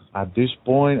am at this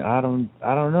point. I don't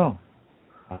know.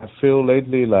 I feel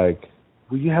lately like.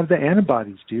 Well, you have the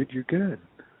antibodies, dude. You're good.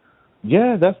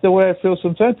 Yeah, that's the way I feel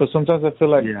sometimes. But sometimes I feel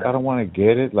like I don't want to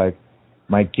get it. Like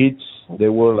my kids, they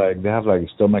have like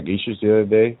stomach issues the other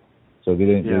day, so they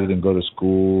didn't go to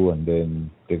school, and then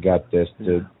they got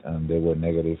tested and they were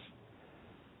negative.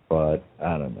 But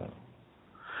I don't know.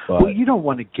 Well, you don't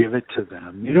want to give it to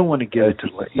them. You don't want to give it to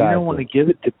you don't want to give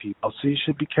it to people. So you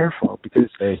should be careful because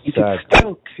you can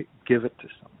still give it to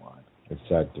someone.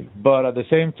 Exactly. But at the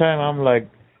same time, I'm like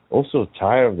also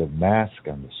tired of the mask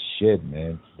and the shit,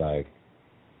 man. Like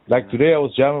today, I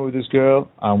was jamming with this girl,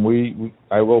 and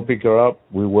I go pick her up.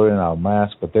 We're wearing our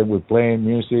mask, but then we're playing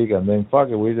music, and then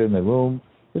we're in the room.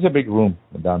 It's a big room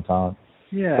in downtown.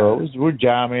 Yeah. So we're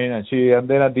jamming, and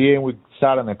then at the end we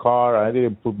sat in the car. I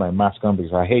didn't put my mask on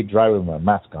because I hate driving with my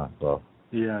mask on, bro.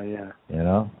 Yeah.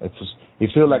 It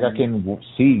feels like I can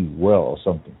see well or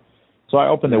something. So I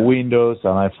opened the windows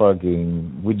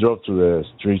and we drove through the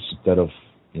streets instead of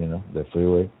the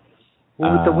freeway.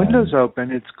 Well, with the windows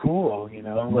open, it's cool,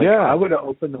 I would have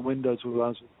opened the windows when I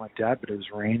was with my dad, but it was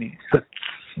raining.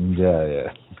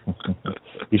 Yeah.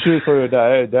 You should have told your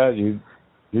dad, hey, Dad, you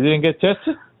didn't get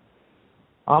tested?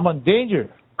 I'm in danger.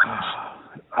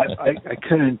 I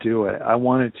couldn't do it. I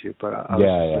wanted to, but I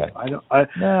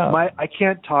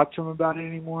can't talk to him about it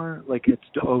anymore. Like, it's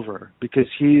over because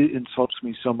he insults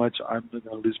me so much. I'm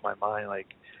gonna lose my mind.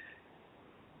 Like,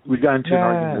 we got into an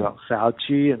argument about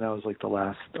Fauci, and that was like the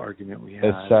last argument we had.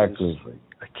 Exactly.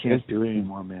 I can't do it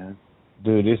anymore, man.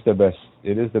 Dude, it's the best.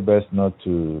 It is the best not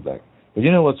to like. But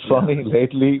you know what's funny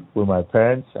lately with my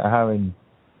parents? I'm having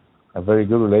a very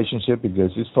good relationship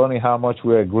because it's funny how much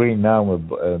we're agreeing now with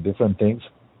different things.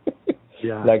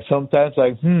 Like sometimes,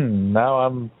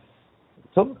 now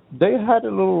they had a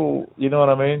little, you know what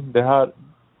I mean?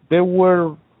 They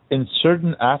were in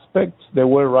certain aspects, they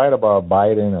were right about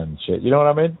Biden and shit. You know what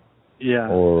I mean? Yeah.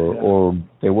 Or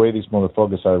the way these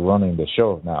motherfuckers are running the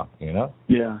show now,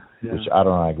 Yeah. Which I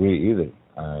don't agree either.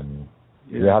 And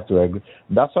you have to agree.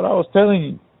 That's what I was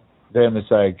telling them. It's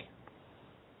like,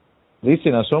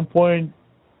 listen, at some point,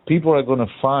 people are going to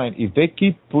find, if they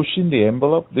keep pushing the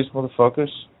envelope, these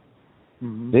motherfuckers,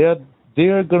 they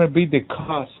are going to be the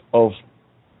cause of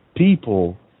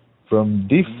people from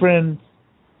different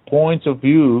points of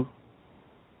view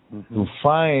to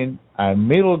find a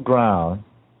middle ground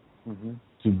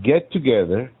to get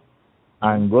together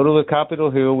and go to the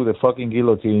Capitol Hill with the fucking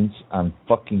guillotines and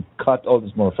fucking cut all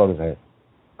these motherfuckers' head.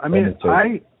 I mean,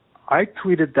 I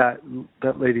tweeted that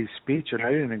lady's speech, and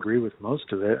I didn't agree with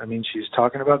most of it. I mean, she's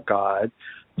talking about God.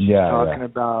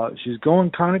 She's going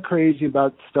kind of crazy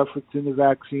about stuff that's in the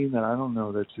vaccine that I don't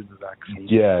know that's in the vaccine.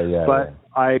 But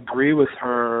I agree with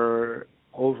her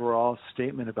overall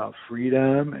statement about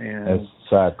freedom and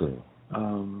exactly.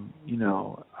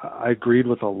 I agreed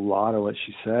with a lot of what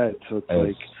she said. So it's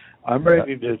like I'm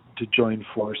ready to join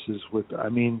forces with. I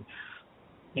mean,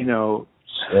 I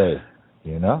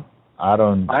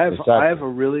have a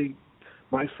really,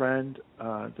 my friend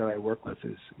that I work with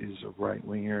is a right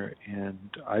winger, and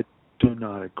I do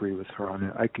not agree with her on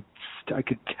it. I could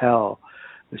tell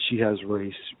that she has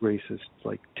racist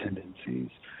like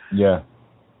tendencies. Yeah.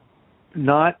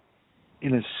 Not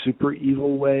in a super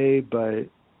evil way, but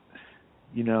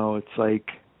it's like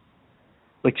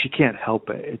like she can't help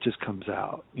it. It just comes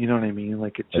out. You know what I mean?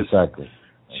 Like it just exactly.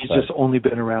 She's just only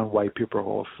been around white people her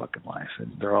whole fucking life,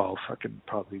 and they're all fucking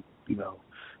probably, you know,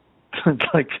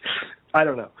 like, I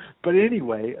don't know. But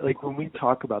anyway, like when we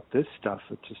talk about this stuff,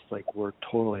 it's just like we're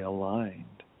totally aligned.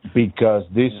 Because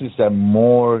this is a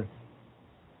more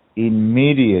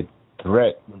immediate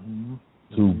threat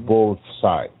to both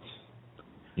sides.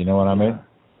 You know what I mean?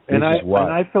 And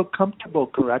I feel comfortable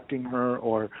correcting her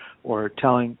or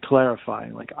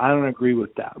clarifying. Like, I don't agree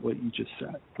with that, what you just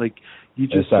said. Like, you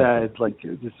just said, like,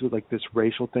 this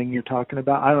racial thing you're talking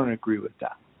about. I don't agree with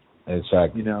that.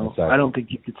 Exactly. You know, exactly. I don't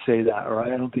think you could say that, or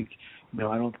I don't think, you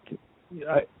know,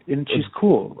 and she's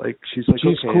cool. Like, she's like,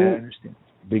 okay, cool I understand.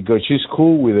 Because she's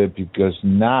cool with it, because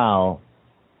now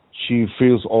she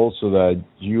feels also that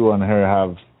you and her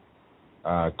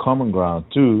have common ground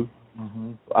too.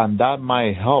 And that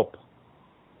might help.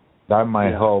 That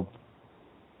might help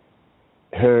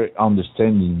her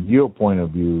understanding your point of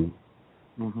view,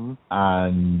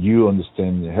 and you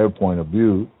understand her point of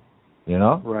view. You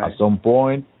know, at some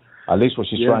point, at least what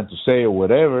she's trying to say or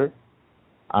whatever.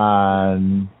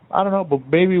 And I don't know, but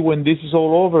maybe when this is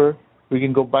all over, we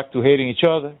can go back to hating each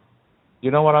other.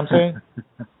 You know what I'm saying?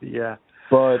 Yeah.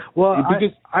 But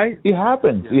because it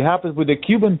happens. It happens with the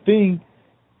Cuban thing.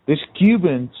 There's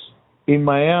Cubans in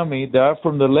Miami that are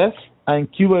from the left, and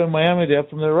Cuba and Miami they are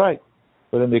from the right.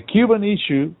 But in the Cuban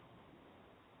issue,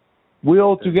 we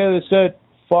all together said,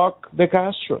 fuck the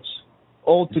Castros.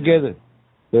 All together.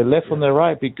 The left and the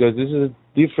right, because this is a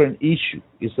different issue.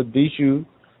 It's an issue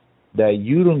that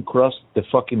you don't cross the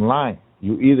fucking line.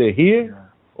 You either here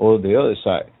or the other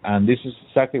side. And this is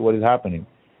exactly what is happening.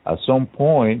 At some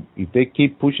point, if they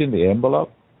keep pushing the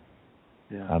envelope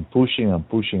and pushing and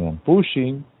pushing and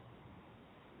pushing,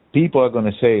 people are going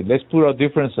to say, let's put our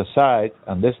difference aside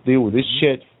and let's deal with this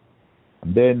shit.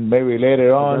 And then maybe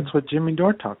later on... That's what Jimmy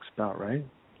Dore talks about, right?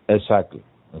 Exactly.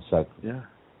 Yeah.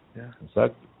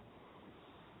 Exactly.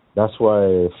 That's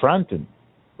why Frampton,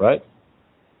 right?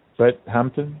 Fred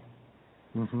Hampton?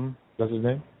 That's his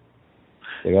name?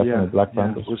 The guy from the Black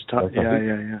Panthers?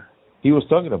 Yeah. He was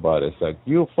talking about it. It's like,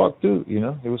 you fuck too, you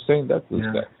know? He was saying that to this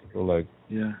guy. So like,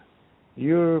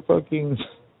 you're fucking...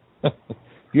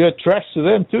 You're trash to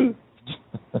them too.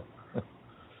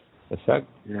 Exactly.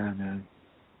 Yeah, man.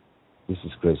 This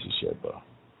is crazy shit, bro.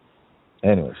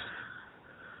 Anyways.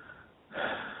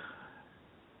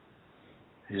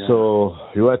 Yeah. So,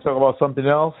 you want to talk about something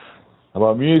else?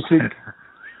 About music?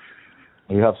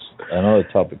 We have another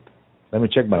topic. Let me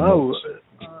check my notes.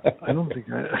 I don't think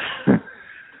I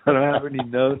don't have any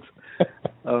notes.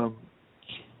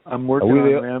 I'm working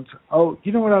on Rams. Oh,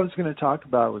 you know what I was going to talk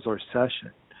about was our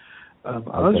session. I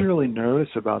was really nervous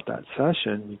about that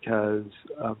session because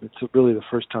it's really the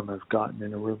first time I've gotten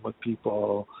in a room with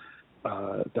people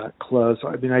that close.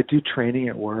 I mean, I do training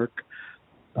at work,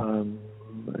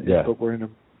 but we're in a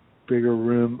bigger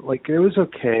room. Like, it was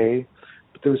okay,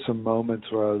 but there was some moments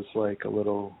where I was like a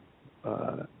little,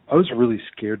 I was really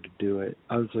scared to do it.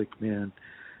 I was like, man.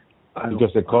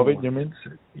 Because of COVID, you mean?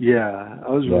 Yeah, I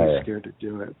was really scared to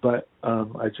do it, but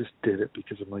I just did it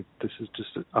because I'm like, this is just,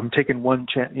 I'm taking one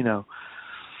chance, you know,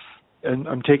 and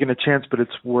I'm taking a chance, but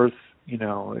it's worth, you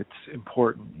know, it's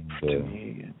important to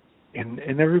me,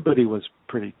 and everybody was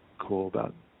pretty cool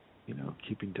about, you know,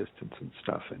 keeping distance and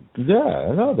stuff, and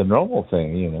the normal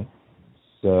thing, you know.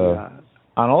 So,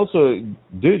 and also,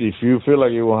 dude, if you feel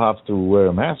like you will have to wear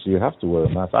a mask, you have to wear a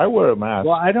mask. I wear a mask.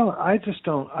 Well, I don't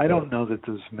know that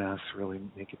those masks really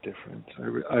make a difference.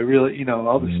 I really, you know,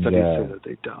 all the studies say that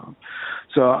they don't.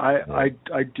 So I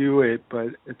do it, but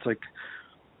it's like,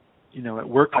 you know, at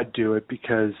work I do it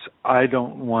because I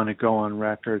don't want to go on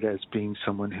record as being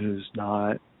someone who's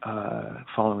not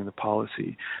following the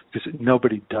policy, because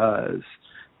nobody does.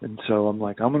 And so I'm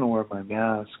like, I'm going to wear my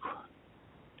mask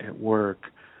at work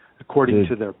according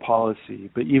to their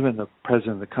policy, but even the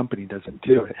president of the company doesn't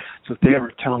do it. So if they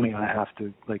ever tell me I have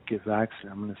to like get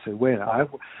vaccinated, I'm going to say, wait,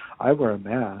 I wear a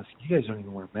mask. You guys don't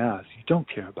even wear masks. You don't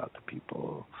care about the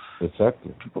people.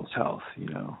 Exactly. People's health, you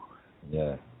know.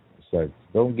 Yeah. It's like,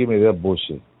 don't give me that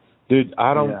bullshit. Dude,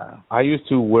 I used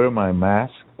to wear my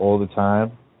mask all the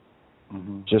time,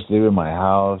 just leaving my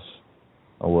house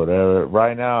or whatever.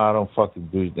 Right now, I don't fucking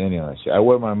do any of that shit. I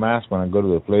wear my mask when I go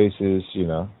to the places, you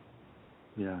know.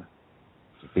 Yeah.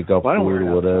 To pick up food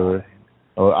or whatever.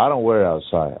 Oh, I don't wear it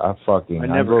outside. I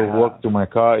go walk to my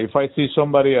car. If I see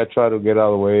somebody, I try to get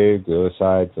out of the way to the other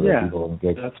side so that people don't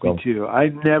get. That's me too. I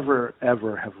never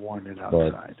ever have worn it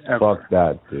outside. But ever. Fuck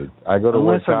that, dude. I go to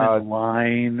unless work I'm out. in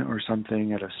line or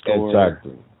something at a store.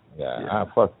 Exactly. Yeah.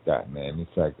 Fuck that, man.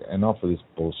 It's like enough of this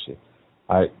bullshit.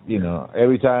 You know,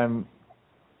 every time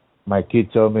my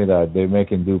kid told me that they make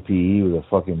him do PE with a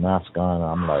fucking mask on.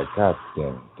 I'm like, God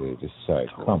damn it, dude. It's like,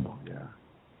 come on. Yeah.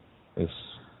 It's,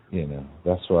 you know,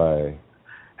 that's why.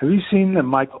 Have you seen the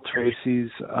Michael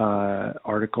Tracy's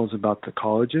articles about the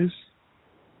colleges?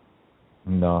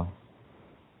 No.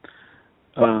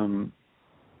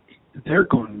 They're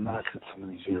going nuts at some of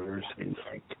these universities.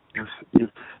 Like, if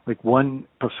like one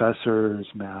professor's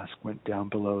mask went down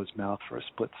below his mouth for a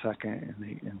split second,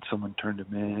 and someone turned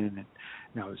him in, and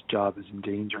now his job is in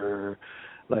danger.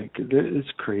 Like, there's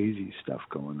crazy stuff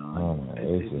going on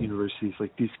at universities.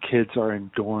 Like, these kids are in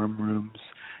dorm rooms,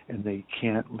 and they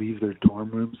can't leave their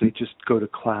dorm rooms. They just go to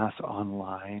class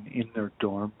online in their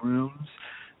dorm rooms,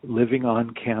 living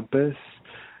on campus.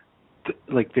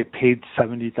 Like, they paid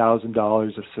 $70,000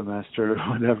 a semester or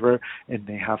whatever, and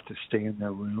they have to stay in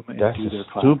their room and that's do their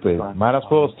classes. Stupid. Might as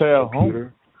well stay at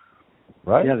home,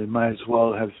 right? Yeah, they might as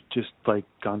well have just like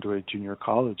gone to a junior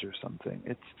college or something.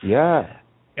 It's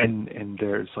and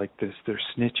there's like this. They're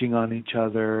snitching on each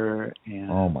other,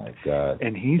 and oh my God.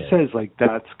 And he says like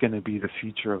that's going to be the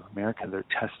future of America. They're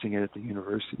testing it at the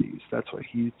universities. That's what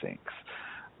he thinks,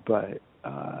 but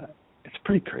it's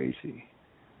pretty crazy.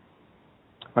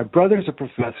 My brother's a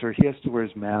professor. He has to wear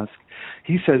his mask.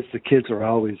 He says the kids are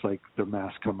always like their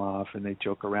masks come off and they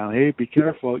joke around. Hey, be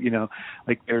careful. You know,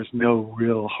 like there's no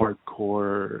real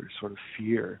hardcore sort of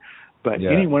fear. But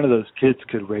any one of those kids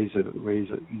could raise a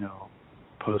you know,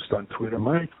 post on Twitter.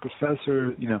 My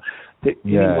professor, you know,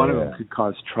 any one of them could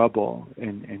cause trouble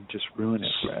and just ruin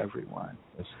it for everyone.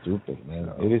 It's stupid,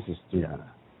 man. So, it is stupid.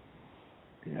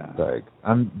 Yeah. Like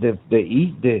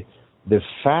the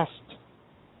fast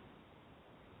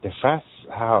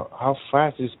how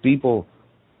fast is people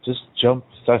just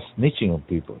start snitching on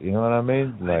people, you know what I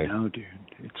mean? Like, I know, dude.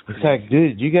 It's crazy. It's like,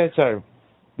 dude, you guys are,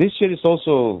 this shit is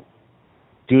also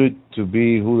good to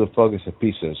be who the fuck is a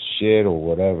piece of shit or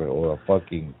whatever, or a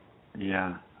fucking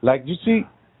like, you see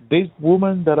this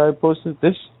woman that I posted,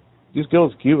 this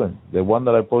girl's Cuban, the one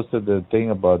that I posted the thing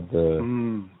about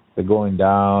the going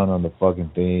down on the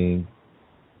fucking thing,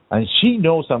 and she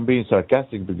knows I'm being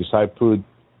sarcastic because I put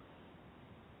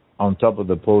on top of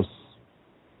the post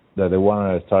that they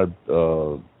want to start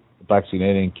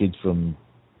vaccinating kids from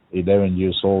 11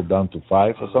 years old down to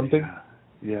 5 or something.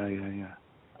 Yeah.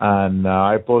 And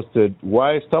I posted,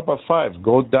 why stop at 5?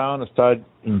 Go down and start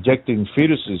injecting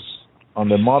fetuses on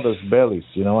the mother's bellies.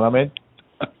 You know what I mean?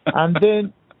 And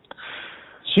then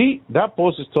that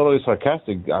post is totally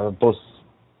sarcastic. The post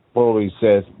probably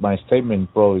says, my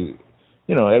statement probably,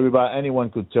 you know, anyone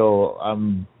could tell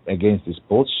I'm against this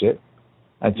bullshit.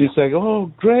 And she's like,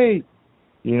 oh, great,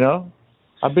 you know,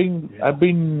 I've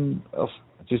been,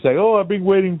 she's like, oh, I've been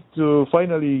waiting to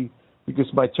finally, because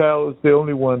my child is the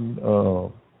only one.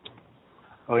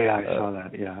 I saw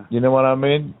that, yeah. You know what I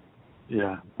mean?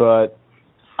 Yeah. But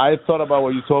I thought about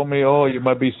what you told me, oh, you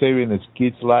might be saving this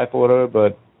kid's life or whatever,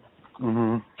 but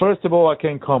first of all, I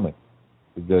can't comment,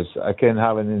 because I can't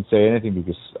have anything, say anything,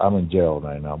 because I'm in jail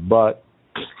right now. But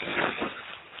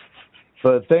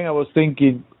the thing I was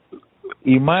thinking,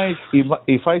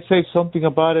 if I say something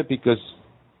about it because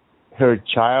her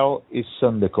child is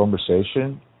on the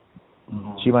conversation,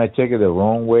 she might take it the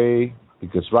wrong way,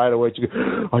 because right away she goes,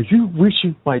 are you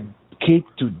wishing my kid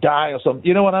to die or something?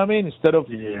 You know what I mean? Instead of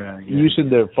using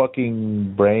their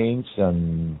fucking brains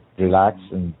and relax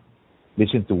and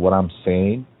listen to what I'm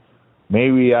saying,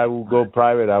 maybe I will go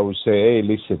private. I would say, hey,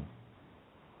 listen.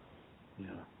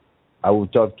 I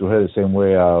would talk to her the same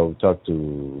way I would talk to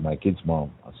my kid's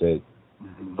mom. I said,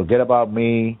 forget about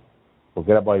me.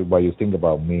 Forget about what you think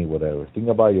about me, whatever. Think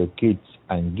about your kids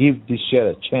and give this shit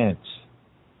a chance.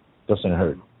 Doesn't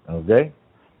hurt, okay?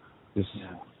 There's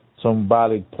some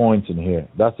valid points in here.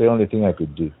 That's the only thing I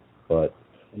could do. But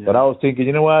I was thinking,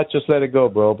 you know what? Just let it go,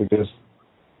 bro, because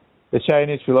the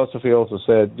Chinese philosophy also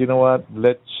said, you know what?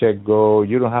 Let shit go.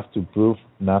 You don't have to prove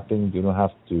nothing. You don't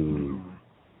have to...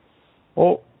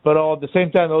 Oh, but at the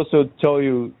same time, also tell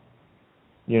you,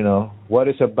 you know, what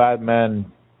is a bad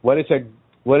man? What is a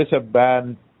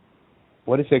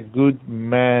good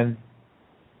man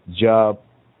job,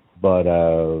 but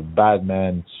a bad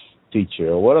man's teacher,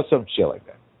 or what, or some shit like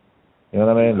that. You know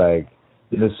what I mean? Like,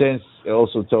 in a sense, it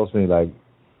also tells me,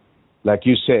 like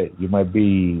you said, you might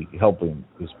be helping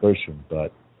this person,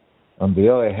 but on the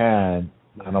other hand,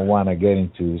 I don't want to get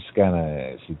into this kind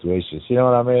of situations. You know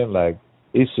what I mean? Like,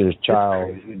 it's your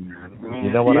child.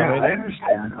 You know what I mean? I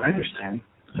understand.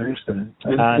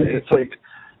 And it's like...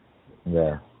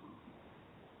 Yeah.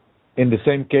 In the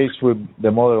same case with the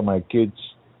mother of my kids,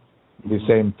 the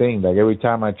same thing. Like, every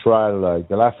time I try, like,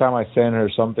 the last time I sent her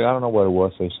something, I don't know what it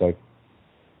was, it's like,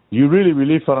 you really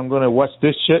believe that I'm going to watch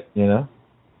this shit, you know?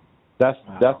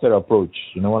 That's their approach.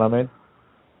 You know what I mean?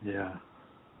 Yeah.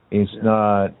 It's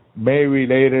not maybe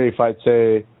later if I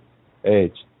say,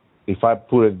 hey, if I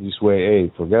put it this way,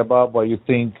 hey, forget about what you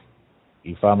think.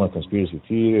 If I'm a conspiracy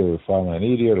theory or if I'm an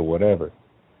idiot or whatever,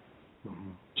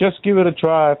 just give it a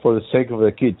try for the sake of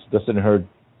the kids. Doesn't hurt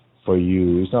for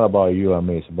you. It's not about you and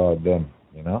me. It's about them.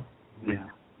 You know. Yeah.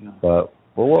 But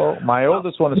well, my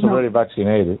oldest one is already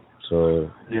vaccinated,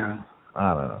 so yeah.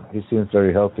 I don't know. He seems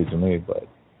very healthy to me, but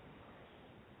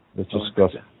let's just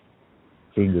cross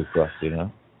fingers crossed, you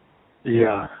know.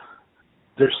 Yeah.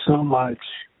 There's so much,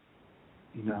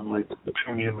 you know, like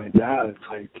between me and my dad. It's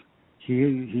like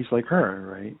he's like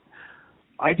her, right?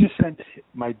 I just sent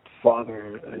my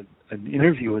father an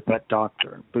interview with that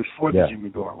doctor before the Jimmy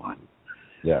Dore one.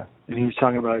 Yeah. And he was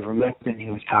talking about ivermectin.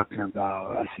 He was talking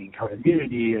about, I think, herd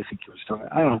immunity. I think he was talking,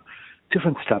 I don't know,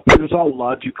 different stuff. But it was all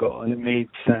logical, and it made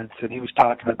sense. And he was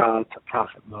talking about the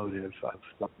profit motive of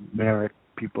the Merrick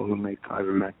people who make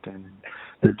ivermectin. And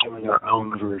they're doing their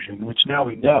own version, which now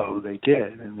we know they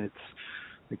did, and it's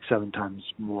like 7 times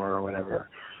more or whatever.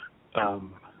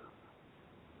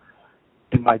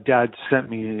 And my dad sent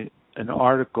me an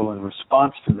article in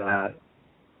response to that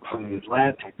from the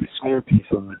Atlantic, the smear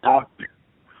piece on the doctor.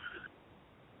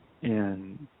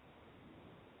 And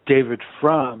David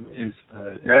Frum is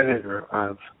the editor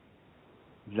of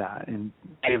that. And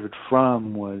David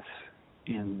Frum was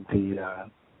in the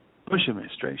Bush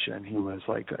administration. He was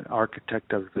like an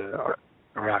architect of the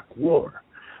Iraq War.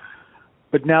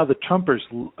 But now the Trumpers,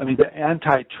 I mean, the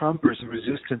anti-Trumpers, the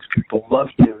resistance people love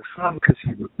David Frum because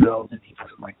he rebelled and he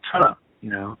wasn't like Trump, you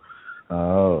know?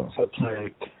 Oh. So it's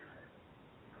like,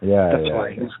 that's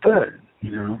why he's good,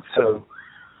 you know? So,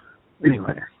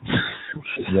 anyway.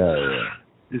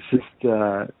 It's just,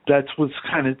 that's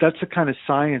the kind of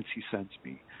science he sends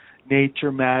me.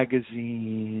 Nature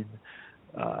magazine,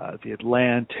 the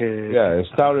Atlantic. Yeah,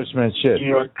 establishment shit. New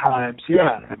York Times.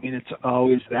 Yeah, I mean, it's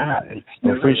always that. It's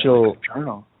official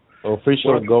journal.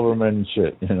 Official government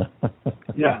shit, you know.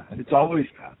 Yeah, it's always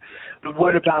that. But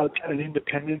what about an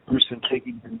independent person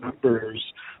taking the numbers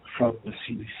from the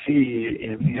CDC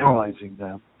and analyzing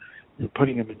them and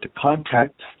putting them into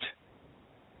context?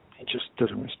 He just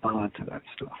doesn't respond to that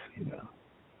stuff, you know.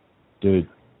 Dude,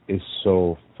 it's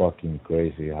so fucking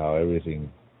crazy how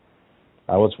everything.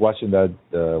 I was watching that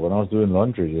when I was doing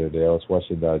laundry the other day. I was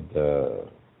watching that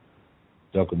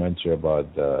documentary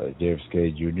about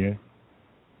JFK Jr.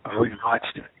 Oh, you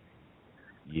watched it?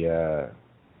 Yeah.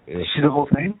 Did you see the whole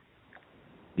thing?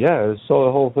 Yeah, I saw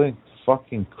the whole thing. It's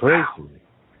fucking crazy. Wow.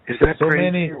 Is that so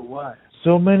crazy many, or what?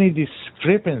 So many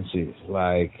discrepancies.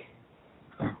 Like,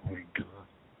 oh my God.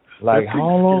 Like that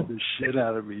how long? The shit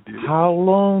out of me, dude. How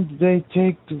long did they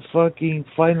take to fucking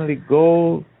finally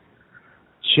go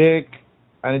check?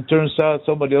 And it turns out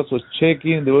somebody else was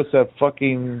checking. There was a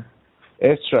fucking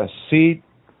extra seat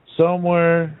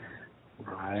somewhere.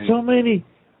 Right. So many.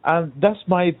 And that's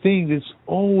my thing. There's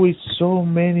always so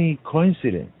many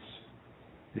coincidences.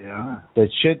 Yeah. The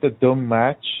shit that don't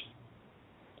match.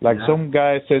 Like some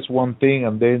guy says one thing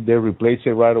and then they replace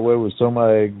it right away with some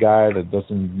other guy that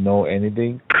doesn't know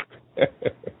anything.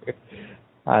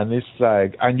 And it's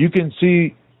like, and you can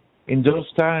see in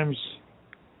those times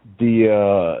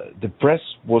the press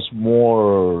was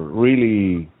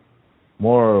really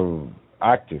more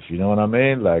active, you know what I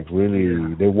mean? Like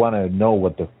really, they want to know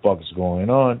what the fuck's going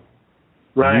on.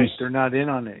 Right, they're not in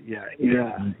on it yet.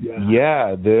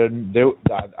 Yeah,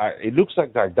 it looks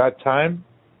like that time,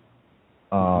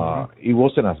 it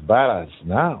wasn't as bad as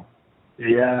now.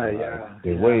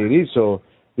 The way it is. So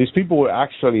these people were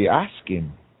actually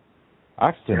asking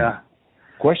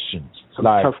questions. Some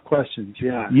like, tough questions,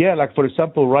 Yeah, like for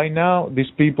example, right now,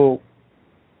 these people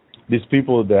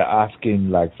they're asking,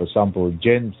 like for example,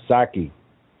 Jen Psaki,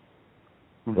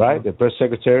 right, the press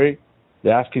secretary,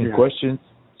 they're asking questions.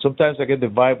 Sometimes I get the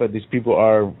vibe that these people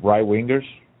are right wingers.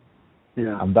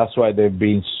 Yeah. And that's why they're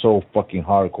being so fucking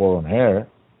hardcore on her.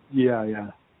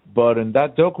 Yeah. But in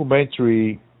that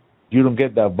documentary, you don't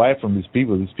get that vibe from these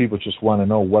people. These people just want to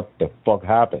know what the fuck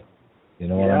happened. You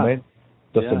know what I mean?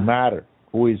 Doesn't matter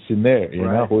who is in there, you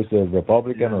know, who is a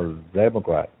Republican or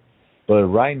Democrat. But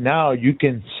right now, you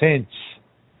can sense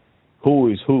who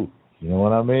is who. You know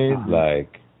what I mean?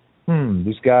 Like,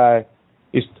 this guy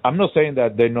is. I'm not saying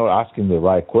that they're not asking the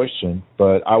right question,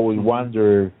 but I would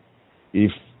wonder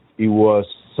if it was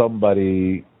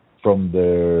somebody from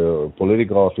their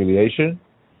political affiliation,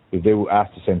 if they would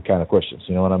ask the same kind of questions.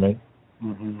 You know what I mean?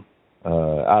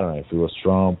 I don't know if it was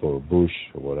Trump or Bush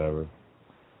or whatever.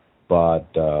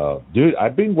 But, dude,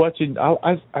 I've been watching.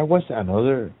 I watched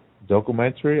another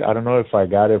documentary. I don't know if I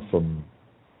got it from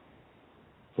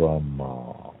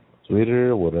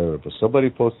Twitter or whatever, but somebody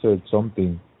posted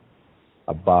something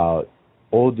about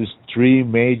all these three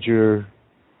major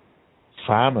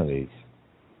families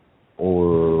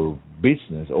or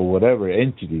business or whatever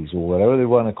entities or whatever they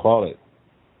want to call it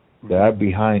that are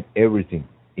behind everything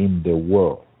in the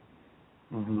world.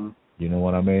 Mm-hmm. You know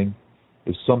what I mean?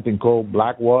 It's something called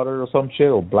Blackwater or some shit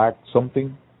or Black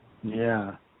something.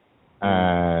 Yeah.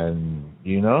 And,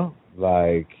 you know,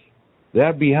 like,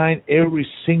 they're behind every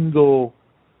single,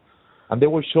 and they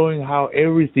were showing how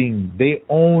everything, they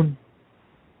own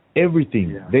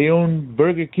everything. Yeah. They own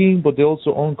Burger King, but they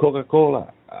also own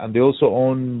Coca-Cola, and they also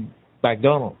own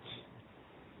McDonald's.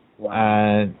 Wow.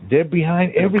 And they're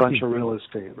behind everything. A bunch of real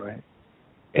estate, right?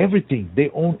 Everything. They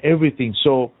own everything.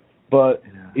 So, but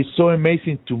it's so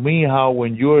amazing to me how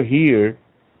when you're here,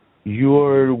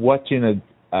 you're watching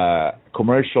a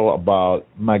commercial about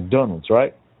McDonald's,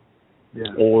 right?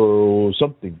 Yeah. Or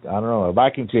something. I don't know, a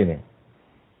vacuum cleaner.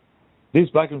 This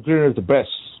vacuum cleaner is the best.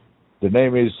 The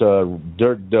name is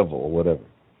Dirt Devil or whatever.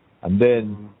 And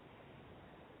then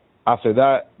after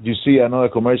that, you see another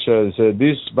commercial that says,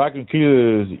 this vacuum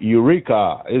cleaner is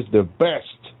Eureka, is the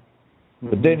best.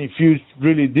 But then if you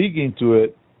really dig into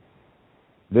it,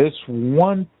 there's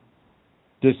the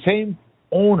same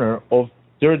owner of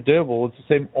Dirt Devil is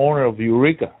the same owner of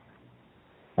Eureka.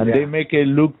 And they make it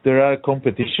look there are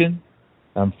competition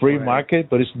and free market,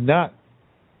 but it's not.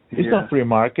 It's not free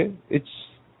market. It's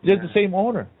just the same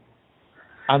owner.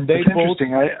 And they That's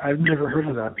interesting. I've never heard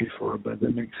of that before, but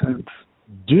that makes sense.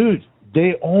 Dude,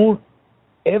 they own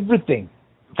everything.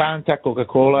 Fanta,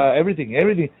 Coca-Cola, everything.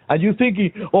 And you're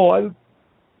thinking,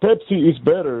 Pepsi is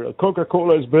better,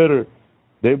 Coca-Cola is better.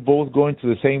 They both go into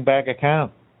the same bank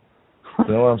account. You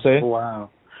know what I'm saying?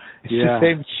 Wow. It's the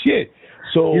same shit.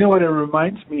 So you know what it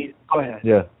reminds me? Go ahead.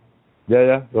 Yeah.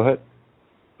 Go ahead.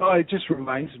 Oh, it just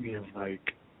reminds me of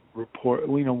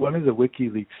one of the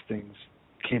WikiLeaks things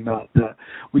came out that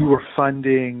we were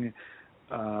funding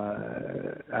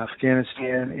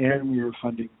Afghanistan and we were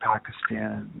funding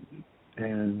Pakistan,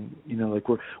 and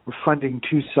we're funding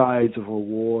two sides of a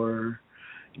war.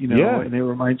 And it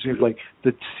reminds me of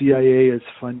the CIA is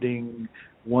funding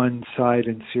one side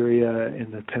in Syria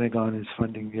and the Pentagon is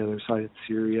funding the other side in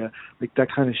Syria. That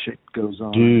kind of shit goes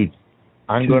on. Dude,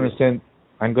 I'm gonna send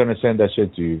that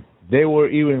shit to you. They were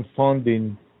even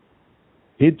funding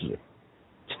Hitler.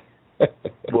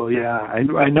 Well, yeah,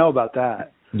 I know about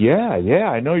that. Yeah,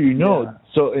 I know you know. Yeah.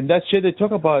 So in that shit they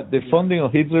talk about the funding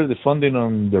of Hitler, the funding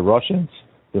on the Russians,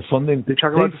 the funding. They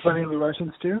talk about the funding of the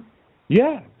Russians too?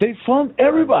 Yeah, they fund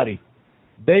everybody.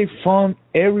 They fund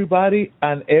everybody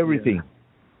and everything. Yeah.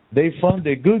 They fund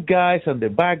the good guys and the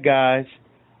bad guys,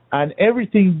 and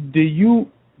everything that you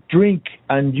drink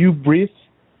and you breathe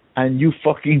and you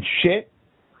fucking shit.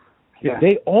 Yeah.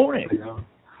 They own it.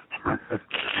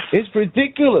 It's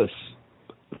ridiculous.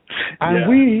 And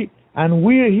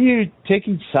we're here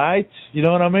taking sides, you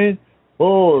know what I mean?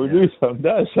 This and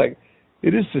that. It's like,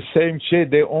 it is the same shit.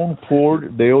 They own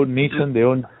Ford, they own Nissan, they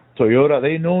own Toyota,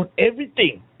 they own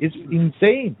everything. It's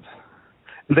insane.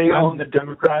 They own the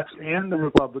Democrats and the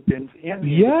Republicans and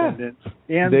the Independents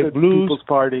and the Blues, People's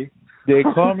Party. The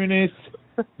Communists.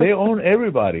 They own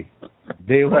everybody.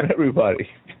 They own everybody.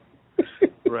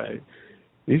 Right.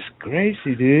 It's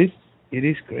crazy, dude. It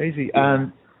is crazy. Yeah.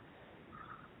 And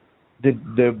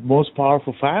the most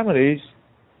powerful families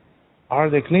are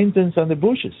the Clintons and the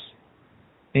Bushes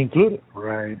included.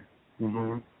 Right.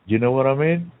 Mm-hmm. You know what I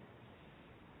mean?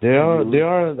 They are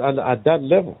at that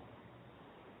level.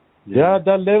 Yeah. They are at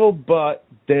that level, but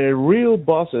the real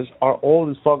bosses are all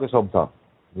this fucking hometown.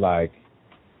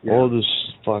 All this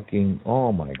fucking,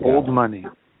 oh my God.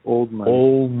 Old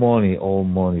money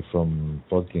from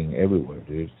fucking everywhere,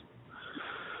 dude.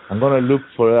 I'm going to look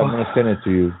for it. I'm going to send it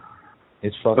to you.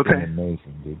 It's fucking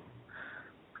amazing, dude.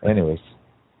 Anyways.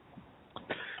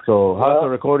 So, how's the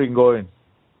recording going?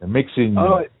 The mixing?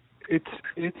 Oh,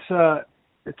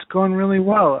 it's going really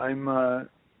well. I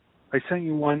sent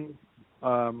you one,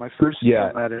 my first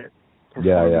edit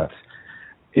performance.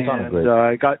 And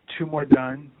I got two more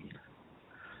done.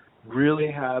 Really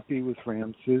happy with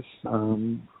Ramses.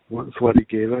 With what he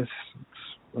gave us.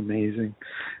 It's amazing.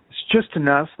 It's just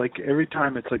enough. Every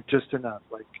time it's just enough.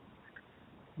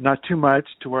 Not too much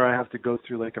to where I have to go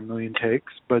through a million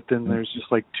takes, but then there's just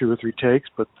 2 or 3 takes,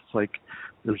 but it's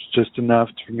there's just enough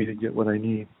for me to get what I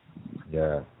need.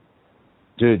 Yeah.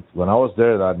 Dude, when I was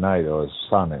there that night, it was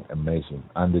sounding amazing.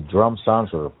 And the drum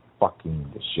sounds were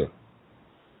fucking the shit.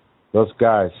 Those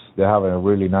guys, they have a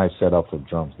really nice setup for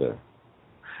drums there.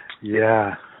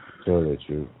 Yeah. Totally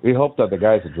true. We hope that the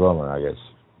guy's a drummer, I guess.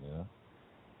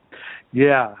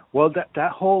 Yeah. Well,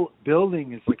 that whole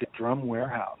building is like a drum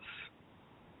warehouse.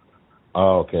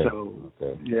 Oh, okay. So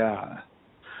Okay. yeah,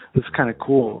 it's kind of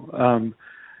cool.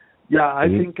 Yeah, I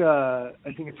think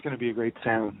it's going to be a great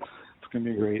sound. It's going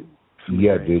to be great.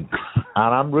 Yeah, great. dude.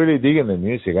 And I'm really digging the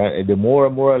music. The more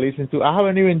and more I listen to, I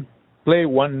haven't even played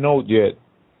one note yet.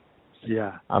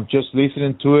 Yeah. I'm just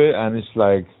listening to it, and it's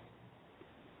like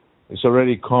it's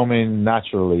already coming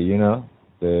naturally, you know,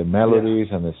 the melodies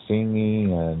and the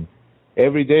singing, and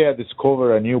every day I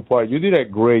discover a new part. You did a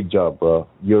great job, bro.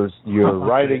 Your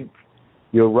writing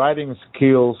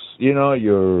skills, you know,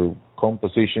 your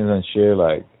compositions and shit,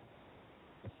 like,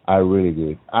 are really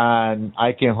good. And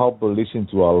I can help but listen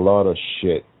to a lot of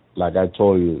shit. Like I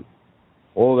told you,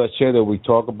 all that shit that we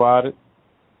talk about it,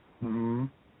 Mm-hmm.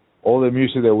 all the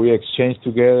music that we exchange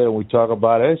together and we talk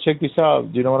about it. Hey, check this out.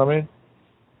 You know what I mean?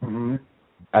 Mm-hmm.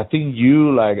 I think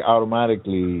you like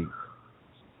automatically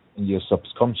in your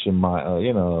subconscious mind,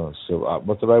 you know, so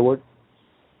what's the right word?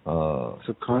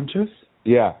 Subconscious?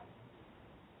 Yeah.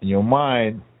 In your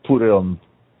mind, put it on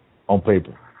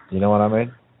paper. You know what I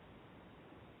mean?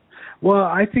 Well,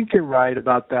 I think you're right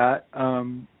about that.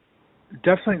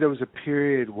 Definitely there was a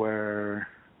period where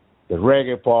the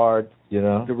reggae part, you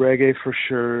know. The reggae for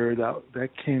sure. That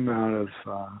came out of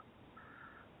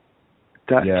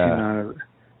came out of.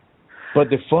 But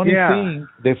the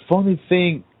funny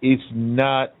thing is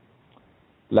not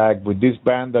like with this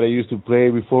band that I used to play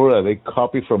before, that they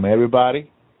copy from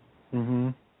everybody. Mm-hmm.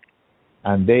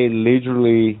 And they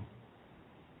literally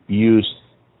use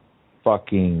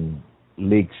fucking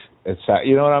licks.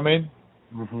 You know what I mean?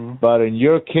 Mm-hmm. But in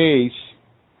your case,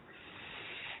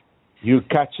 you're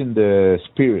catching the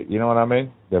spirit. You know what I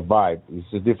mean? The vibe. It's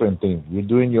a different thing. You're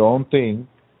doing your own thing,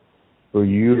 but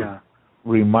you're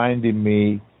reminding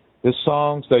me the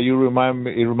songs that you remind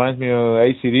me. It reminds me of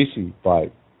AC/DC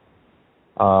vibe.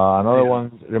 Another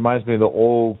one reminds me of the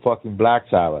old fucking Black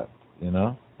Sabbath. You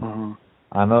know. Mm-hmm.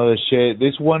 Another shit.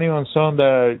 This one even song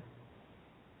that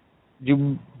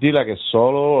you did like a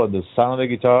solo on the sound of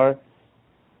the guitar.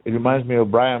 It reminds me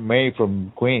of Brian May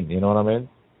from Queen. You know what I mean?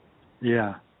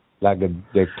 Yeah. Like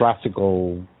the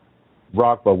classical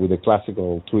rock, but with a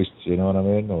classical twist. You know what I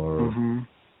mean? Or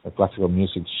a classical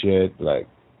music shit. Like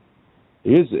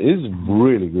it's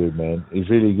really good, man. It's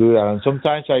really good. And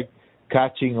sometimes I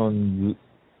catching on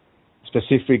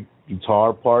specific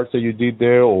guitar parts that you did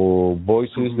there or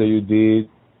voices that you did.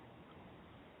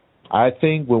 I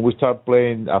think when we start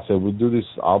playing, after we do this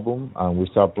album and we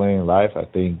start playing live, I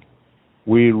think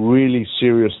we really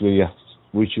seriously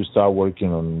we should start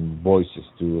working on voices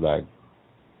too, like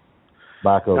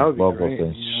backup vocals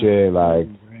and shit, like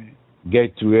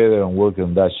get together and work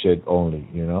on that shit only,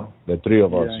 you know? The three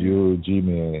of us, you, Jim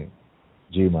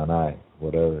and I,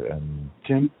 whatever, and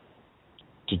Tim?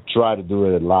 To try to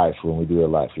do it live when we do it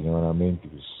live, you know what I mean?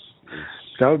 Because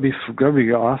that would be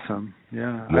awesome.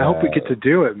 Yeah. I hope we get to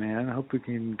do it, man. I hope we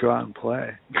can go out and play.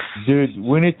 Dude,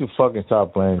 we need to fucking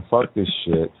start playing. Fuck this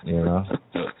shit, you know?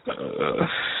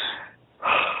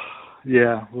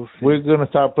 Yeah, we'll see. We're going to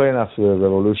start playing after the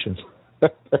revolution.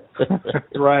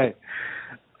 Right.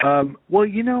 Well,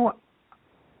 you know,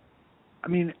 I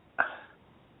mean,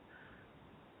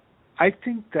 I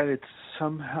think that it's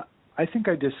somehow, I think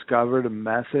I discovered a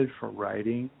method for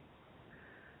writing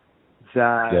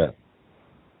that,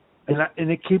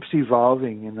 and it keeps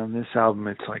evolving. And on this album,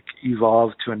 it's like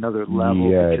evolved to another level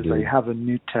because I have a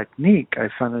new technique. I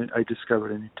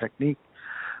discovered a new technique,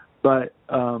 but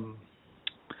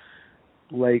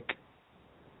like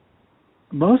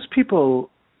most people,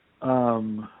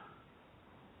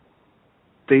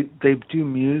 they do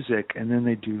music and then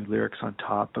they do lyrics on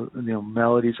top of,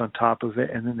 melodies on top of it,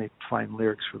 and then they find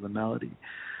lyrics for the melody.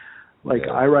 Like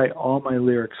I write all my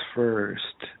lyrics first,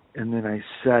 and then I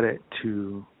set it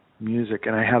to music,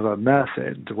 and I have a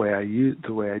method the way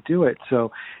I do it.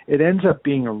 So it ends up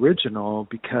being original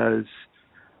because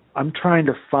I'm trying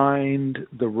to find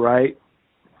the right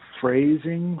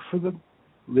phrasing for the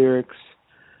lyrics.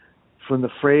 From the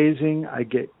phrasing, I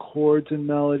get chords and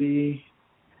melody,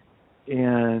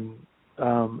 and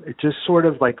it just sort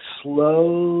of like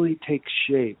slowly takes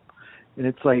shape. And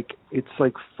it's like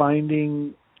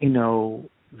finding,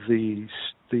 the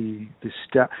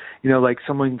step. Like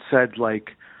someone said,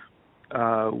 like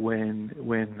when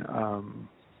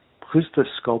who's the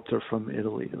sculptor from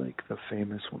Italy, like the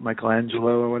famous one,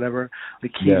 Michelangelo or whatever?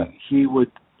 Like he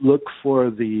would look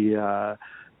for the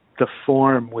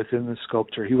form within the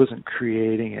sculpture. He wasn't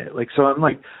creating it. Like, so I'm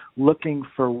like looking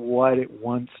for what it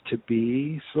wants to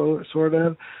be, so sort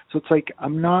of. So it's like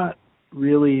I'm not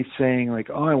really saying like,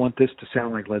 oh, I want this to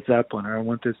sound like Led Zeppelin, or I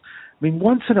want this. mean,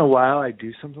 once in a while I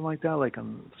do something like that. Like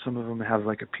some of them have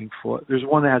like a Pink Floyd. There's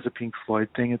one that has a Pink Floyd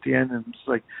thing at the end, and it's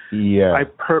like, Yeah. I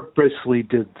purposely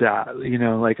did that. You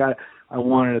know, like I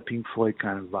wanted a Pink Floyd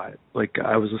kind of vibe. Like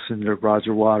I was listening to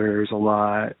Roger Waters a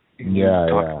lot.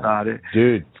 Talk about it,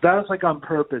 dude. So that was like on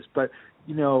purpose. But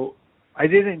you know, I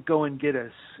didn't go and get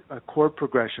a chord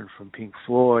progression from Pink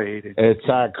Floyd.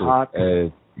 Exactly.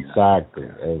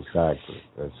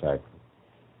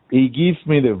 It gives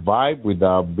me the vibe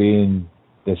without being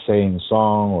the same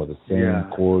song or the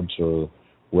same chords or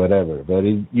whatever. But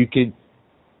you can,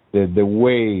 the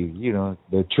way, you know,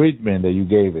 the treatment that you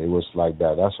gave it was like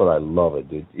that. That's what I love it,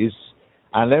 dude.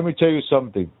 And let me tell you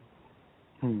something.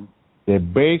 The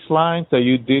bass lines that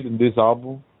you did in this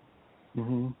album,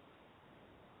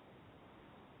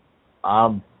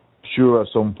 I'm sure at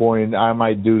some point I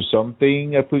might do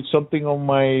something. I put something on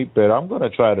but I'm gonna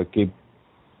try to keep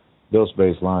those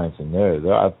bass lines in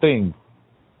there. I think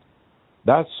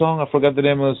that song, I forgot the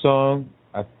name of the song.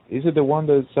 Is it the one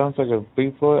that sounds like a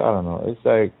Pink Floyd? I don't know. It's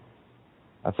like,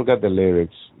 I forgot the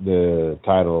lyrics, the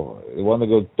title. The one that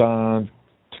goes dun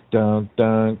dun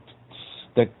dun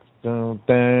dun dun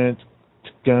dun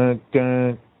dun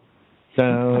dun. I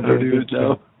don't even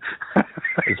know.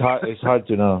 It's hard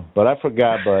to know, but I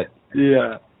forgot. But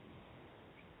yeah,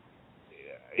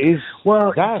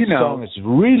 that song is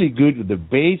really good with the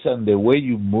bass and the way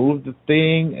you move the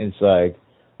thing. It's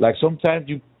like sometimes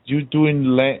you're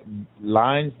doing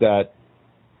lines that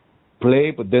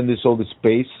play, but then there's all the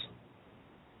space,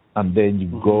 and then you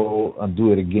go and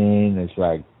do it again. It's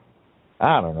like,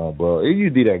 I don't know, bro. You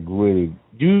did a really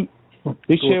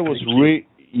this shit was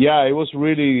it was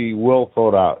really well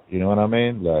thought out. You know what I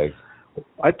mean? Like,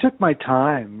 I took my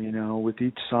time, you know, with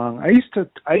each song. I used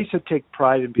to take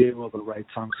pride in being able to write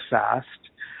songs fast,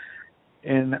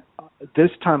 and this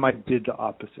time I did the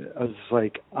opposite. I was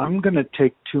like, I'm gonna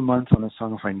take 2 months on a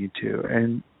song if I need to,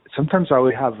 and sometimes I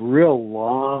would have real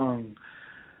long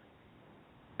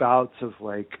bouts of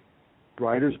like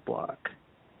writer's block,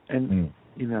 and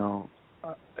you know,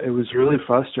 it was really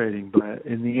frustrating. But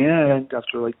in the end,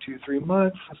 after like 2-3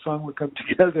 months, the song would come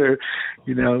together.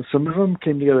 You know, some of them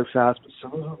came together fast, but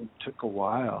some of them took a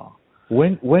while.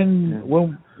 When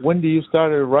did you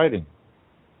start writing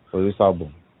for this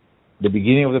album? The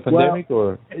beginning of the pandemic,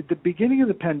 or at the beginning of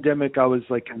the pandemic, I was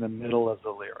like in the middle of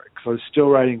the lyrics. I was still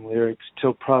writing lyrics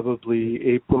till probably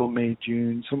April, May,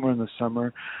 June, somewhere in the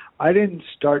summer. I didn't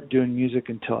start doing music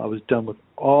until I was done with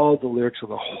all the lyrics of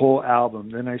the whole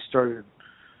album. Then I started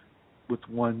with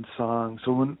one song.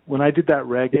 So when I did that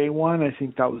reggae one, I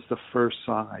think that was the first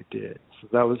song I did. So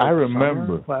that was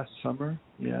last summer.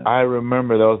 Yeah, I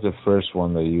remember that was the first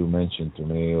one that you mentioned to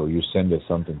me, or you sent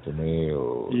something to me,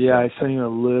 or I sent you a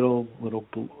little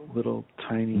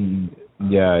tiny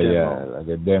demo, like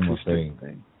a demo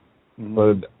thing.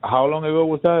 But how long ago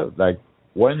was that? Like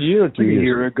 1 year or 2 years? A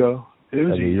year ago. It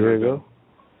was like a year ago.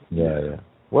 Yeah.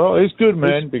 Well, it's good,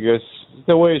 man, because it's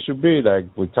the way it should be. Like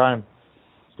with time.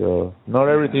 So not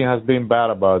everything has been bad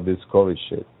about this COVID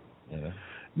shit. Yeah.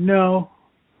 No,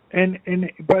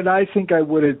 but I think I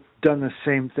would have done the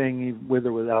same thing with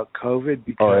or without COVID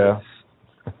because.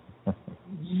 Well,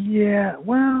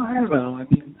 I don't know. I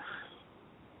mean,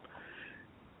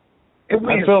 it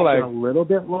might have taken a little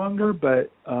bit longer,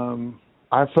 but.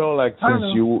 I felt like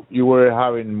since you were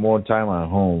having more time at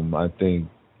home, I think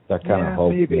that kind of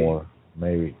helped more.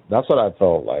 Maybe that's what I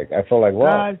felt like. I felt like,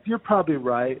 wow. You're probably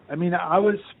right. I mean, I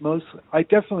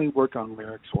definitely work on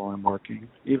lyrics while I'm working,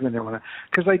 even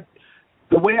because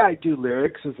the way I do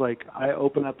lyrics is like I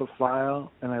open up a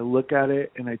file and I look at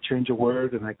it and I change a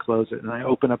word and I close it, and I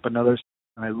open up another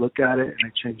and I look at it and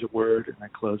I change a word and I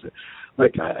close it.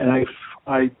 Like, and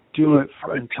I do it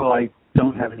until I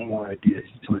don't have any more ideas,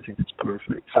 until I think it's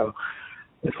perfect. So.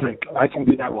 It's like I can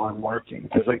do that while I'm working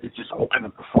because I could just open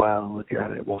up the file and look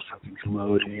at it while something's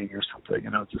loading or something,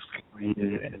 and I'll just read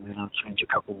it and then I'll change a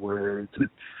couple words. And,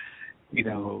 you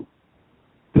know,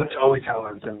 that's always how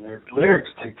I've done lyrics. Lyrics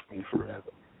take me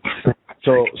forever.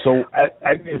 So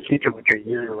I've been thinking like a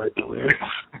year to write the lyrics.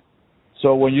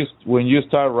 So when you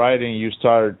start writing, you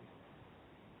start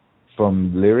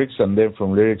from lyrics, and then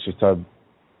from lyrics you start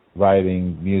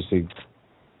writing music.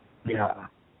 Yeah.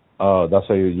 Oh, that's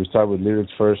how you start with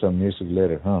lyrics first and music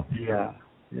later, huh? Yeah.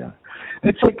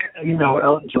 It's like, you know,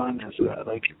 Elton John does that.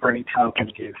 Like, Bernie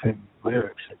Taupin gave him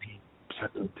lyrics and he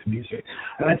set them to music.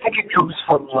 And I think it comes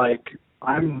from, like,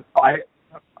 I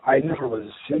never was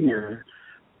a singer,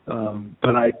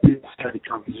 but I did study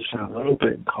composition a little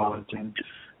bit in college. And,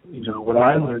 you know, what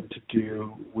I learned to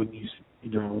do when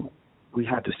we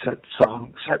had to set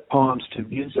poems to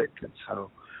music. And so,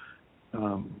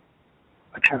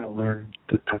 I kind of learned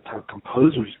that that's how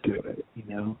composers do it, you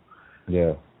know.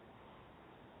 Yeah.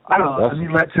 I don't know. I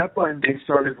mean, Led Zeppelin, they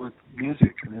started with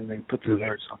music and then they put the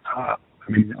lyrics on top.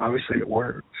 I mean, obviously it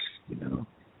works, you know.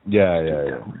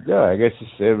 Yeah, I guess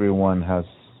everyone has,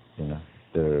 you know,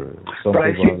 some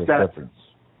people have their preference.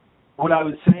 What I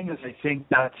was saying is I think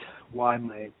that's why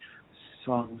my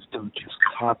songs don't just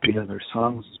copy other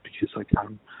songs, is because, like,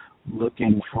 I'm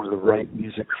looking for the right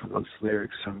music for those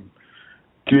lyrics. I'm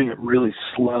doing it really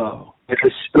slow. Like, I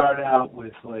start out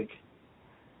with, like,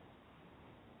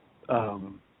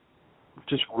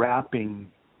 just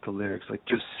rapping the lyrics, like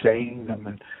just saying them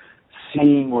and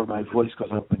seeing where my voice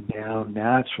goes up and down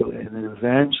naturally, and then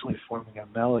eventually forming a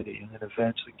melody, and then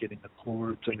eventually getting the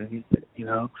chords underneath it, you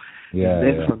know? Yeah. And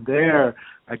then from there,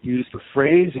 I use the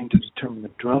phrasing to determine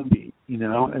the drum beat, you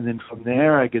know? And then from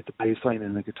there, I get the bass line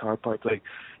and the guitar part, like,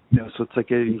 you know, so it's like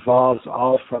it evolves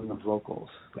all from the vocals,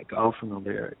 like all from the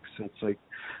lyrics. So it's like,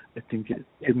 I think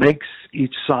it makes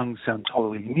each song sound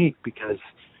totally unique because,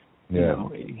 you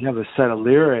know, you have a set of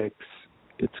lyrics,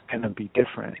 it's going to be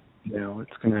different, you know,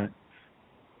 it's going to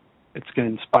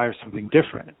inspire something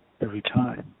different every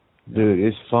time. Dude,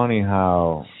 it's funny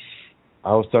how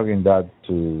I was talking that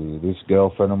to this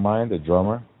girlfriend of mine, the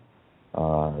drummer.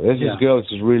 There's this girl,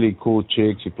 she's really cool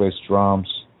chick, she plays drums.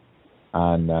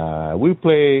 And we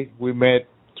met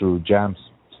through jam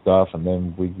stuff, and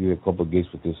then we did a couple of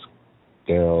gigs with this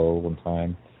girl one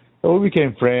time. So we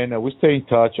became friends, and we stay in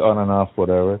touch on and off,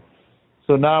 whatever.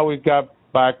 So now we got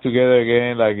back together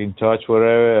again, like in touch,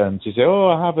 whatever. And she said,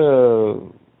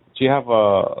 "Oh, she have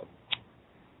a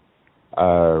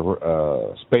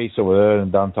space over there in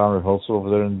downtown, rehearsal over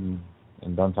there in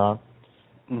downtown."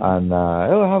 Mm-hmm. And I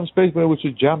have a space where we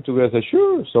should jam together. I said,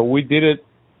 "Sure." So we did it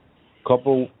a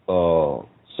couple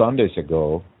Sundays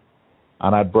ago,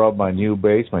 and I brought my new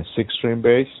bass, my 6-string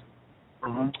bass,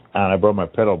 and I brought my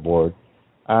pedal board,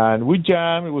 and we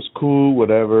jammed. It was cool,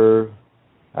 whatever.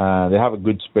 They have a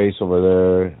good space over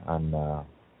there, and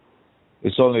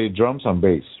it's only drums and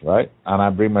bass, right? And I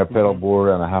bring my pedal board,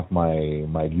 and I have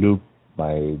my loop,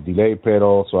 my delay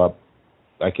pedal, so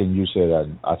I can use it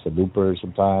as a looper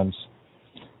sometimes.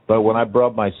 But when I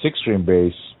brought my 6-string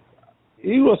bass,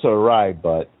 it was alright.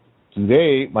 But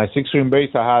today, my 6-string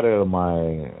bass, I had it.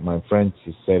 My friend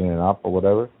is setting it up or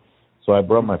whatever, so I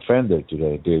brought my Fender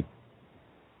today. Dude,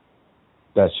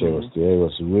 that shit was today. It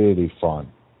was really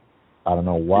fun. I don't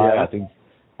know why. Yeah.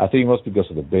 I think it was because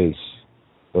of the bass.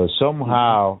 But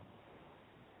somehow,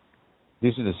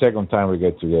 this is the second time we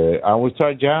get together, and we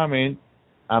start jamming,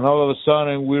 and all of a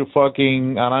sudden we're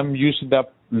fucking, and I'm using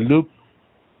that loop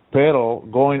pedal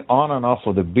going on and off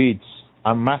of the beats.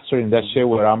 I'm mastering that shit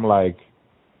where I'm like,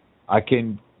 I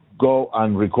can go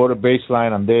and record a bass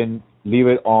line and then leave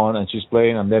it on, and she's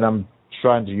playing, and then I'm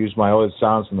trying to use my other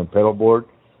sounds on the pedal board,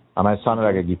 and I sound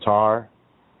like a guitar.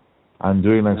 I'm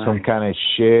doing like some kind of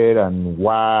shit, and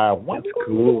wow, that's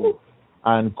cool.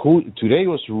 And cool. Today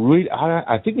was really,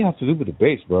 I think it has to do with the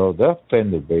bass, bro. That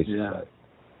Fender bass. Yeah.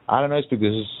 I don't know, it's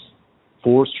because it's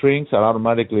 4 strings, and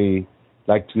automatically,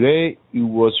 like today, it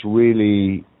was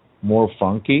really more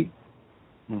funky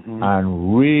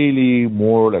and really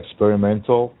more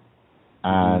experimental,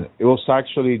 and it was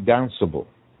actually danceable.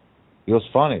 It was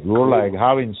funny. We were like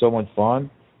having so much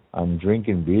fun. And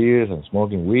drinking beers and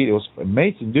smoking weed. It was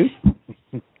amazing,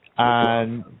 dude.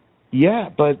 And yeah,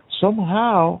 but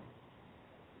somehow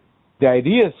the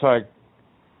idea is like,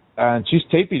 and she's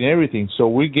taping everything, so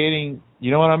we're getting,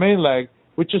 you know what I mean? Like,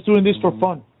 we're just doing this for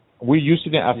fun. We're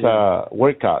using it as a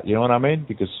workout, you know what I mean?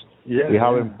 Because we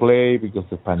haven't played because of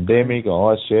the pandemic and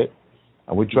all that shit.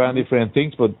 And we're trying different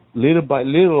things, but little by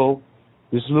little,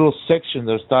 this little sections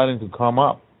are starting to come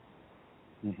up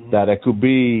that it could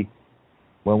be.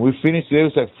 When we finished it,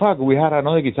 was like, fuck, we had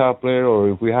another guitar player, or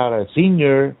if we had a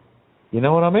senior, you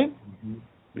know what I mean?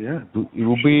 Yeah. It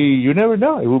will be, you never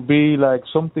know. It will be like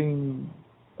something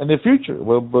in the future.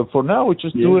 Well, but for now, we're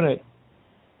just doing it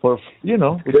for, you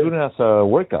know, we're doing it as a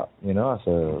workout, you know, as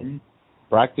a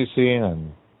practicing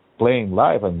and playing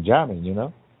live and jamming, you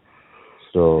know?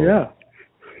 So. Yeah.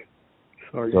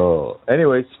 So,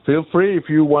 anyways, feel free if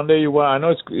you one day you want. I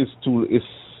know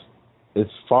it's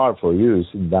far for you.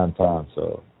 It's in downtown,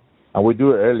 so, and we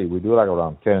do it early. We do it like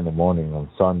around 10 in the morning on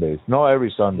Sundays. Not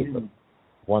every Sunday, but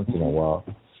once in a while.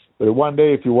 But one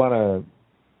day, if you want to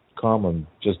come and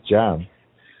just jam,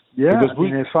 because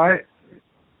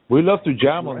we love to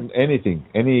jam on anything,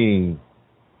 you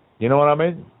know what I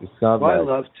mean? It's not.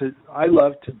 Well, I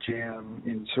love to jam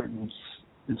in certain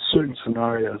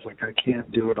scenarios. Like I can't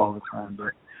do it all the time,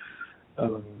 but.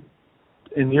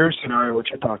 In your scenario, what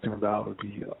you're talking about would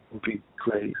be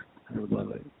great. I would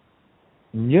love it.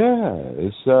 Yeah,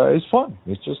 it's fun.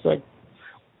 It's just like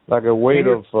a weight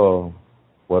Hey, of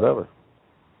whatever.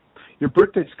 your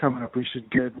birthday's coming up. We should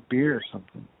get a beer or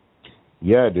something.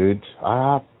 Yeah, dude.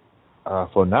 I have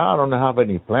for now I don't have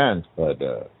any plans, but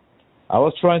I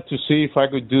was trying to see if I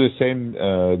could do the same.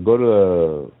 Go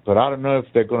to, but I don't know if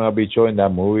they're gonna be showing that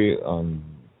movie on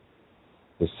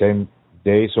the same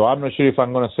day. So I'm not sure if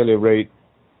I'm gonna celebrate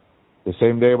the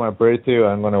same day of my birthday or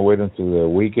I'm gonna wait until the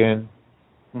weekend.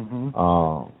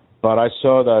 Mhm. But I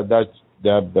saw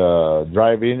that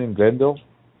drive-in in Glendale.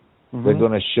 They're Mhm.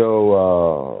 gonna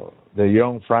show the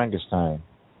Young Frankenstein.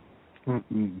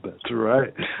 Mhm. That's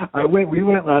right. I went. We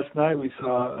went last night. We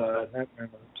saw Nightmare on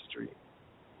Elm Street.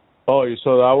 Oh, you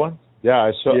saw that one? Yeah,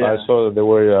 I saw. I Yeah. saw that they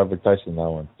were advertising that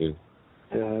one too.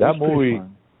 Yeah. It That was pretty movie,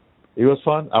 fun. it was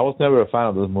fun. I was never a fan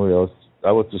of those movies.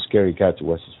 I was too scary cat to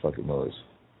watch these fucking movies.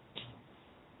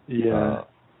 Yeah. Uh,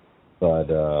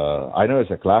 but I know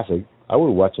it's a classic. I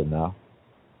would watch it now.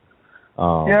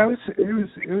 Yeah.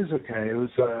 It was okay. It was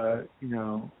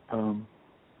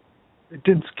it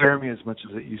didn't scare me as much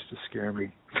as it used to scare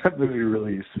me. That movie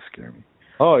really used to scare me.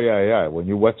 Oh yeah, yeah. When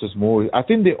you watch this movie, I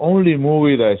think the only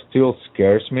movie that still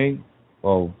scares me,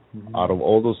 well, Mhm. out of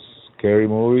all those scary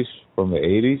movies from the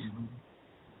 '80s, Mhm.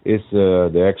 is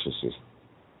The Exorcist.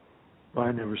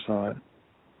 I never saw it.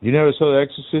 You never saw The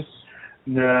Exorcist?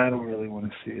 No, I don't really want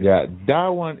to see it. Yeah, that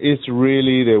one is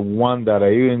really the one that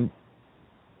I even,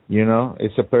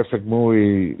 it's a perfect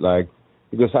movie. Like,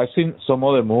 because I've seen some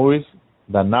other movies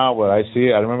that now when I see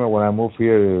it, I remember when I moved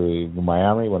here to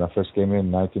Miami when I first came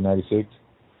in 1996.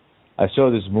 I saw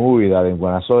this movie that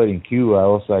when I saw it in Cuba, I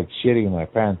was like shitting in my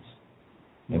pants,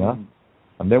 you know. Mhm.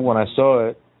 And then when I saw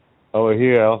it over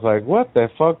here, I was like, what the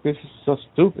fuck? This is so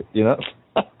stupid, you know.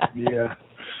 Yeah.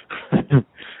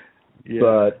 Yeah.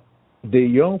 But The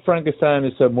Young Frankenstein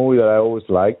is a movie that I always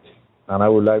liked, and I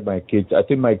would like my kids. I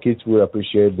think my kids would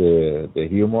appreciate the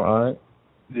humor on it.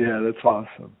 Yeah, that's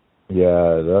awesome.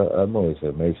 Yeah, that movie is an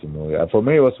amazing movie. For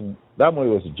me, that movie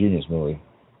was a genius movie.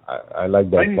 I like I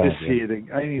that need to kind see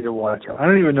it. I need to watch it. I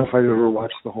don't even know if I've ever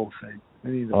watched the whole thing. I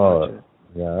need to watch Oh, it.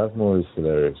 yeah, that movie is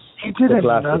hilarious. He did It's a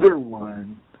classic. another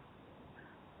one,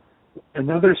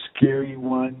 another scary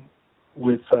one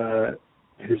with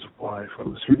his wife. What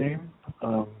was her name?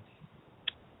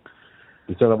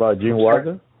 You talking about Gene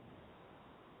Wilder?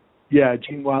 Yeah,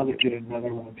 Gene Wilder did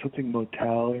another one, something Motel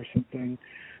or something,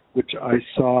 which I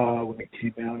saw when it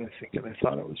came out, I think, and I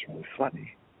thought it was really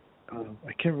funny.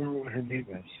 I can't remember what her name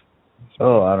is.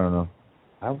 Oh, I don't know.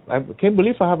 I can't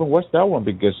believe I haven't watched that one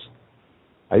because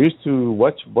I used to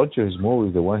watch a bunch of his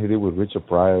movies, the one he did with Richard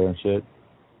Pryor and shit.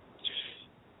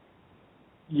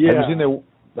 Yeah.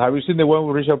 Have you seen the one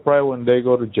with Richard Pryor when they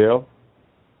go to jail?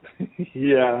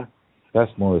 Yeah. That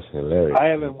movie is hilarious. I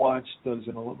haven't watched those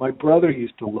in a lot. My brother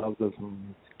used to love those when he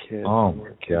was a kid. Oh, when we were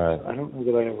kids. God. I don't know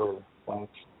that I ever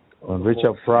watched. When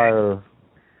Richard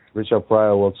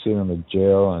Pryor walks in on the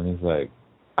jail and he's like,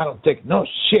 I don't take no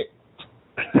shit.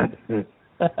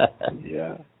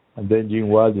 Yeah. And then Gene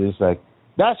Wilder is like,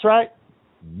 that's right,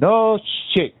 no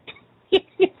shit.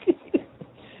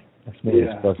 That's movie is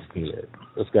fucking hilarious.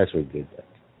 Those guys were good.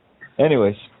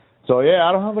 Anyways, so yeah,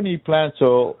 I don't have any plans,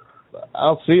 so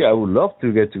I'll see. I would love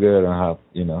to get together and have,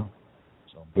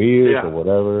 some beers or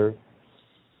whatever.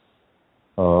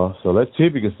 So let's see,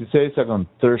 because it says like on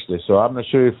Thursday, so I'm not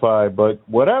sure but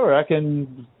whatever, I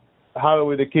can have it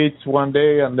with the kids one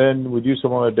day and then with you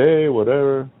some other day,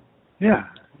 whatever. Yeah,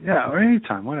 or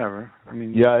anytime, whatever. I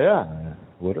mean, Yeah,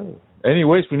 whatever.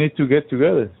 Anyways, we need to get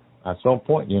together at some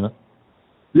point, Yeah.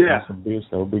 Have some beers,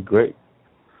 that would be great.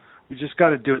 We just got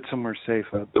to do it somewhere safe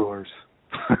outdoors.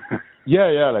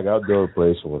 Yeah, like outdoor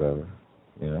place or whatever,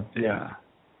 Yeah.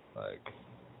 Like,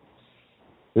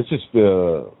 it's just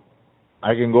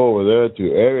I can go over there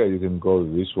to area. You can go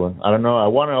to this one. I don't know. I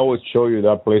want to always show you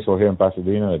that place over here in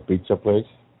Pasadena, the pizza place.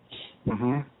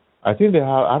 Mhm. I think they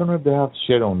have. I don't know if they have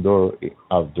shit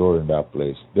outdoor in that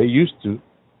place. They used to,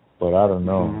 but I don't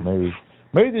know. Mhm.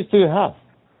 Maybe they still have,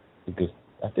 because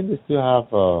I think they still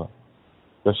have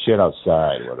the shit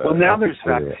outside. Whatever. Well, now there's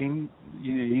vaccine.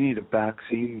 You need a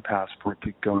vaccine passport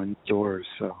to go indoors.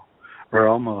 So, or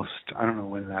almost. I don't know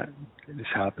when that is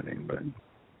happening, but.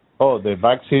 Oh, the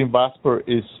vaccine passport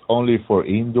is only for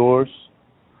indoors,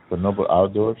 but not for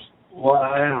outdoors? Well,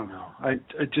 I don't know. I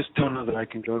just don't know that I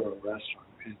can go to a restaurant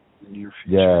in the near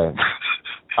future. Yeah.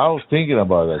 I was thinking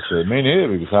about that shit. Me neither,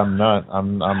 because I'm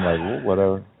like, well,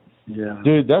 whatever. Yeah.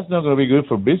 Dude, that's not going to be good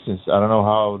for business. I don't know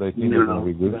how they think it's going to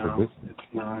be good for business.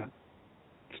 It's not.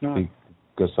 It's not.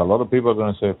 Because a lot of people are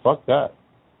going to say, fuck that.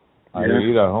 I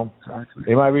eat at home. Exactly.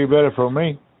 It might be better for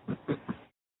me.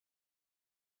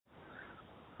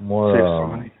 more Save some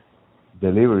money.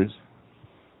 deliveries.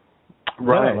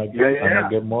 Right. And I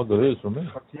get more deliveries from me.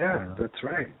 Yeah, that's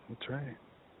right.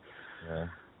 Yeah.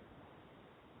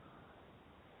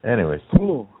 Anyways.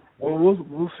 Cool. Well,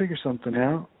 we'll figure something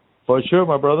out. For sure,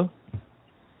 my brother.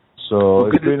 So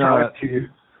it's been to talk to you.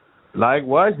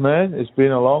 Likewise, man. It's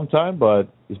been a long time, but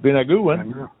it's been a good one. I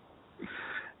know.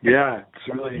 Yeah, it's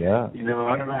really. Yeah. You know,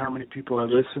 I don't know how many people are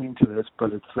listening to this,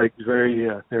 but it's like very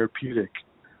therapeutic.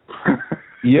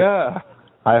 Yeah,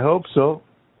 I hope so.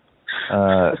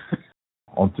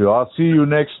 Until I'll see you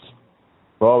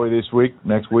probably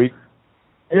next week.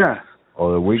 Yeah.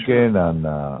 Or the weekend, and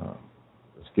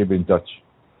let's keep in touch.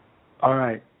 All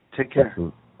right. Take care.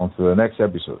 Until the next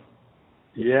episode.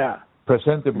 Yeah.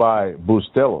 Presented by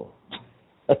Bustelo.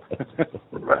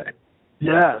 Right.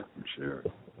 Yeah, for sure.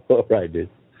 All right, dude.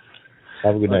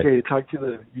 Have a good night. Okay, talk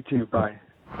to you too. Bye.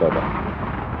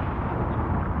 Bye-bye.